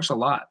still works a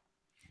lot.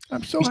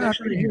 I'm so he's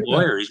happy to hear a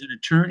lawyer. He's an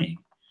attorney,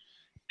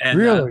 and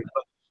really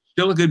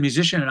still a good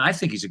musician. And I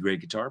think he's a great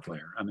guitar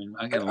player. I mean,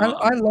 I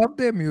love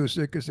their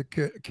music as a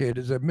kid,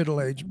 as a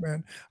middle-aged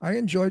man. I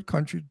enjoyed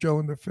Country Joe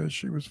and the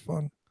Fish. It was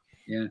fun.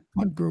 Yeah,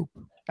 fun group.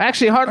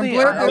 Actually, hardly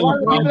people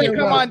that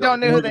come on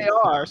don't know who they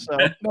are. So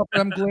no, but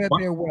I'm glad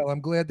they're well.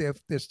 I'm glad they're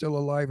still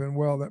alive and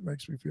well. That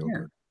makes me feel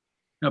good.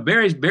 No,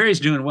 Barry's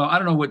doing well. I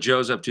don't know what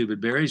Joe's up to,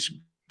 but Barry's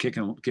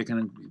kicking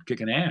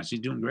ass.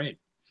 He's doing great.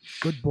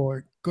 Good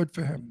boy. Good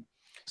for him.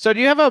 So do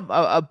you have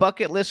a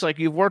bucket list like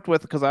you've worked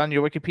with? Because on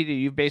your Wikipedia,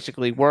 you've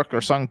basically worked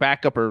or sung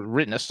backup or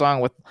written a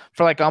song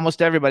for like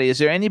almost everybody. Is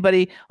there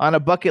anybody on a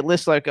bucket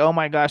list like, oh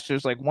my gosh,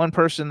 there's like one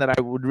person that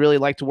I would really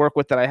like to work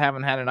with that I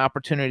haven't had an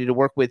opportunity to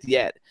work with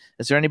yet?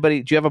 Is there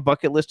anybody? Do you have a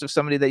bucket list of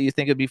somebody that you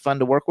think would be fun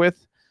to work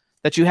with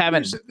that you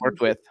haven't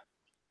worked with?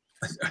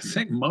 I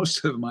think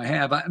most of them I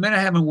have. I mean, I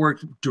haven't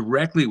worked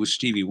directly with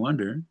Stevie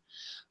Wonder,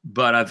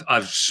 but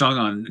I've sung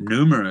on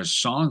numerous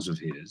songs of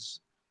his.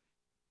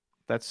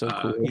 That's so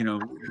cool.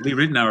 Lee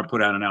Ritenour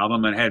put out an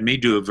album and had me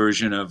do a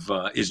version of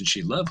Isn't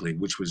She Lovely,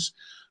 which was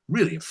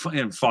really fun.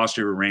 And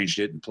Foster arranged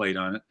it and played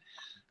on it.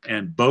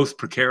 And both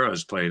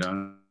Procaros played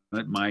on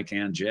it, Mike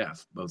and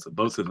Jeff,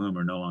 both of whom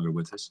are no longer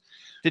with us.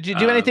 Did you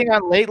do anything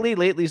on Lately?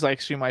 Lately's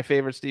like my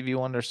favorite Stevie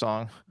Wonder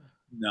song.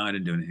 No, I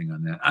didn't do anything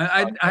on that.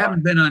 I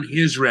haven't been on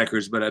his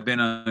records, but I've been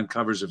on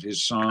covers of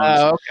his songs.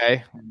 Oh,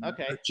 okay.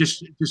 Okay.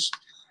 Just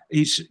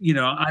he's,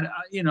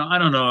 I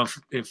don't know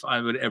if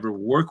I would ever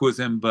work with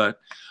him, but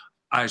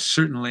I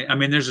certainly, I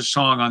mean, there's a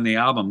song on my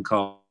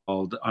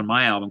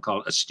album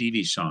called A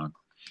Stevie Song,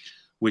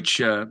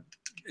 which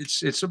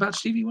it's about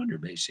Stevie Wonder,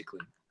 basically.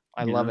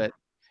 I love it.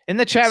 In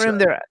the chat room,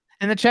 they're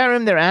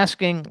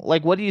asking,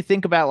 like, what do you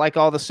think about like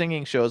all the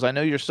singing shows? I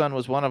know your son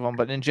was one of them,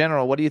 but in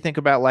general, what do you think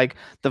about like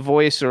The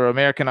Voice or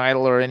American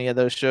Idol or any of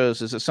those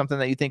shows? Is it something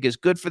that you think is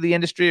good for the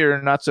industry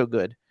or not so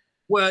good?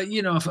 Well,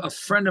 a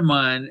friend of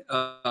mine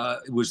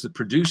was the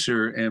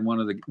producer and one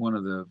of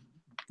the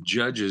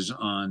judges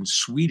on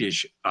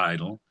Swedish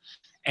Idol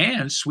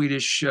and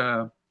Swedish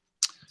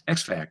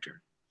X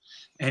Factor,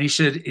 and he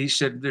said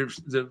there's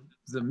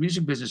the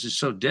music business is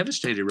so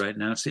devastated right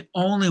now. It's the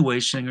only way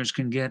singers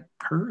can get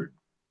heard.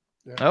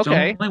 Okay. It's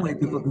the only way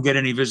people can get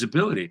any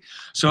visibility.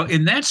 So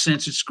in that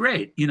sense, it's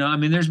great. I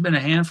mean, there's been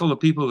a handful of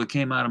people that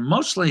came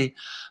mostly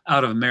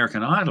out of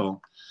American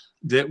Idol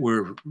that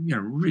were,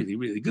 really,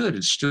 really good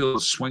and still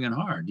swinging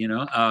hard,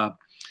 not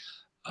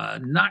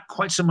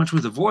quite so much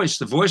with The Voice.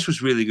 The Voice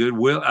was really good.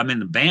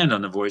 The band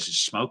on The Voice is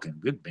smoking.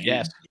 Good band.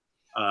 Yes.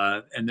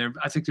 And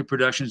I think their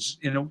production's,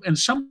 in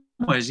some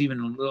ways even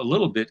a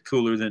little bit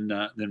cooler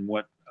than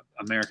what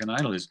American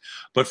Idol is.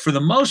 But for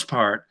the most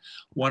part,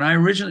 when I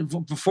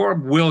before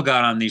Will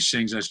got on these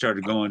things, I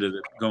started going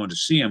to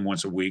see him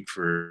once a week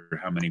for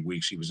how many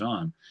weeks he was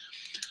on.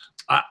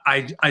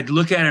 I'd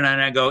look at it and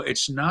I go,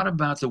 it's not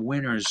about the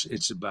winners,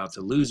 it's about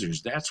the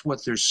losers. That's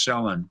what they're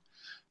selling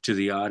to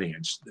the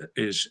audience,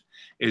 is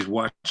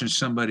watching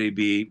somebody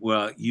be,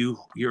 well,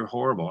 you're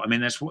horrible. I mean,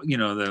 that's what,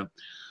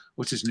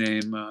 what's his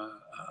name?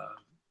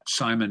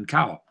 Simon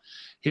Cowell.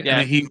 Yeah.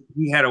 I mean,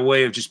 he had a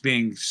way of just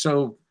being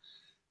so,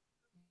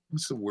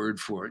 what's the word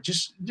for it?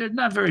 Just, they're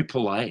not very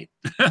polite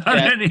on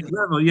any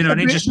level, and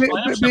he just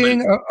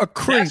being a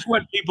creep. That's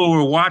what people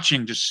were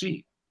watching to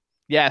see.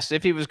 Yes,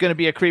 if he was going to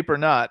be a creep or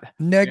not.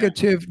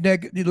 Negative.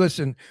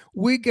 Listen,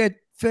 we get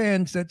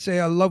fans that say,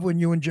 I love when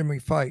you and Jimmy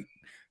fight.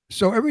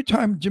 So every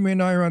time Jimmy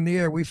and I are on the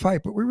air, we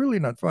fight, but we're really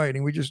not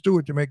fighting. We just do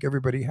it to make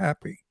everybody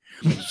happy.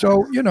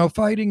 So,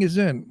 fighting is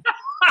in.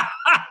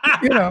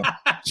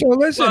 So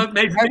listen,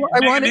 Well, I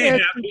want to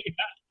ask you.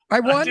 I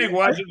want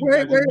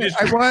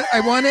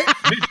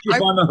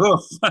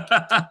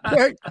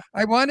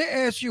to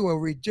ask you a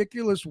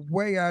ridiculous,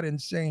 way out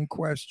insane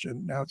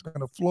question. Now it's going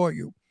to floor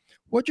you.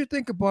 What'd you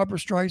think of Barbra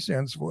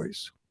Streisand's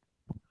voice?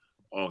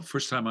 Oh, the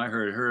first time I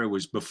heard her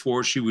was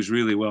before she was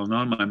really well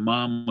known. My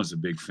mom was a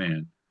big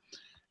fan,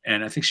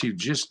 and I think she'd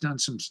just done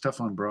some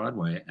stuff on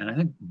Broadway. And I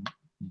think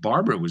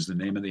Barbara was the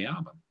name of the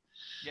album.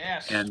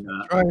 Yes, and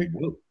right.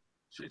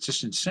 It's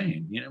just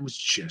insane. It was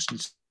just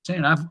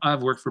insane.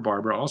 I've worked for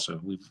Barbara also.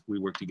 We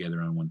worked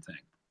together on one thing.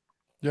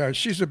 Yeah,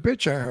 she's a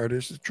bitch. I heard.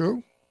 Is it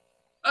true?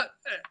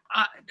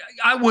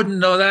 I wouldn't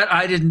know that.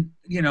 I didn't.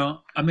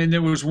 I mean,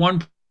 there was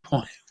one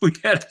point we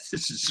had.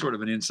 This is sort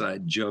of an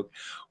inside joke.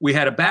 We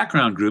had a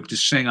background group to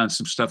sing on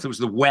some stuff. That was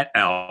the Wet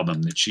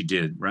album that she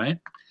did. Right.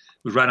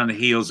 It was right on the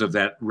heels of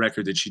that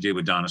record that she did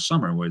with Donna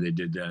Summer, where they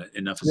did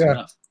Enough Is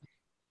Enough.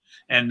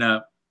 And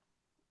I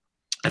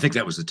think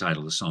that was the title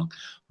of the song.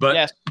 But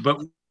yes.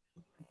 But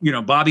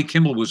Bobby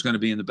Kimball was going to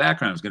be in the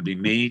background. It was going to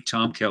be me,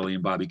 Tom Kelly,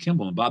 and Bobby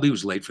Kimball. And Bobby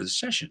was late for the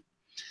session.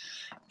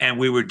 And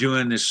we were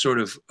doing this sort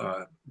of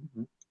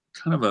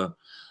kind of a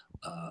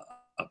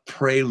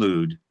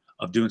prelude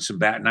of doing some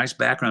nice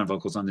background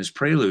vocals on this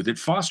prelude that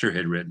Foster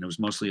had written. It was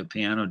mostly a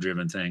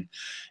piano-driven thing.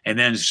 And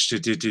then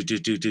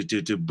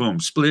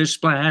boom, splish,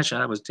 splash,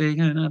 I was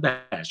taking a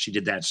bash. She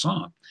did that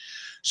song.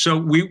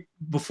 So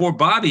before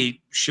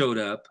Bobby showed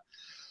up,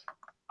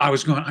 I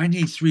was going, I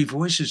need 3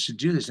 voices to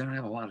do this. I don't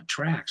have a lot of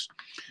tracks.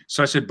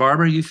 So I said,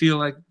 Barbara, you feel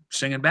like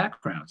singing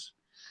backgrounds?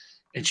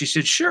 And she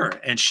said, sure.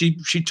 And she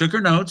took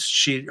her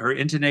notes. Her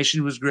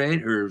intonation was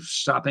great. Her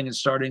stopping and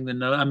starting the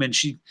note. I mean,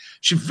 she's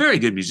a very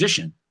good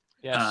musician.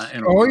 Yes.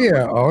 Oh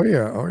yeah.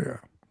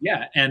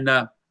 Yeah.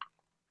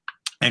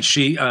 And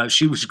she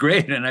was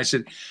great. And I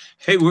said,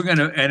 hey,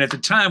 and at the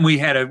time we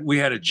had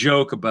a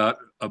joke about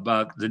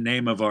the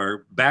name of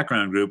our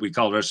background group. We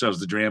called ourselves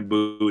the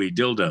Drambuie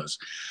Dildos,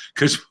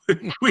 because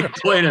we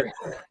played it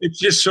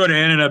just sort of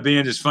ended up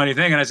being this funny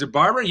thing. And I said,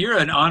 Barbara, you're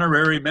an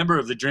honorary member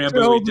of the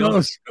Drambuie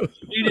Dildos.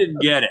 She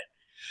didn't get it.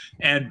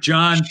 And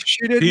John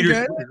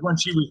Peters, when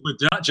she was with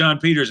John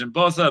Peters, and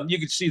both of them, you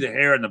could see the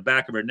hair on the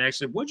back of her neck.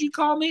 Said, what'd you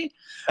call me?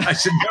 I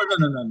said,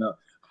 no.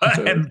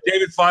 And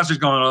David Foster's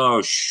going,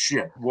 oh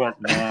shit, what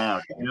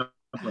now?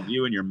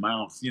 You and your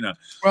mouth,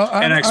 Well,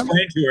 and I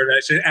explained to her, I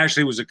said,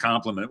 actually, it was a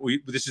compliment.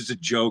 This is a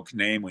joke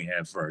name we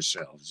have for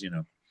ourselves,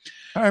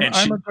 And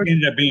she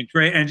ended up being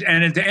great.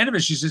 And at the end of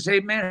it, she says, hey,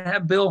 man,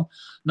 have Bill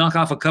knock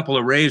off a couple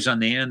of raves on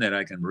the end that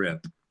I can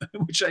rip,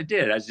 which I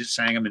did. I just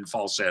sang them in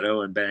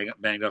falsetto and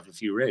banged off a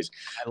few raves.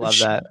 I love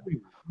that.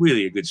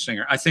 Really a good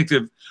singer. I think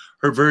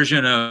her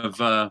version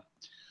of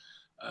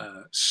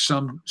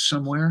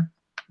Somewhere,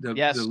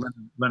 the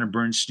Leonard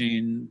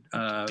Bernstein.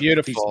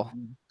 Beautiful.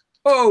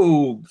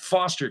 Oh,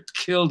 Foster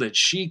killed it.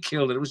 She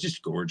killed it. It was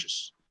just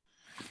gorgeous.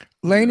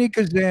 Lainey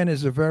Kazan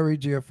is a very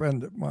dear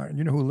friend of mine.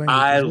 You know who Lainey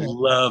I Kazan is?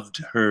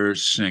 loved her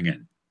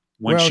singing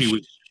when Well, she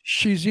was.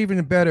 she's even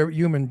a better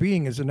human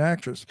being as an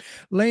actress.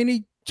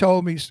 Lainey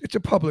told me, it's a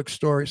public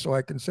story, so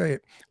I can say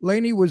it.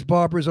 Lainey was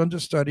Barbara's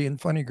understudy in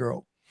Funny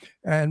Girl.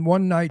 And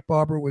one night,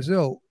 Barbara was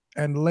ill.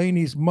 And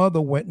Lainey's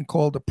mother went and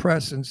called the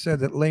press and said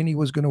that Lainey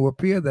was going to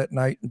appear that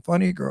night in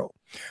Funny Girl.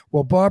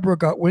 Well, Barbara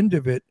got wind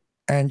of it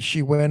and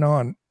she went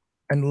on.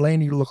 And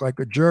Lainey looked like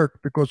a jerk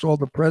because all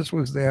the press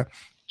was there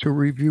to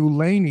review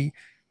Lainey.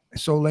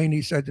 So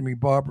Lainey said to me,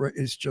 Barbara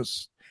is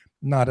just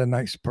not a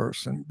nice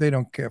person. They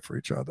don't care for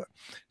each other.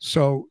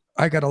 So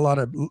I got a lot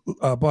of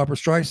Barbara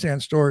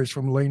Streisand stories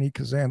from Lainey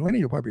Kazan.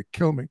 Lainey will probably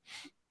kill me.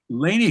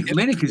 Lainey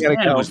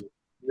Kazan was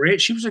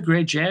great. She was a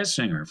great jazz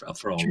singer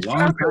for a long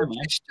time.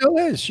 She still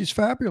is. She's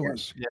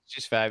fabulous. Yeah,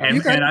 she's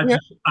fabulous. And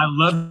I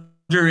loved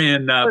her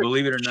in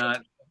Believe It or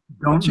Not,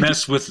 Don't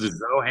Mess with the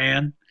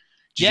Zohan.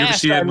 Did you ever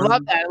see that movie?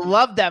 I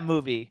love that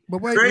movie.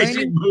 But wait,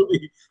 Crazy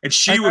movie. And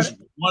she was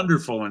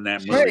wonderful in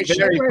that movie.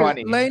 Very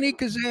funny. Lainey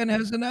Kazan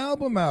has an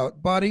album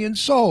out, Body and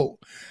Soul.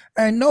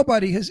 And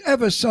nobody has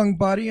ever sung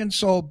Body and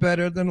Soul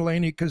better than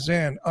Lainey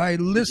Kazan. I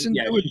listen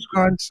to it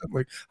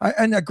constantly.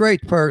 And a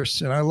great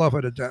person. I love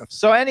her to death.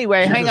 So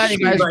anyway, hang on, you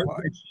guys.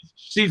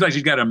 Seems like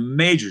she's got a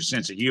major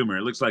sense of humor.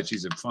 It looks like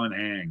she's a fun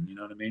hang. You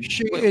know what I mean?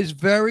 She is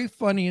very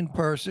funny in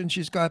person.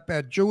 She's got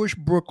that Jewish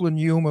Brooklyn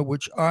humor,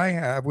 which I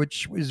have,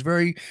 which is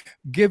very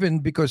given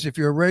because if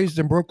you're raised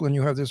in Brooklyn,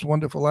 you have this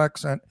wonderful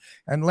accent.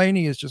 And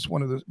Lainey is just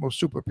one of the most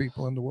super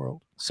people in the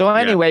world. So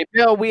anyway,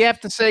 Bill, we have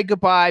to say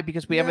goodbye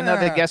because we have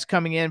another guest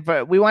coming in.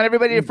 But we want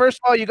everybody to, first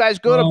of all, you guys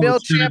go to Bill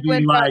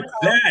Champlin. Like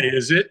that,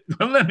 is it?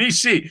 Well, let me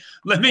see.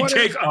 Let me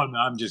take. Oh no,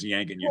 I'm just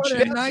yanking your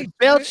chain.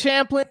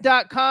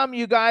 BillChamplin.com.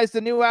 You guys, the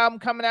new album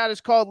coming out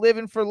is called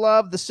 "Living for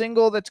Love." The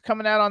single that's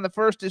coming out on the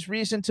 1st is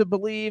 "Reason to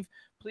Believe."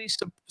 Please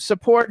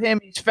support him.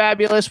 He's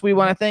fabulous. We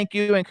want to thank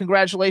you and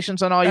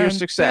congratulations on all your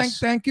success.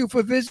 Thank you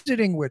for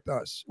visiting with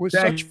us. It was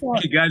such fun.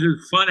 You guys are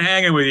fun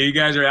hanging with you. You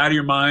guys are out of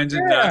your minds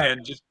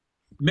and just.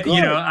 Good.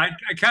 You know, I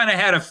kind of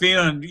had a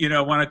feeling, you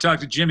know, when I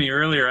talked to Jimmy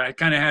earlier, I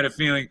kind of had a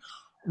feeling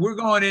we're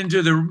going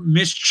into the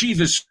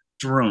mischievous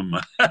room.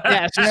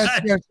 Yes,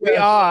 we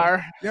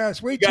are.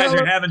 Yes, you guys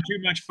are having too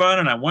much fun,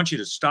 and I want you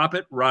to stop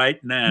it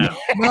right now.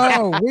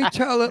 No, we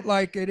tell it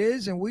like it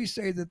is, and we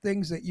say the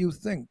things that you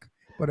think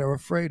but are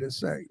afraid to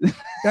say.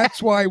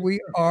 That's why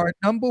we are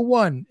number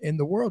one in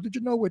the world. Did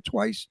you know we're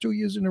 2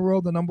 years in a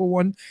row the number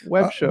one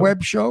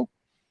web show?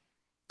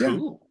 Yeah.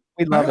 Cool.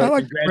 We love it.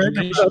 Like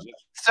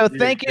so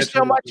thank you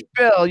so much,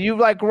 Bill. You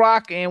like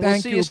rock, and we'll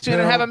see you soon.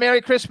 And have a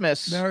Merry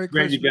Christmas. Merry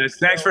Christmas. Great, you guys.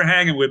 Thanks for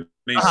hanging with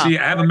me. See,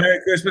 have a Merry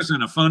Christmas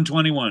and a fun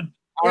 21.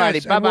 All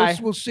righty, bye-bye.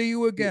 We'll see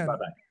you again.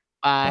 Bye-bye.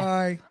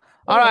 Bye.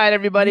 All right,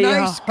 everybody.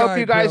 Nice hope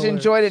you guys Bill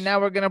enjoyed it. Now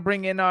we're going to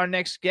bring in our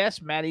next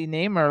guest, Matte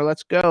Namer.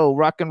 Let's go.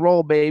 Rock and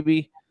roll,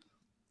 baby.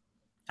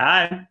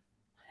 Hi.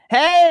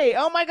 Hey,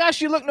 oh my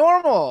gosh, you look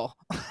normal.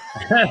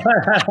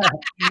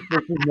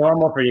 This is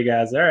normal for you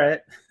guys. All right.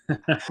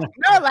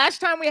 No,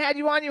 last time we had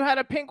you on, you had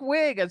a pink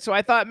wig, and so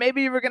I thought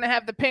maybe you were going to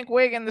have the pink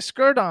wig and the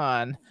skirt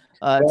on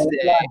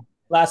today.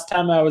 Last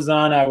time I was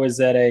on, I was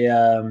at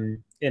a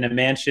in a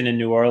mansion in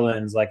New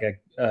Orleans, like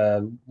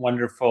a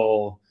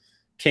wonderful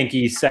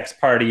kinky sex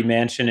party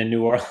mansion in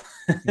New Orleans.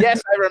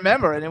 Yes, I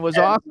remember, and it was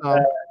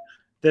awesome.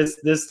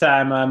 This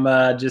time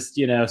I'm just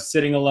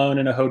sitting alone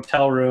in a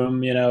hotel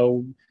room,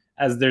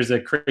 as there's a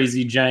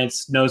crazy giant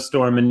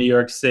snowstorm in New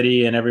York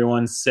City and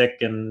everyone's sick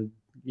and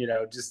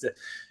just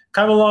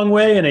come a long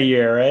way in a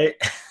year, right?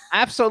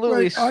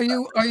 Absolutely. Wait, are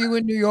you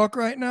in New York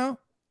right now?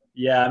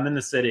 Yeah, I'm in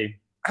the city.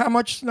 How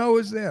much snow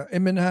is there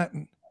in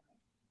Manhattan?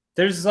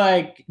 There's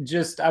I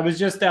was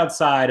just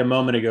outside a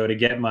moment ago to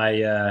get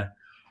my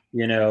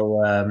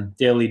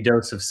daily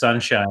dose of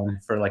sunshine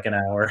for like an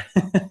hour.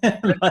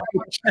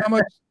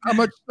 How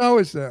much snow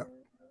is there?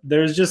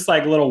 There's just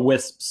like little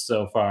wisps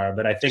so far,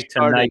 but I think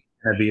tonight's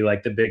gonna be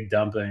like the big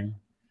dumping.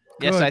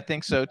 Yes, I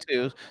think so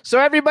too. So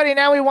everybody,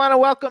 now we want to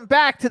welcome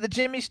back to the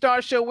Jimmy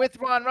Star Show with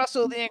Ron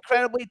Russell, the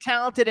incredibly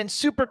talented and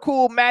super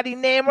cool Matte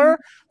Namer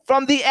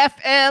from the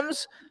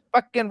FMs,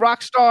 fucking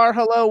rock star.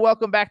 Hello,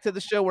 welcome back to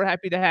the show. We're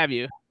happy to have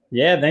you.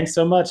 Yeah, thanks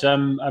so much.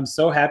 I'm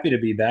so happy to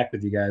be back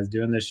with you guys.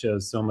 Doing this show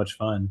is so much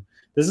fun.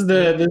 This is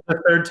the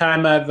third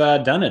time I've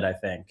done it, I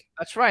think.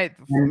 That's right.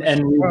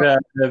 And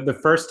the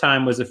first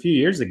time was a few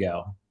years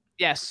ago.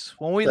 Yes,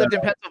 when we lived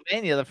in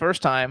Pennsylvania the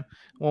first time,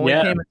 when we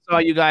came and saw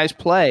you guys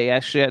play,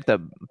 actually at the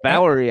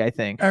Bowery, I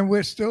think. And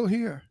we're still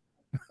here.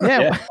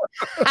 Yeah.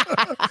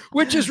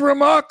 Which is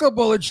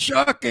remarkable. It's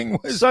shocking.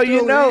 So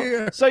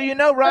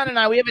Ron and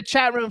I, we have a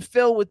chat room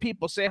filled with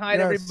people. Say hi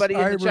to everybody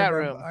in the chat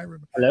room.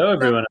 Hello,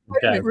 everyone.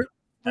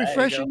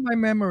 Refreshing my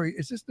memory.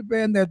 Is this the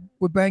band that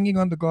were banging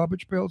on the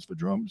garbage pails for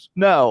drums?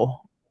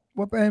 No.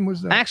 What band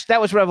was that? Actually,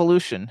 that was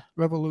Revolution.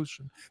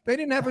 Revolution. They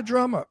didn't have a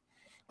drummer.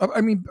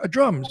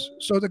 Drums.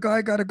 So the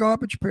guy got a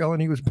garbage pail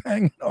and he was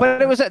banging.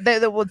 But it was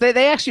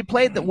they actually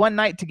played the one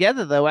night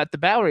together though at the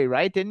Bowery,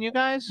 right? Didn't you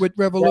guys? With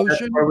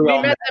Revolution.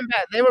 We met them.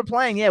 They were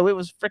playing. Yeah, it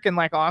was freaking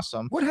like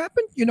awesome. What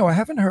happened? I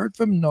haven't heard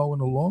from Noah in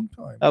a long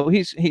time. Oh,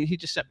 he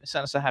just sent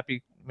us a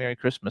happy Merry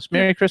Christmas.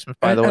 Merry Christmas,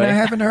 by the way. And I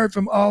haven't heard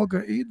from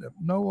Olga either.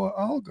 Noah,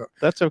 Olga.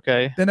 That's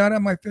okay. They're not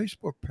on my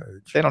Facebook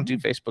page. They don't do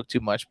Facebook too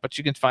much, but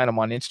you can find them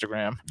on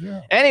Instagram.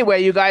 Yeah.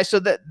 Anyway, you guys, so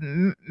that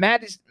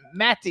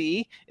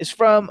Matty is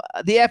from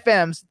the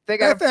FMs. They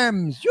got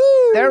FMs.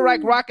 They're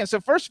like rocking.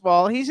 So first of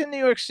all, he's in New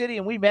York City,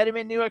 and we met him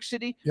in New York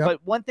City. Yep. But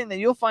one thing that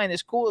you'll find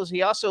is cool is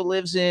he also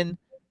lives in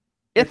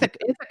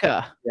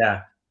Ithaca.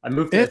 Yeah, I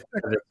moved to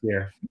Ithaca this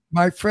year.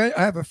 I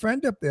have a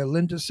friend up there,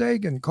 Linda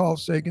Sagan, Carl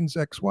Sagan's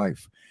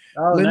ex-wife.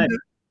 Oh, Linda, nice.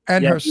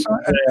 And her son,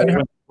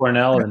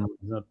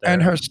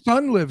 and her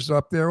son lives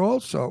up there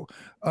also.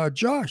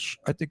 Josh,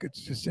 I think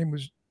his name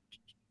was.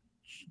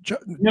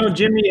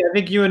 Jimmy, I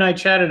think you and I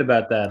chatted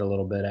about that a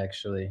little bit,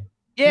 actually.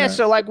 Yeah.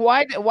 So, like,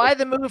 why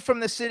the move from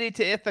the city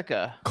to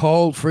Ithaca?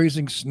 Cold,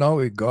 freezing,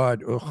 snowy.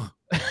 God, ugh.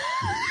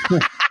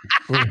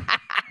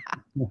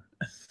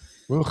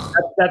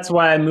 That's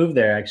why I moved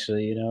there.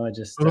 Actually, I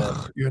just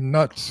you're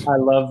nuts. I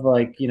love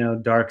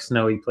dark,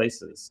 snowy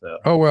places. So.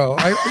 Oh well,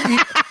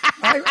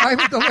 I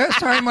the last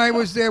time I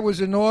was there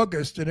was in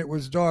August, and it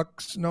was dark,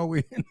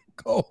 snowy, and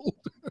cold.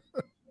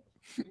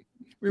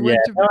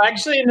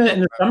 Actually, in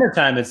the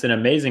summertime, it's an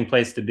amazing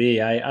place to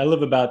be. I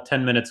live about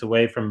 10 minutes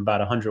away from about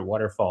 100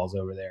 waterfalls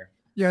over there.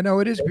 Yeah, no,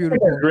 it is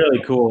beautiful. It's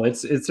really cool.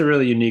 It's a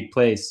really unique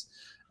place.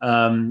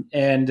 A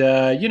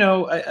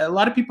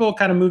lot of people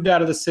kind of moved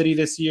out of the city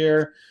this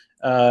year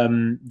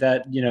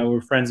that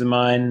were friends of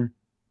mine,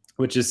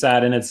 which is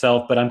sad in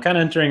itself. But I'm kind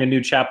of entering a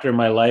new chapter in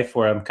my life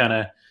where I'm kind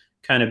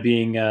of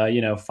being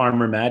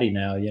Farmer Matty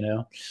now.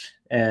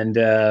 And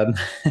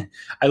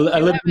I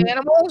live.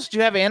 Animals? Do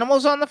you have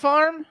animals on the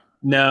farm?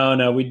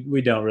 No,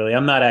 we don't really.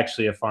 I'm not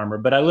actually a farmer,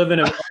 but I live in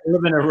a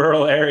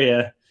rural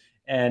area,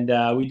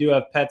 and we do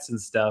have pets and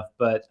stuff.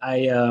 But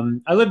I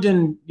lived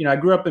in I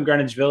grew up in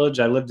Greenwich Village.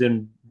 I lived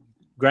in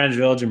Greenwich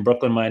Village in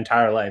Brooklyn my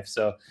entire life.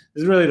 So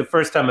this is really the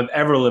first time I've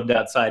ever lived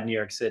outside New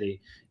York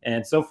City,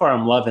 and so far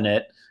I'm loving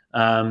it.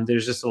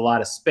 There's just a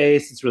lot of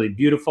space. It's really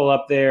beautiful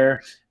up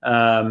there.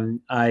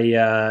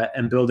 I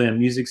am building a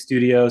music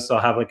studio, so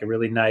I'll have like a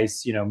really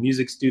nice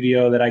music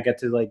studio that I get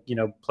to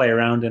play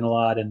around in a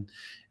lot. And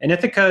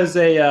Ithaca is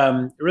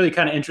a really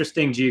kind of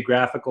interesting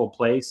geographical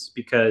place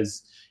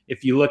because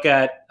if you look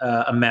at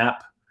a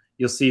map,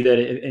 you'll see that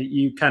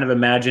you kind of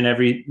imagine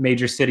every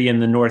major city in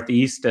the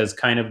Northeast as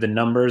kind of the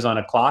numbers on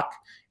a clock.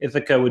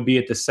 Ithaca would be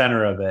at the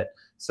center of it.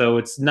 So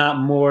it's not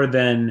more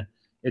than,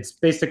 it's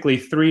basically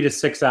 3 to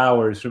 6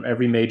 hours from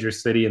every major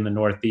city in the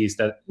Northeast.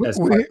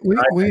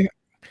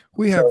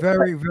 We have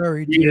very,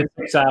 very 3 to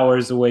 6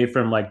 hours away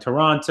from like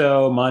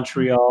Toronto,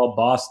 Montreal,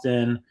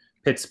 Boston,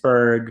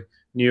 Pittsburgh,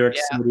 New York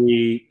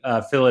City,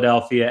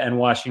 Philadelphia, and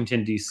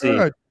Washington, D.C.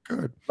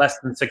 Good. Less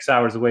than 6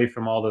 hours away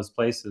from all those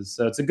places.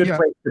 So it's a good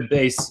place to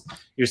base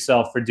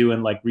yourself for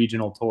doing like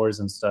regional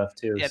tours and stuff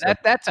too. Yeah, so.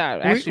 that's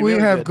actually we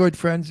really have good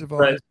friends of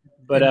ours.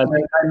 But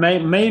my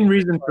main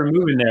reason for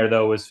moving there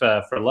though was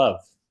for love.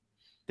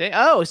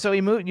 So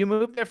you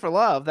moved there for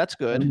love. That's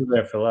good. I moved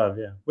there for love,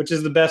 yeah. Which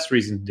is the best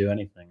reason to do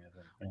anything, I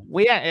think.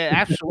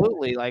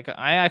 Absolutely. Like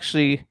I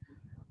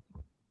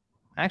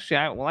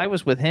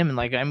was with him and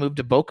like I moved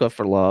to Boca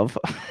for love.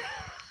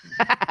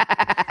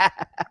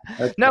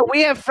 No,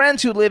 we have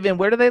friends who live in,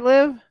 where do they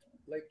live?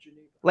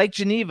 Lake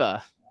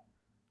Geneva.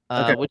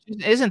 Okay. Which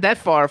isn't that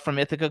far from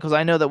Ithaca because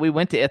I know that we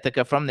went to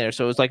Ithaca from there,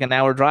 so it was like an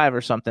hour drive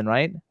or something,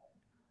 right?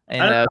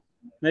 And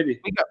maybe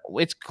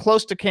it's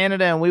close to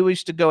Canada, and we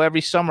used to go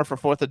every summer for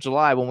 4th of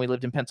July when we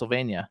lived in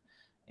Pennsylvania,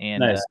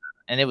 and nice.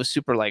 And it was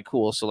super like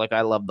cool. So like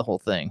I loved the whole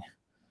thing.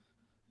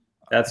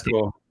 That's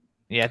cool.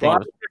 Yeah, I think I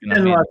was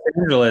in Los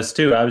Angeles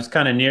too. I was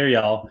kind of near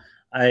y'all.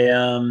 I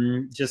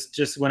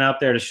just went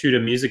out there to shoot a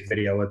music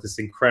video with this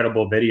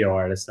incredible video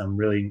artist. I'm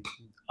really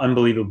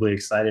unbelievably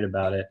excited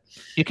about it.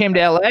 You came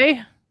to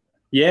LA?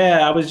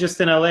 Yeah, I was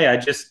just in LA. I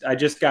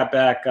just got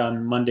back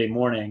on Monday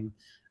morning.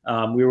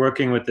 We were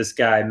working with this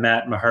guy,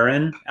 Matt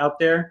Namer, out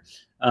there,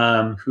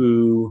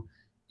 who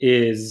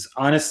is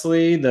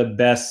honestly the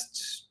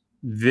best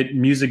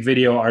music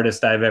video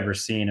artist I've ever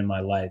seen in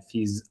my life.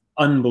 He's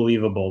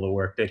unbelievable, the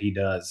work that he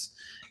does.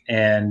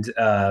 And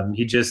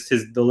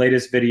the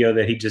latest video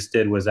that he just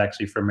did was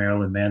actually for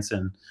Marilyn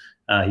Manson.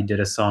 He did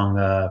a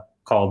song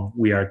called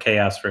We Are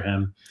Chaos for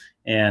him.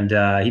 And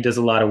he does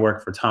a lot of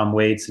work for Tom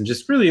Waits and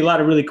just really a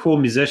lot of really cool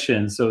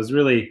musicians. So it was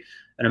really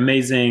an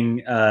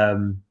amazing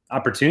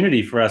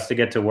opportunity for us to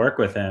get to work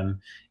with him.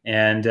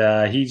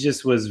 And he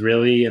just was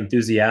really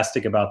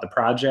enthusiastic about the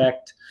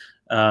project.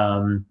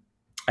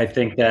 I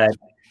think that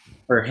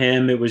for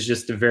him, it was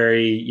just a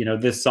very,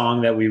 this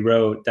song that we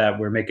wrote that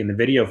we're making the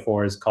video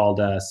for is called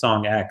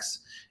Song X.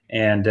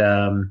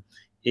 And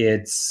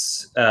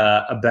it's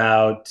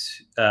about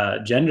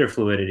gender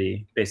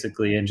fluidity,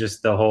 basically, and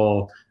just the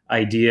whole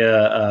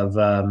idea of,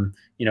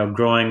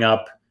 growing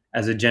up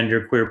as a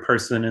genderqueer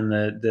person in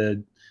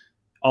the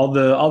all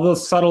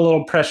those subtle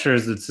little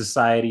pressures that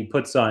society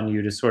puts on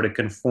you to sort of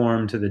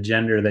conform to the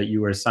gender that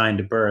you were assigned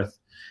to birth.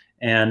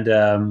 And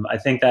I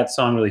think that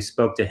song really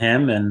spoke to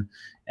him, and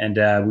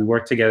we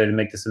worked together to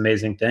make this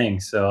amazing thing.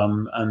 So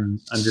I'm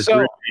just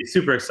really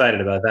super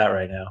excited about that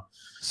right now.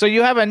 So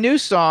you have a new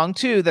song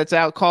too that's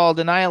out called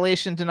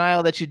Annihilation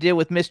Denial that you did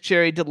with Miss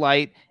Cherry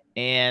Delight.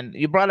 And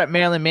you brought up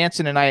Marilyn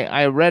Manson, and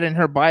I read in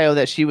her bio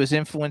that she was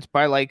influenced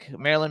by like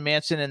Marilyn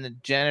Manson and the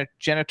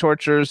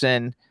Genitortures,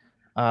 and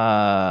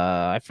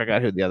I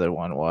forgot who the other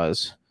one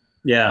was.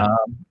 Yeah.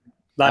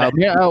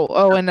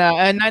 And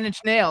Nine Inch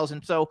Nails.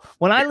 And so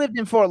when I lived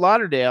in Fort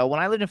Lauderdale,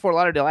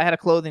 I had a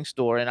clothing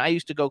store, and I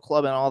used to go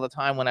clubbing all the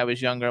time when I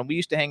was younger. And we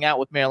used to hang out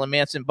with Marilyn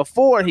Manson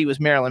before he was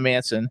Marilyn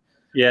Manson.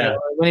 Yeah. You know,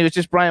 when he was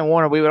just Brian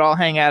Warner, we would all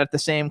hang out at the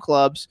same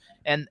clubs.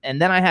 And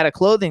then I had a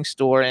clothing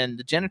store, and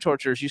the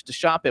Genitortures used to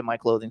shop at my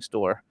clothing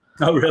store.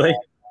 Oh, really?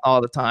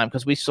 All the time,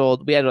 because we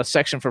had a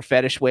section for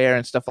fetish wear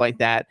and stuff like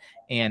that.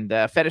 And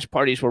fetish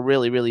parties were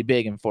really, really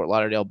big in Fort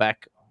Lauderdale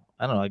back,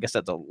 I don't know, I guess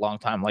that's a long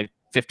time, like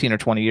 15 or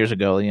 20 years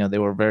ago. You know, they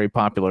were a very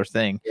popular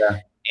thing. Yeah.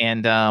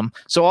 And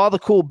so all the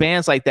cool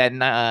bands like that,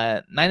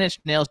 Nine Inch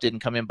Nails didn't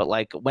come in, but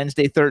like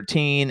Wednesday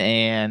 13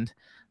 and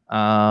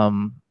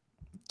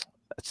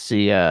let's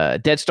see,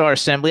 Dead Star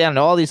Assembly. I don't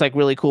know, all these like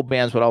really cool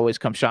bands would always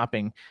come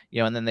shopping,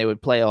 you know, and then they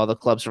would play all the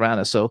clubs around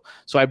us. So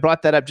I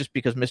brought that up just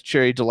because Miss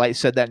Cherry Delight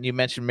said that, and you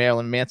mentioned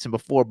Marilyn Manson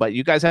before, but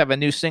you guys have a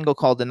new single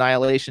called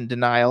Annihilation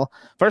Denial.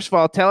 First of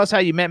all, tell us how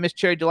you met Miss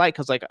Cherry Delight,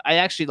 because like I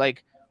actually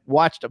like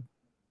watched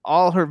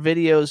all her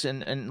videos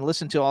and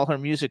listened to all her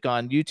music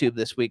on YouTube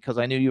this week because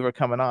I knew you were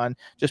coming on,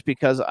 just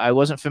because I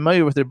wasn't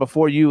familiar with her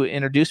before you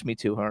introduced me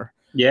to her.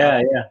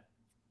 Yeah.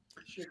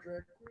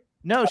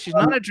 No, she's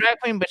not a drag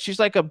queen, but she's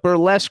like a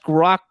burlesque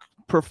rock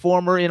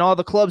performer in all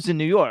the clubs in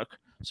New York.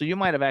 So you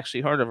might have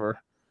actually heard of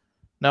her.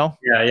 No?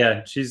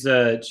 Yeah.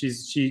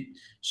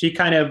 She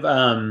kind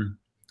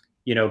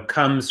of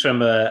comes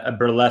from a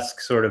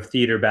burlesque sort of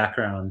theater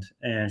background,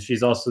 and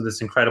she's also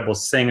this incredible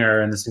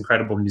singer and this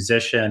incredible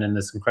musician and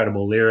this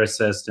incredible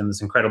lyricist and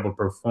this incredible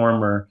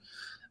performer.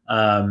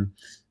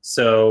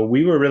 So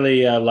we were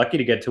really lucky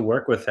to get to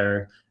work with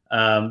her.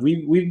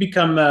 We've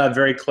become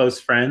very close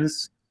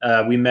friends.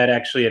 We met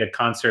actually at a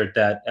concert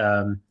that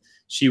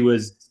she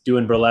was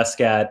doing burlesque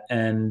at,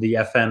 and the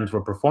FMs were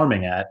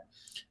performing at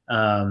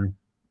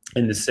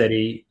in the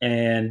city.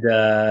 And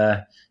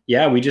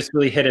we just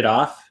really hit it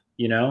off.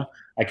 You know,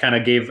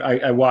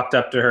 I walked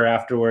up to her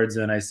afterwards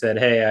and I said,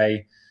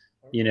 hey,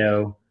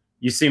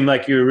 you seem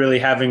like you were really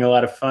having a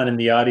lot of fun in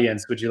the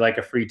audience. Would you like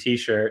a free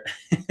t-shirt?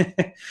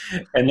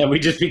 And then we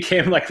just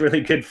became like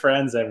really good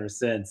friends ever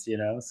since, you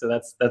know? So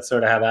that's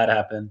sort of how that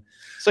happened.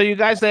 So you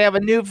guys, they have a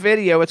new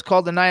video. It's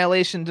called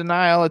Annihilation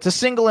Denial. It's a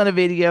single and a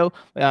video.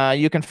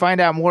 You can find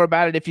out more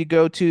about it if you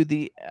go to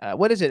the,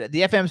 what is it?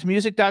 The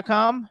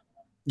FMsmusic.com?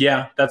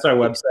 Yeah, that's our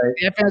website.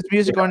 The FMs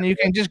Music on. You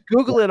can just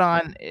Google it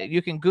on.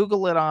 You can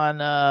Google it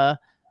on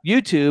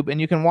YouTube,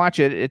 and you can watch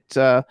it. It's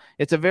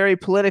a very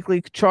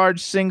politically charged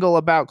single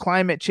about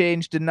climate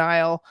change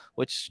denial,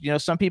 which, you know,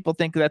 some people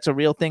think that's a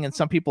real thing and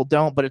some people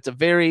don't. But it's a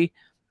very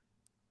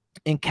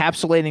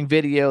encapsulating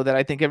video that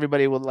I think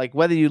everybody would like.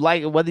 Whether you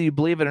like it, whether you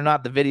believe it or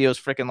not, the video is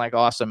freaking like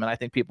awesome, and I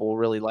think people will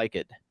really like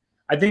it.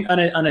 I think on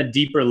a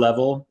deeper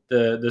level,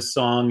 the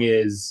song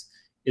is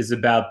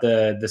about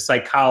the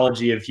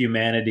psychology of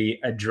humanity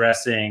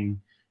addressing,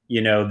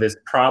 you know, this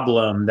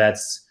problem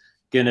that's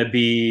going to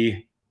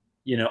be,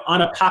 you know,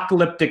 on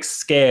apocalyptic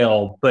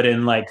scale, but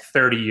in like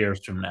 30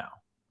 years from now,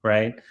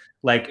 right?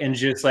 Like, and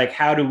just like,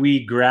 how do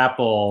we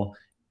grapple,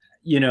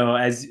 you know,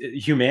 as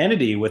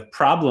humanity with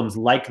problems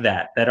like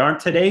that aren't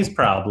today's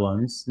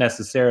problems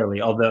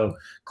necessarily, although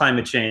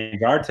climate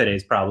change are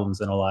today's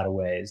problems in a lot of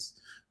ways,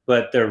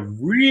 but they're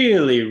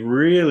really,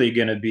 really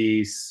going to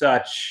be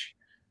such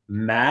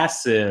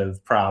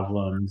massive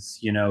problems,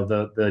 you know,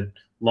 the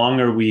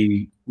longer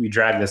we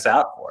drag this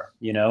out for,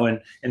 you know, and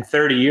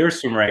 30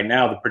 years from right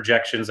now, the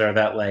projections are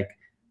that like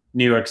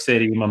New York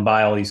City,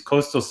 Mumbai, all these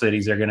coastal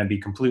cities are going to be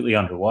completely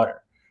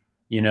underwater,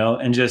 you know,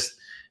 and just,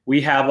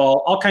 we have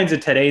all kinds of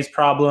today's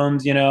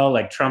problems, you know,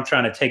 like Trump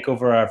trying to take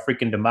over our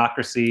freaking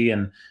democracy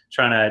and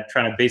trying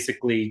to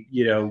basically,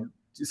 you know,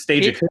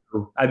 stage a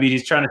coup. I mean,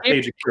 he's trying to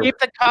stage a coup. Keep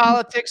the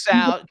politics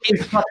out.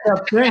 Keep fucked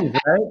up things,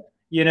 right?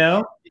 You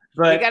know?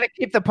 But we got to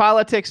keep the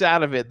politics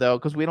out of it, though,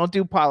 because we don't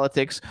do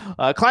politics.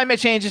 Climate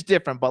change is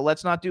different, but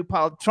let's not do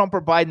Trump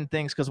or Biden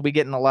things because we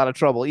get in a lot of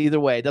trouble. Either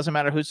way, it doesn't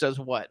matter who says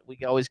what. We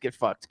always get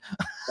fucked.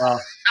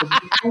 Well,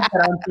 the point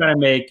that I'm trying to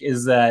make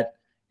is that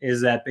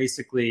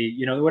basically,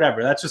 you know,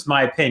 whatever. That's just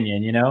my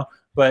opinion, you know.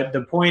 But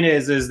the point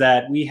is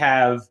that we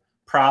have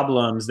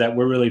problems that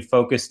we're really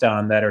focused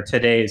on that are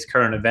today's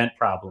current event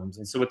problems.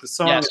 And so what the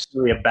song is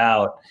really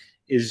about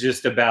is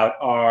just about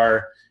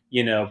our,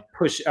 you know,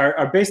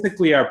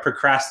 basically our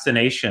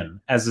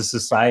procrastination as a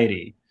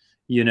society,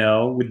 you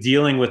know, with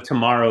dealing with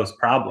tomorrow's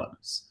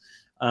problems.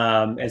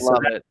 And so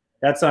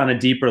that's on a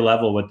deeper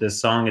level what this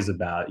song is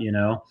about, you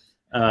know.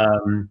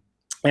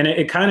 And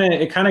it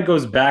kind of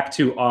goes back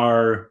to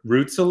our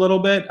roots a little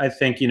bit. I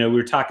think, we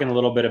were talking a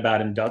little bit about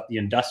the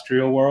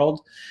industrial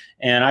world,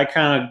 and I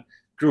kind of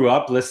grew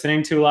up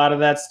listening to a lot of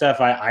that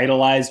stuff. I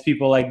idolized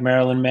people like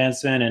Marilyn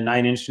Manson and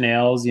Nine Inch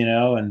Nails,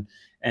 and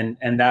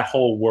that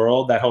whole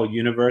world, that whole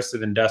universe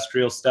of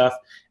industrial stuff.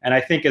 And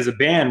I think as a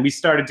band, we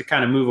started to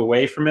kind of move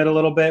away from it a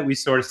little bit. We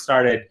sort of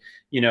started,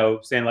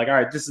 saying like, all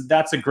right,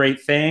 that's a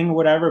great thing,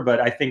 whatever. But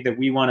I think that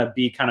we want to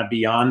be kind of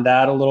beyond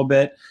that a little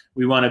bit.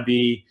 We want to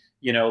be,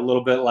 a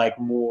little bit like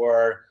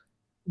more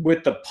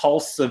with the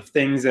pulse of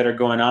things that are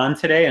going on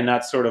today, and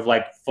not sort of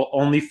like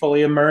only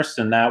fully immersed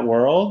in that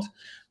world.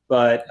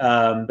 But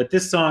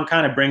this song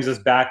kind of brings us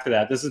back to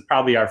that. This is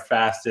probably our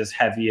fastest,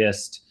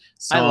 heaviest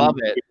song I love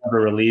it. we've ever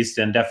released,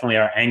 and definitely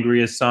our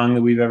angriest song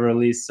that we've ever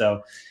released.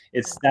 So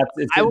it's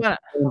a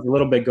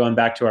little bit going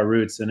back to our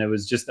roots, and it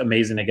was just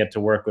amazing to get to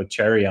work with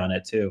Cherry on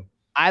it too.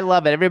 I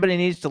love it. Everybody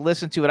needs to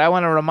listen to it. I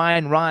want to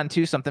remind Ron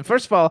too something.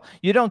 First of all,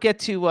 you don't get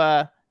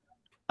to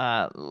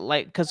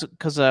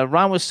because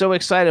Ron was so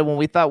excited when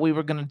we thought we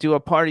were going to do a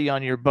party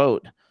on your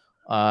boat.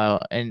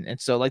 And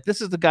so like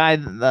this is the guy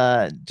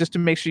just to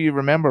make sure you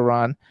remember,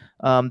 Ron.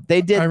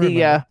 They did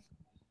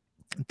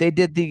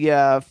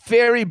the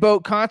ferry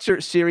boat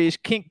concert series,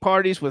 kink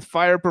parties with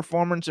fire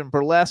performance and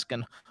burlesque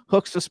and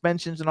hook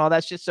suspensions and all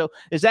that shit. So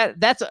is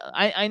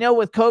I know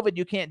with COVID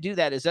you can't do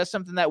that. Is that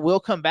something that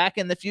will come back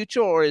in the future,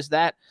 or is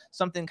that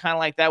something kind of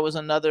like that was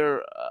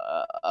another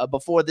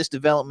before this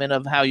development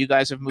of how you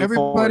guys have moved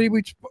Everybody forward?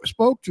 we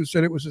spoke to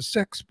said it was a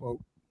sex boat.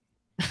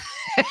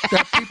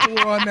 That people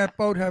were on that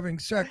boat having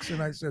sex,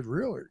 and I said,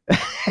 really?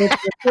 It's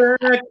a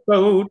sex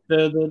boat,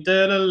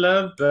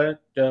 love boat.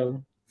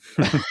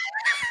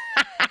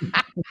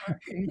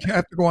 You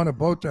have to go on a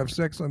boat to have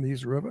sex on the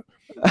East River.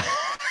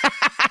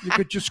 You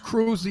could just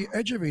cruise the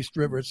edge of East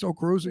River. It's so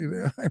cruisy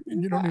there. I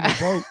mean, you don't need a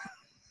boat.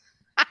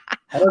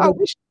 I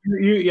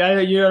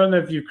don't know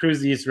if you've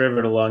cruised the East River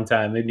in a long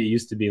time. Maybe it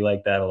used to be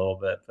like that a little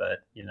bit, but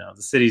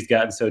the city's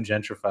gotten so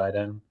gentrified,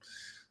 and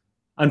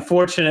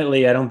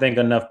unfortunately, I don't think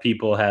enough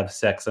people have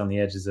sex on the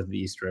edges of the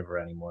East River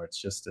anymore. It's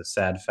just a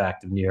sad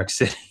fact of New York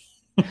City.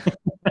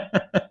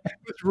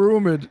 It's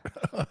rumored.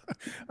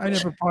 I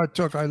never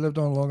partook. I lived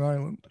on Long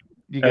Island.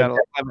 You got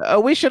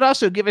we should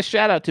also give a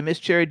shout out to Miss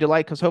Cherry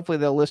Delight, because hopefully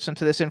they'll listen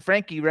to this, and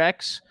Frankie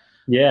Rex.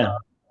 Yeah.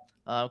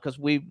 Because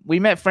we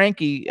met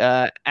Frankie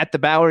at the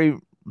Bowery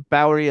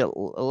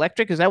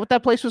Electric. Is that what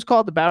that place was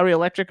called? The Bowery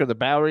Electric or the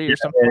Bowery or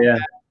something? Yeah.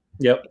 Like that?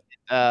 Yep.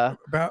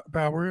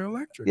 Bowery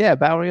Electric. Yeah,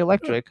 Bowery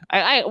Electric.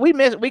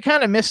 We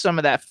kind of miss some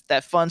of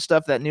that fun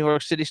stuff, that New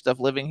York City stuff,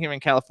 living here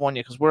in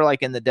California, because we're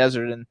like in the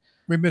desert, and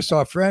we miss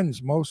our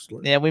friends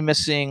mostly. Yeah, we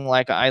miss seeing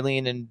like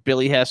Eileen and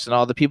Billy Hess and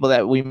all the people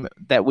that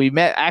we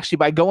met actually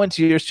by going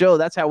to your show.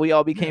 That's how we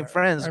all became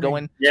friends.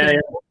 Going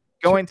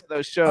to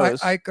those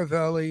shows. Ike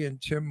Avelli and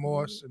Tim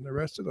Moss and the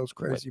rest of those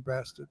crazy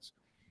bastards.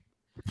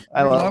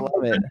 I love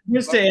it.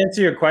 Just to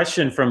answer your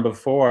question from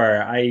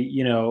before,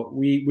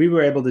 we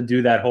were able to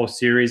do that whole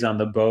series on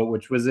the boat,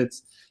 which was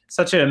it's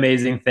such an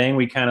amazing thing.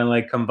 We kind of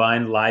like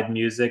combined live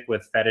music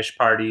with fetish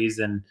parties,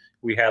 and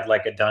we had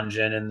like a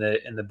dungeon in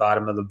the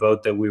bottom of the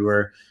boat that we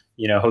were,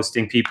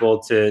 hosting people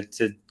to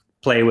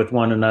play with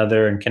one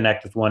another and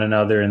connect with one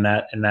another in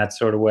that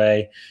sort of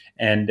way,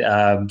 and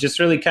just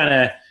really kind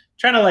of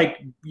trying to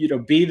like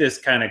be this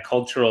kind of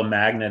cultural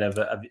magnet of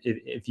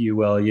if you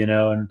will,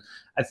 and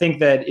I think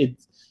that it,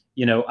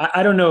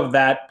 I don't know if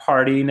that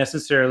party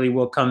necessarily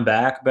will come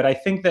back, but I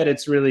think that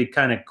it's really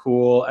kind of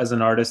cool as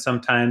an artist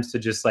sometimes to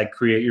just like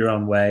create your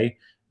own way,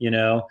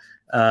 to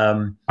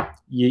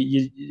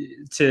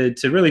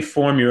really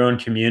form your own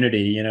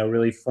community,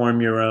 really form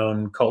your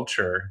own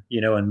culture,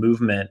 and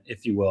movement,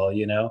 if you will.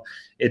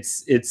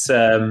 It's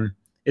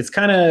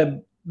kind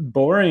of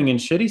boring and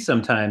shitty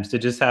sometimes to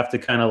just have to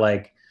kind of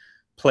like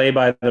play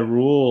by the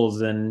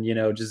rules and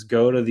just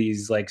go to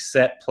these like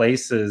set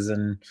places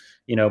and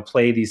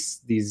play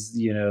these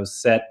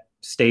set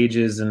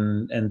stages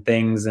and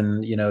things,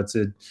 and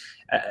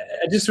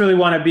I just really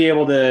want to be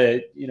able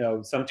to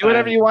sometimes do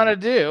whatever you want to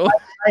do.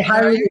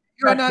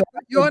 You're not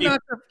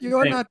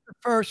the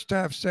first to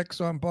have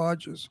sex on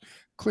barges.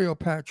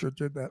 Cleopatra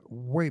did that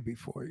way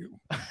before you.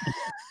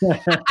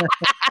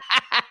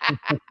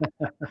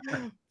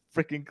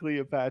 Freaking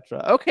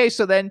Cleopatra. Okay,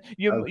 so then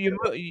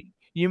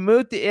you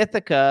moved to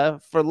Ithaca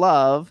for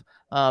love.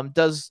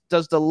 Does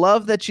the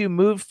love that you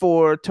moved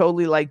for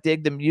totally like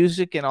dig the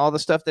music and all the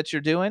stuff that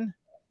you're doing?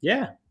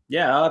 Yeah,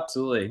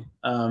 absolutely.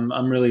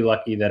 I'm really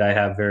lucky that I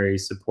have very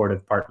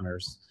supportive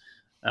partners.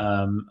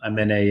 I'm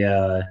in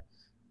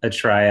a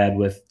triad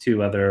with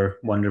two other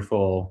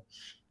wonderful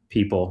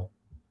people.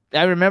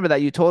 I remember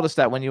that you told us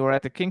that when you were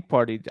at the kink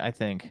party, I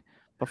think,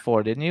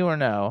 before, didn't you, or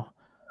no?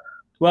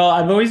 Well,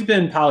 I've always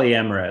been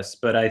polyamorous,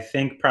 but I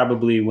think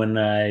probably when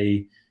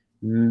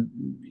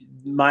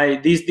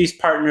these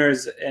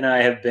partners and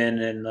I have been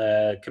in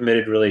a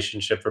committed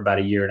relationship for about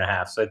a year and a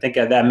half. So I think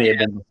that may have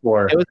been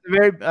before. It was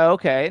very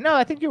okay. No,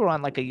 I think you were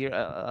on like a year.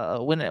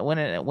 When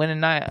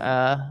and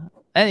I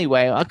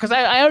Anyway, because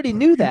I already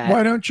knew that.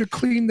 Why don't you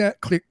clean that?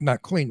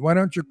 Not clean. Why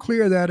don't you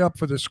clear that up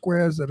for the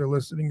squares that are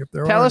listening? If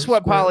there Tell are us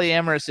what squares?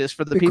 polyamorous is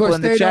for the people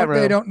in the chat room.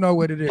 They don't know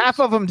what it is.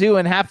 Half of them do,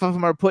 and half of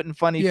them are putting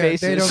funny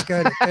faces. They don't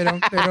get it.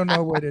 They don't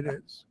know what it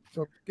is.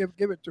 So give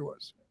it to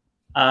us.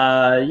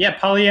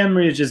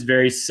 Polyamory is just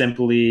very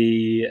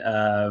simply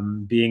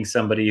being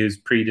somebody who's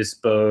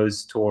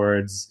predisposed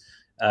towards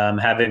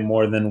having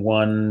more than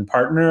one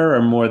partner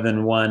or more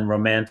than one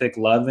romantic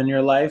love in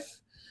your life.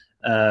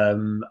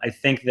 I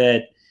think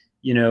that,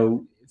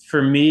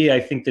 for me,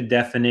 I think the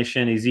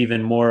definition is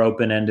even more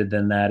open-ended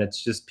than that.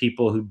 It's just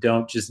people who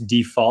don't just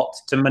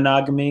default to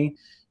monogamy,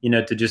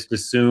 to just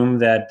assume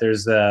that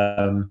there's,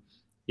 the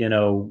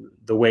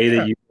way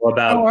that you go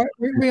about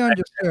we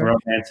understand.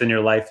 Romance in your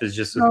life is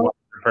just with one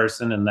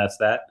person, and that's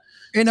that.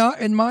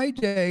 In my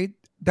day,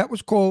 that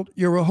was called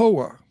you're a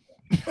hoa.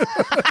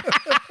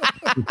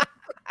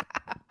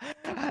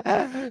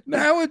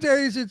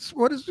 Nowadays, it's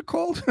what is it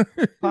called?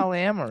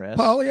 Polyamorous.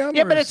 Polyamorous.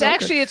 Yeah, but it's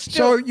actually it's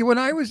still. So when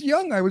I was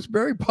young, I was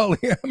very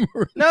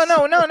polyamorous. No.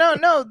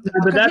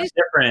 But that's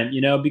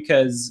different,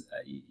 because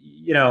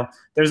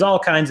there's all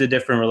kinds of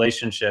different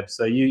relationships.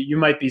 So you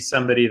might be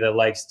somebody that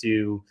likes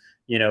to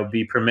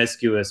be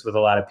promiscuous with a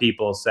lot of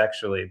people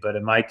sexually, but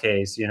in my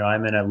case,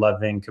 I'm in a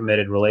loving,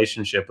 committed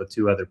relationship with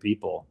two other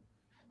people.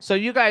 So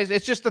you guys,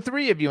 it's just the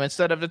three of you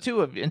instead of the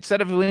two of you.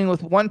 Instead of being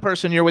with one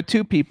person, you're with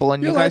two people,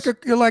 and you're like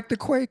the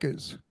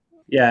Quakers.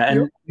 Yeah,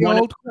 and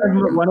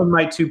one of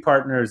my two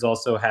partners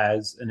also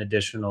has an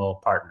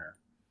additional partner.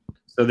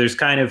 So there's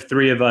kind of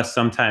three of us,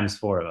 sometimes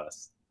four of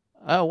us.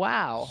 Oh,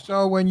 wow.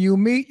 So when you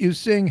meet, you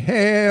sing,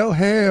 "Hail,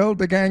 hail,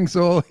 the gang's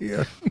all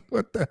here."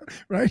 What the,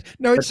 right?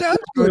 No, it sounds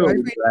good. I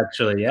mean,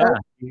 actually, yeah.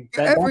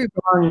 That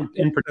song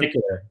in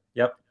particular.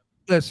 Yep.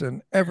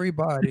 Listen,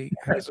 everybody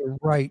has a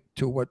right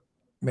to what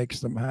makes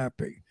them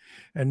happy,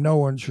 and no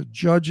one should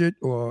judge it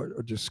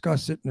or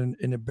discuss it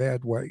in a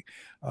bad way.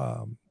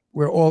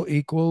 We're all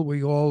equal.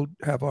 We all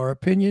have our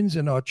opinions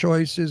and our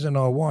choices and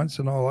our wants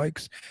and our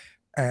likes,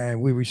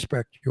 and we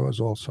respect yours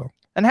also.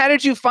 And how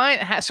did you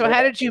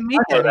how did you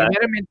meet them?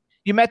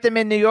 You met them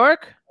in New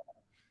York?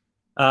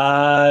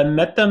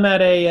 Met them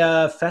at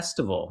a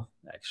festival,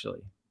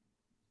 actually.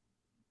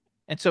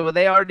 And so were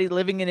they already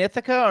living in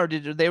Ithaca, or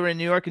they were in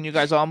New York and you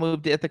guys all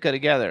moved to Ithaca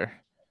together?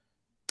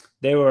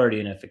 They were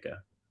already in Ithaca.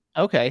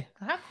 Okay.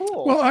 How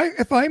cool. Well,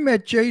 if I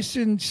met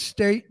Jason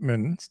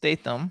Statham,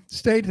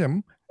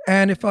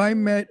 and if I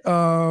met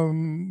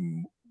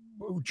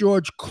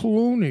George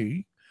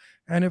Clooney,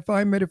 and if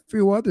I met a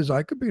few others,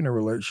 I could be in a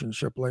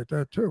relationship like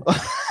that too.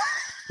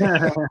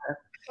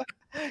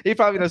 He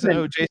probably doesn't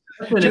know who Jason.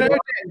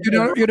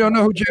 You don't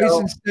know who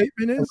Jason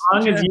Statham is. As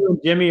long as you and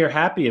Jimmy are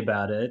happy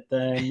about it,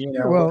 then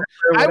Well,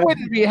 I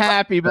wouldn't be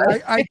happy,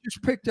 but I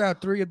just picked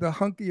out three of the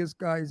hunkiest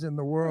guys in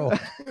the world.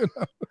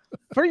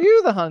 For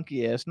you, the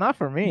hunkiest, not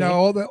for me.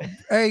 No,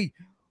 hey.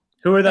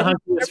 Who are the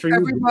hunkiest for you?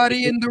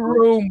 Everybody in the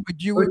room.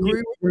 Would you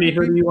agree with me?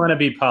 Who do you want to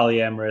be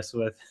polyamorous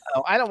with?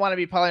 Oh, I don't want to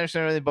be polyamorous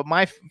or anything, but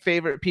my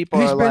favorite people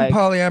He's are been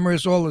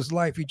polyamorous all his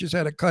life. He just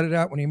had to cut it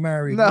out when he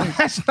married. No, me.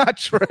 that's not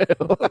true.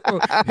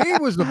 He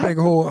was the big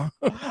whore.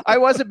 I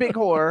was a big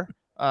whore.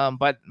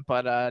 But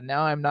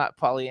now I'm not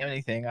poly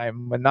anything.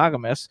 I'm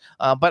monogamous.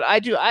 But I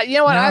do. You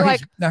know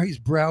what? Now he's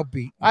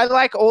browbeat. I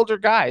like older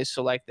guys,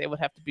 so like they would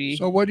have to be.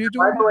 So what do you do?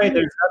 By the way,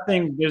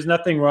 there's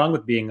nothing wrong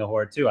with being a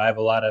whore too. I have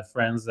a lot of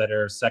friends that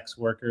are sex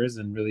workers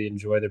and really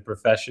enjoy their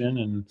profession,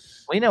 and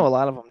we know a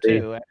lot of them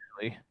too.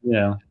 Actually,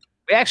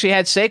 we actually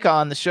had Seika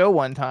on the show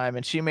one time,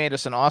 and she made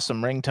us an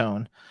awesome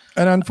ringtone.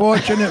 And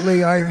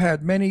unfortunately, I've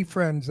had many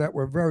friends that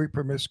were very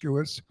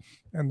promiscuous,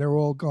 and they're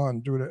all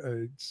gone due to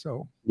AIDS.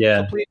 So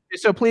yeah.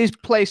 So please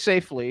play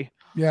safely.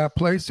 Yeah,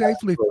 play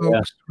safely, folks.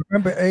 Yeah.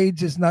 Remember,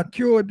 AIDS is not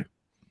cured.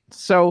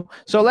 So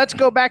let's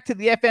go back to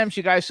the FMs,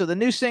 you guys. So the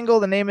new single,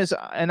 the name is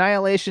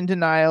Annihilation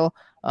Denial.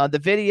 The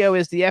video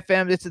is the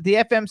FMs. It's the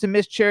FMs and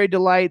Miss Cherry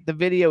Delight. The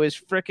video is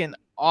freaking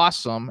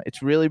awesome.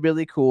 It's really,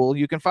 really cool.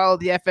 You can follow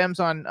the FMs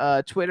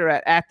on Twitter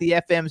at the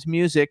FMs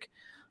Music.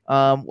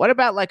 What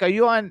about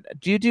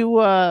do you do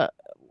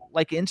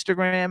like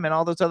Instagram and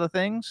all those other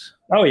things?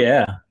 Oh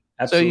yeah,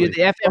 absolutely.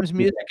 So you the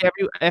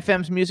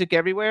FMs Music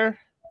everywhere?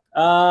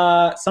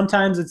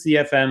 Sometimes it's the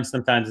FM,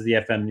 sometimes it's the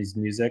FMs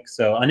Music.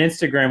 So on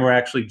Instagram, we're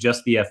actually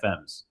just the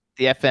FMs.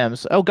 The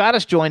FMs. Oh,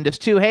 Goddess joined us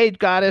too. Hey,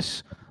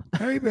 Goddess.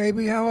 Hey,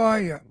 baby, how are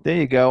you? There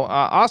you go.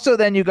 Also,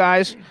 then you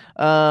guys,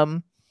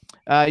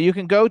 you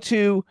can go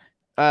to.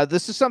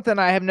 This is something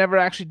I have never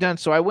actually done.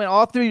 So I went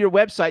all through your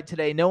website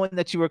today, knowing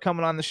that you were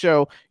coming on the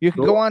show. You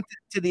can go on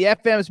to the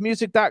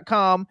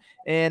fmsmusic.com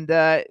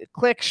and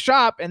click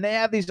shop, and they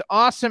have these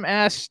awesome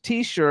ass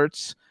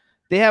t-shirts.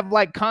 They have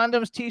like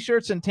condoms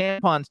t-shirts and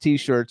tampons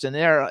t-shirts, and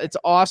it's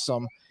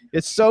awesome.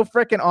 It's so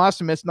freaking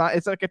awesome. It's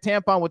like a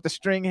tampon with the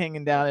string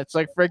hanging down. It's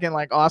like freaking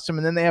like awesome.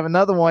 And then they have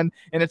another one,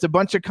 and it's a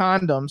bunch of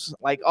condoms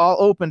like all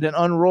opened and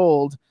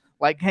unrolled,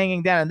 like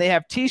hanging down, and they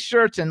have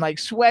t-shirts and like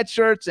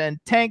sweatshirts and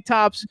tank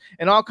tops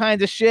and all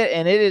kinds of shit.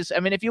 And it is, I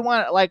mean, if you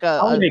want like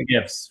holiday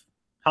gifts.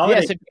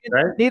 Holiday Yes, if gift, you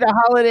right? need a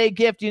holiday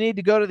gift, you need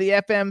to go to the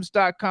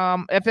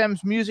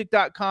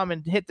fmsmusic.com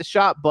and hit the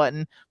shop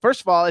button.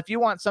 First of all, if you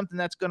want something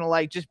that's going to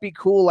like just be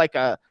cool, like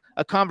a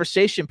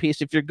conversation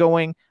piece, if you're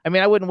going, I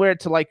mean, I wouldn't wear it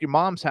to like your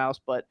mom's house,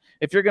 but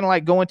if you're going to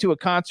like go into a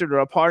concert or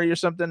a party or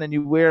something and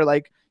you wear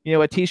like, you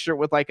know, a t-shirt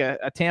with like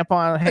a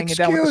tampon hanging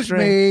down with a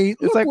string, me.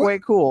 it's like way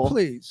cool.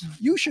 Please,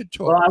 you should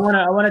talk. Well,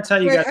 I want to tell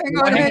you Wait, guys.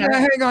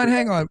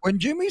 hang on. When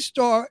Jimmy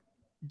Starr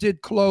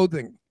did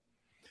clothing,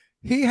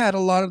 he had a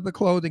lot of the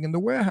clothing in the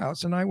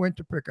warehouse, and I went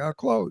to pick out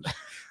clothes.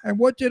 And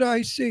what did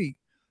I see?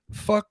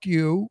 Fuck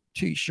you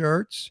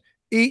t-shirts,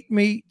 eat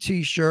me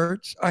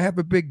t-shirts. I have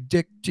a big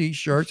dick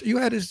t-shirts. You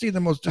had to see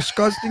the most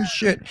disgusting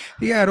shit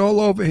he had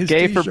all over his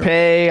Gay t-shirt. for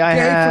pay,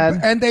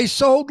 and they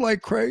sold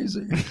like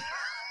crazy.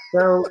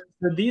 So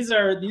these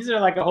are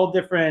like a whole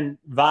different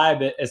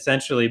vibe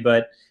essentially,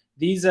 but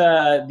these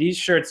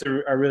shirts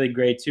are really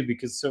great too,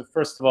 because so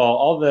first of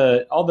all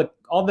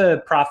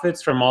the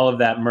profits from all of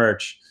that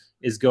merch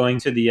is going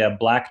to the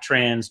Black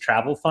Trans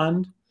Travel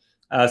Fund.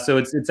 So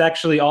it's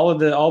actually all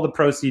the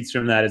proceeds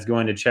from that is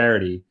going to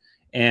charity.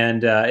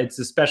 And it's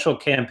a special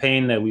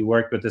campaign that we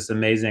worked with this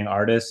amazing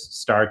artist,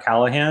 Star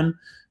Callahan,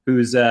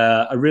 who's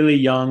a really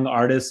young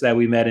artist that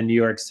we met in New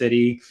York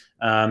City.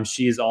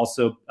 She is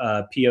also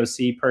a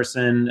POC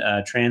person,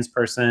 trans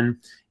person.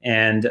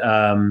 And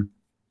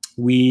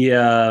we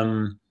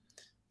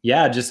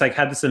just like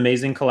had this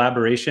amazing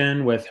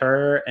collaboration with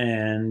her,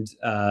 and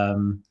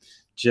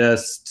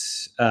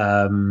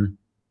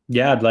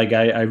like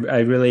I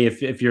really,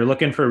 if you're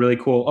looking for a really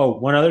cool,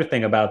 one other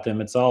thing about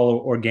them, it's all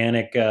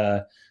organic,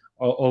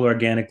 all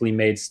organically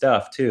made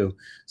stuff too.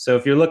 So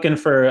if you're looking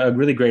for a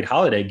really great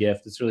holiday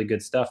gift, it's really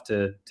good stuff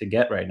to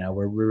get right now.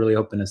 We're really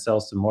hoping to sell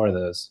some more of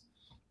those.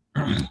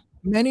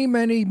 Many,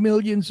 many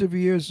millions of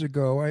years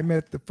ago, I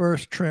met the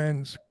first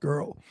trans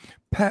girl.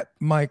 Pat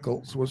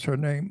Michaels was her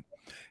name.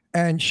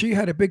 And she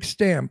had a big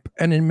stamp.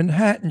 And in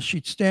Manhattan,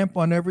 she'd stamp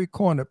on every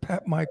corner,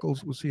 Pat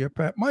Michaels was here,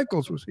 Pat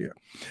Michaels was here.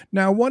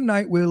 Now, one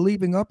night we were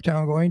leaving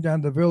Uptown, going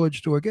down the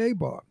Village to a gay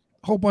bar.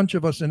 A whole bunch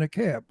of us in a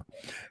cab.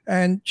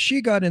 And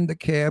she got in the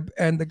cab,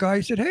 and the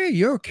guy said, "Hey,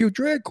 you're a cute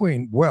drag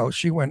queen." Well,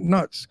 she went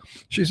nuts.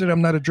 She said,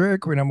 "I'm not a drag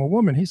queen, I'm a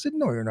woman." He said,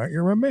 "No, you're not,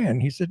 you're a man."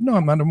 He said, "No,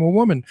 I'm not, I'm a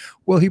woman."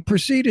 Well, he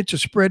proceeded to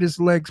spread his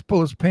legs,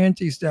 pull his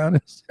panties down,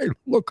 and say,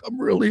 "Look, I'm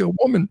really a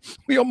woman."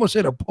 We almost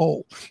hit a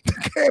pole.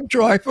 The cab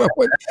driver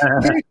went,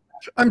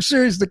 I'm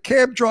serious. The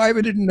cab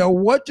driver didn't know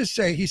what to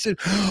say. He said,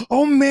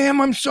 "Oh,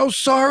 ma'am, I'm so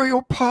sorry. I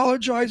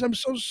apologize. I'm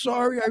so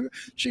sorry."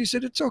 She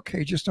said, "It's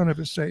okay. Just don't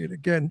ever say it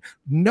again.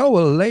 Know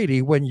a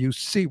lady when you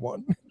see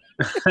one."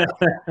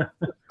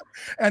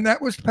 And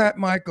that was Pat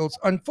Michaels.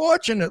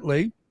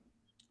 Unfortunately,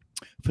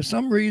 for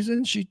some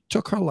reason, she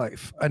took her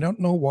life. I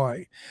don't know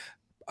why.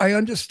 I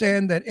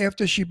understand that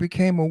after she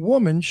became a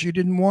woman, she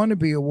didn't want to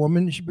be a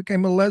woman. She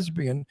became a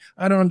lesbian.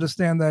 I don't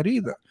understand that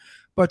either.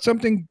 But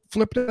something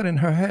flipped out in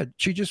her head.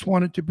 She just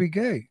wanted to be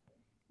gay.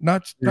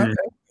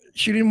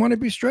 She didn't want to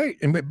be straight.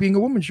 And being a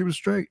woman, she was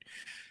straight.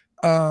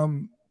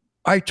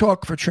 I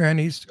talk for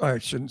trannies. I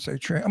shouldn't say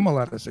trans. I'm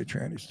allowed to say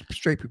trannies.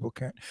 Straight people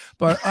can't.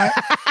 But I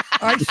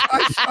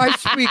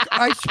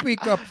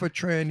speak up for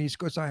trannies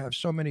because I have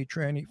so many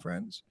tranny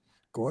friends.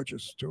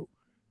 Gorgeous too.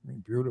 I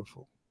mean,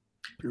 beautiful.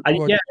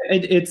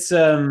 It's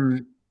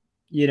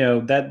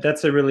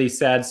that's a really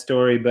sad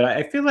story, but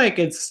I feel like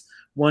it's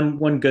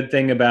one good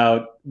thing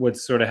about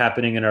what's sort of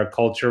happening in our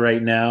culture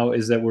right now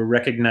is that we're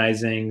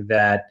recognizing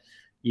that,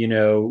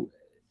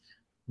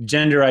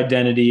 gender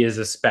identity is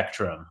a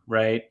spectrum,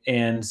 right?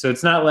 And so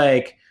it's not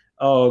like,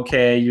 oh,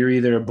 okay, you're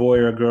either a boy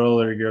or a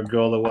girl, or you're a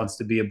girl that wants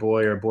to be a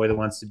boy or a boy that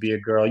wants to be a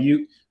girl.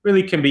 You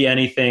really can be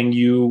anything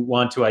you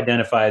want to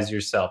identify as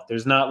yourself.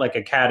 There's not like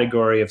a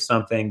category of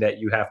something that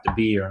you have to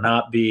be or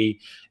not be.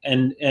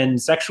 And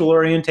sexual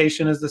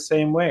orientation is the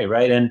same way,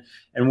 right? And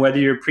whether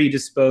you're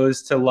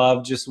predisposed to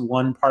love just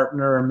one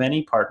partner or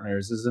many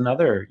partners is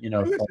another,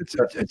 it's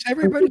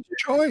everybody's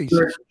choice.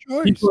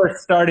 People are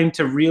starting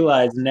to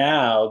realize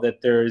now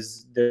that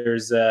there's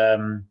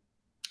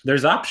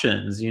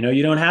options. You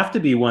don't have to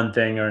be one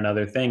thing or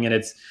another thing, and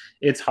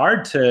it's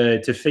hard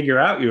to figure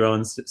out your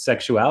own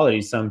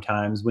sexuality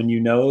sometimes when you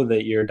know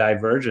that you're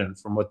divergent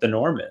from what the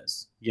norm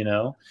is.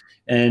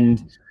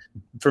 And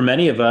for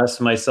many of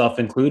us, myself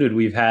included,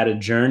 we've had a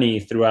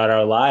journey throughout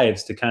our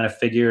lives to kind of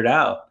figure it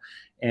out.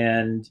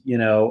 And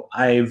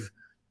I've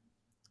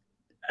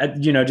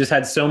just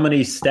had so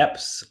many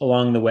steps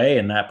along the way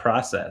in that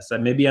process.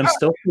 And maybe I'm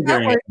still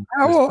figuring it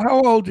out.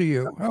 How old are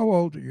you? How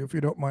old are you, if you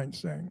don't mind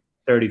saying?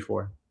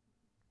 34.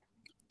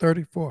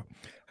 34.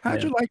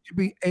 How'd you like to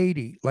be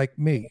 80 like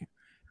me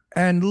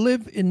and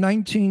live in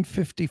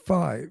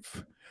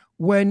 1955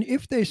 when,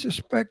 if they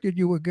suspected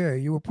you were gay,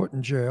 you were put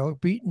in jail,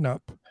 beaten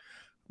up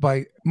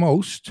by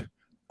most,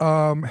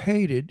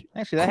 hated.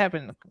 Actually, that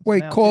happened.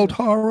 Called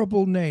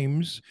horrible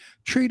names,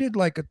 treated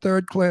like a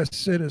third-class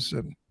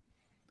citizen.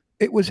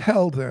 It was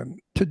hell then.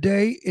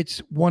 Today,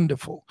 it's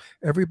wonderful.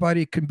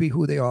 Everybody can be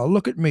who they are.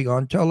 Look at me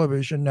on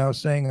television now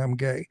saying I'm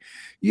gay.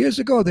 Years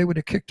ago, they would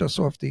have kicked us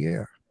off the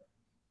air.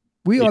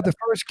 We are the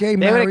first gay They would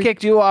married. have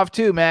kicked you off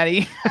too,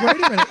 Maddie. Wait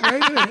a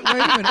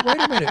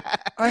minute.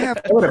 I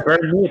have They would have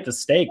burned me at the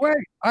stake. Wait,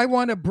 I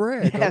want to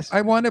brag. Yes.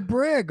 I want to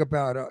brag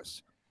about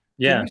us.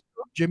 Yeah.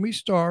 Jimmy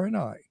Starr and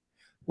I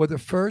were the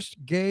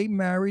first gay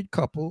married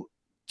couple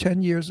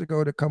 10 years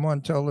ago to come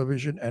on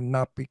television and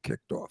not be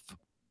kicked off.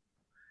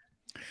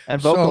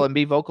 And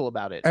be vocal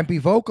about it. And be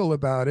vocal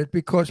about it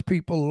because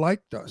people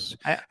liked us.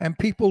 And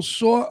people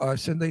saw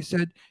us and they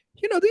said,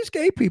 you know, these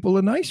gay people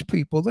are nice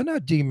people. They're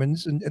not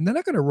demons, and they're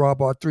not going to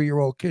rob our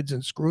 3-year-old kids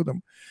and screw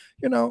them,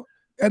 you know.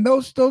 And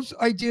those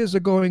ideas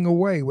are going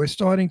away. We're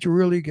starting to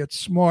really get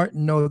smart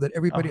and know that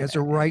everybody has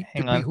a right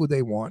to be who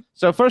they want.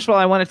 So first of all,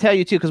 I want to tell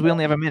you too, because we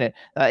only have a minute.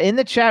 In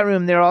the chat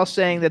room, they're all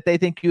saying that they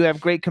think you have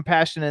great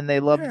compassion and they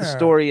love the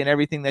story and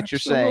everything that you're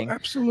saying.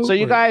 Absolutely. So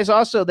you guys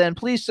also then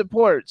please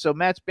support. So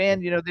Matt's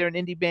band, you know, they're an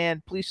indie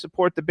band. Please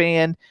support the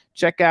band.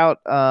 Check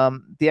out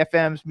the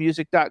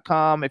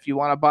FMsmusic.com if you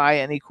want to buy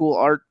any cool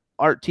art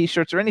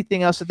t-shirts or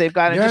anything else that they've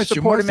got, and just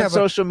support them in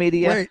social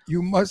media. Wait,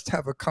 you must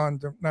have a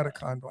condom, not a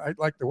condom. I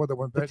like the other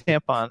one better. The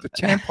tampon. The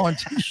tampon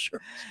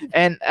t-shirt.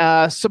 And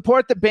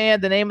support the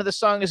band. The name of the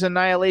song is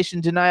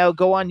Annihilation Denial.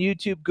 Go on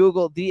YouTube,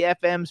 Google the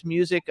FMs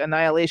Music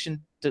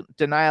Annihilation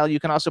Denial. You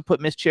can also put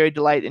Miss Cherry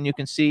Delight and you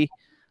can see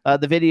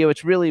the video.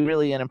 It's really,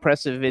 really an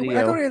impressive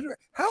video.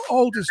 How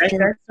old is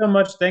Cherry?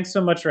 Thanks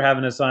so much for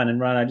having us on.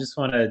 And Ron, I just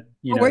want to,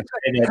 say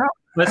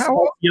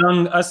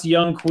that us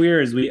young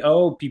queers, we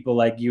owe people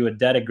like you a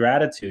debt of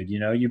gratitude. You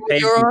know, you're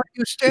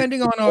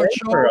standing on our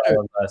shoulder. All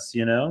of us,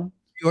 you know.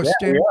 We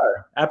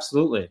are.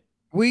 Absolutely.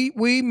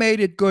 We made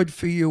it good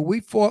for you.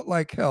 We fought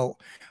like hell.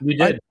 We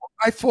did.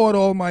 I fought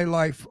all my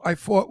life. I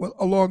fought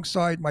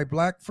alongside my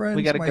black friends.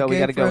 We gotta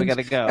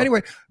go.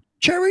 Anyway,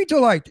 Cherry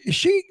Delight, is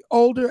she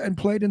older and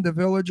played in the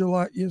Village a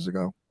lot years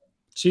ago?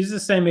 She's the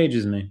same age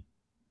as me.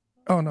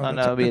 Oh no,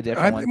 it'll be a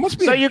different one. It must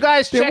be. So you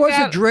guys, there was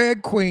a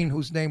drag queen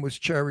whose name was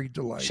Cherry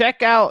Delight.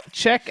 Check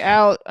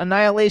out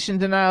Annihilation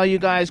Denial. You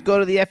guys go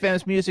to the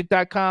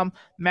FMsmusic.com.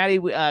 Maddie,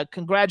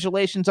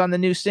 congratulations on the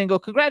new single.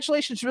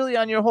 Congratulations, really,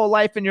 on your whole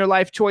life and your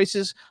life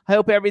choices. I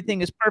hope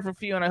everything is perfect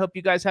for you, and I hope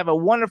you guys have a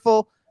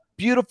wonderful,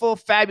 beautiful,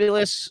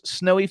 fabulous,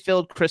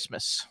 snowy-filled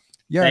Christmas.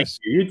 Yes, thank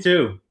you. You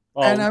too.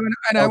 And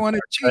I want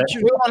to teach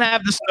you. We won't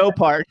have the snow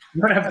part.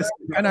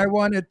 And I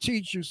want to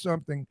teach you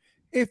something.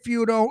 If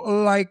you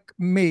don't like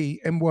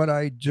me and what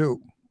I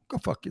do, go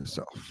fuck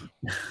yourself.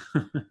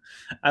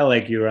 I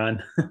like you,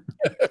 Ron.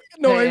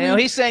 No, I mean,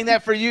 he's saying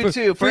that for you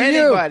too. For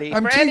anybody.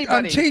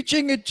 I'm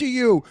teaching it to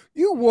you.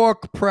 You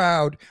walk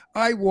proud.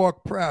 I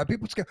walk proud.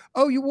 People say,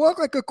 "Oh, you walk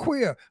like a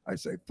queer." I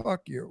say,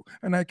 "Fuck you,"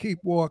 and I keep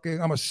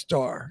walking. I'm a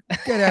star.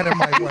 Get out of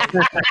my way.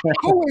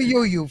 Who are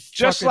you? You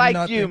just like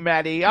nothing. You,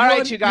 Maddie. All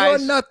right, you guys.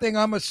 You're nothing.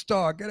 I'm a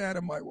star. Get out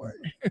of my way.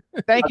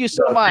 Thank you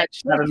so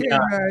much. Okay,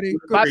 Maddie.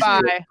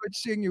 Bye-bye. Good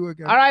seeing you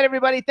again. All right,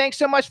 everybody. Thanks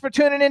so much for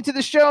tuning into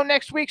the show.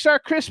 Next week's our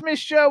Christmas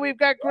show. We've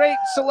got great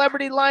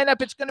celebrity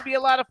lineup. It's going to be a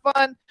lot of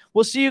fun.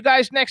 We'll see you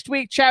guys next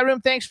week. Chat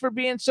room, thanks for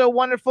being so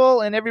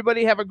wonderful. And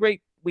everybody have a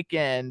great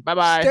weekend.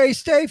 Bye-bye. Stay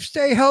safe,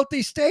 stay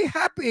healthy, stay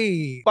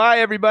happy. Bye,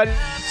 everybody.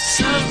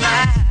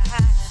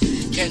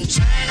 Can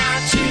turn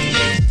out to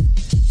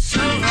be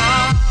so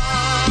wrong.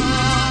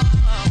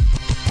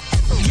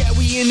 Yeah,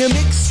 we in the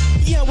mix.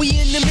 Yeah, we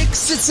in the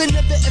mix. It's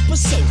another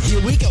episode.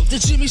 Here we go. The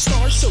Jimmy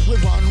Star Show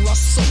with Ron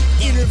Russell.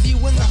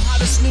 Interviewing the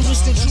hottest,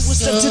 newest, and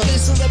truest of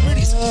today's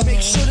celebrities.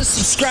 Make sure to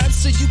subscribe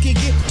so you can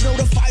get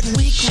notified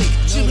weekly.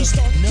 Jimmy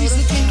Star, he's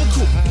the king of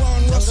cool.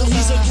 Ron Russell,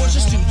 he's a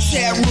gorgeous dude.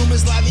 Chat room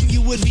is live and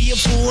you would be a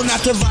fool not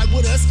to vibe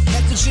with us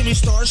at the Jimmy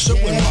Star Show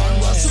with Ron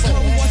Russell.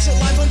 Come watch it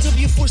live on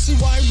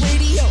W4CY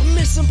Radio.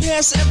 Miss some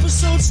past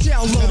episodes,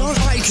 download on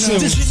iTunes.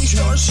 The Jimmy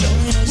Star Show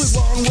with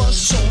Ron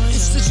Russell.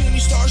 It's the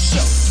Jimmy Star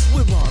Show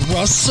with Ron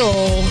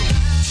Russell.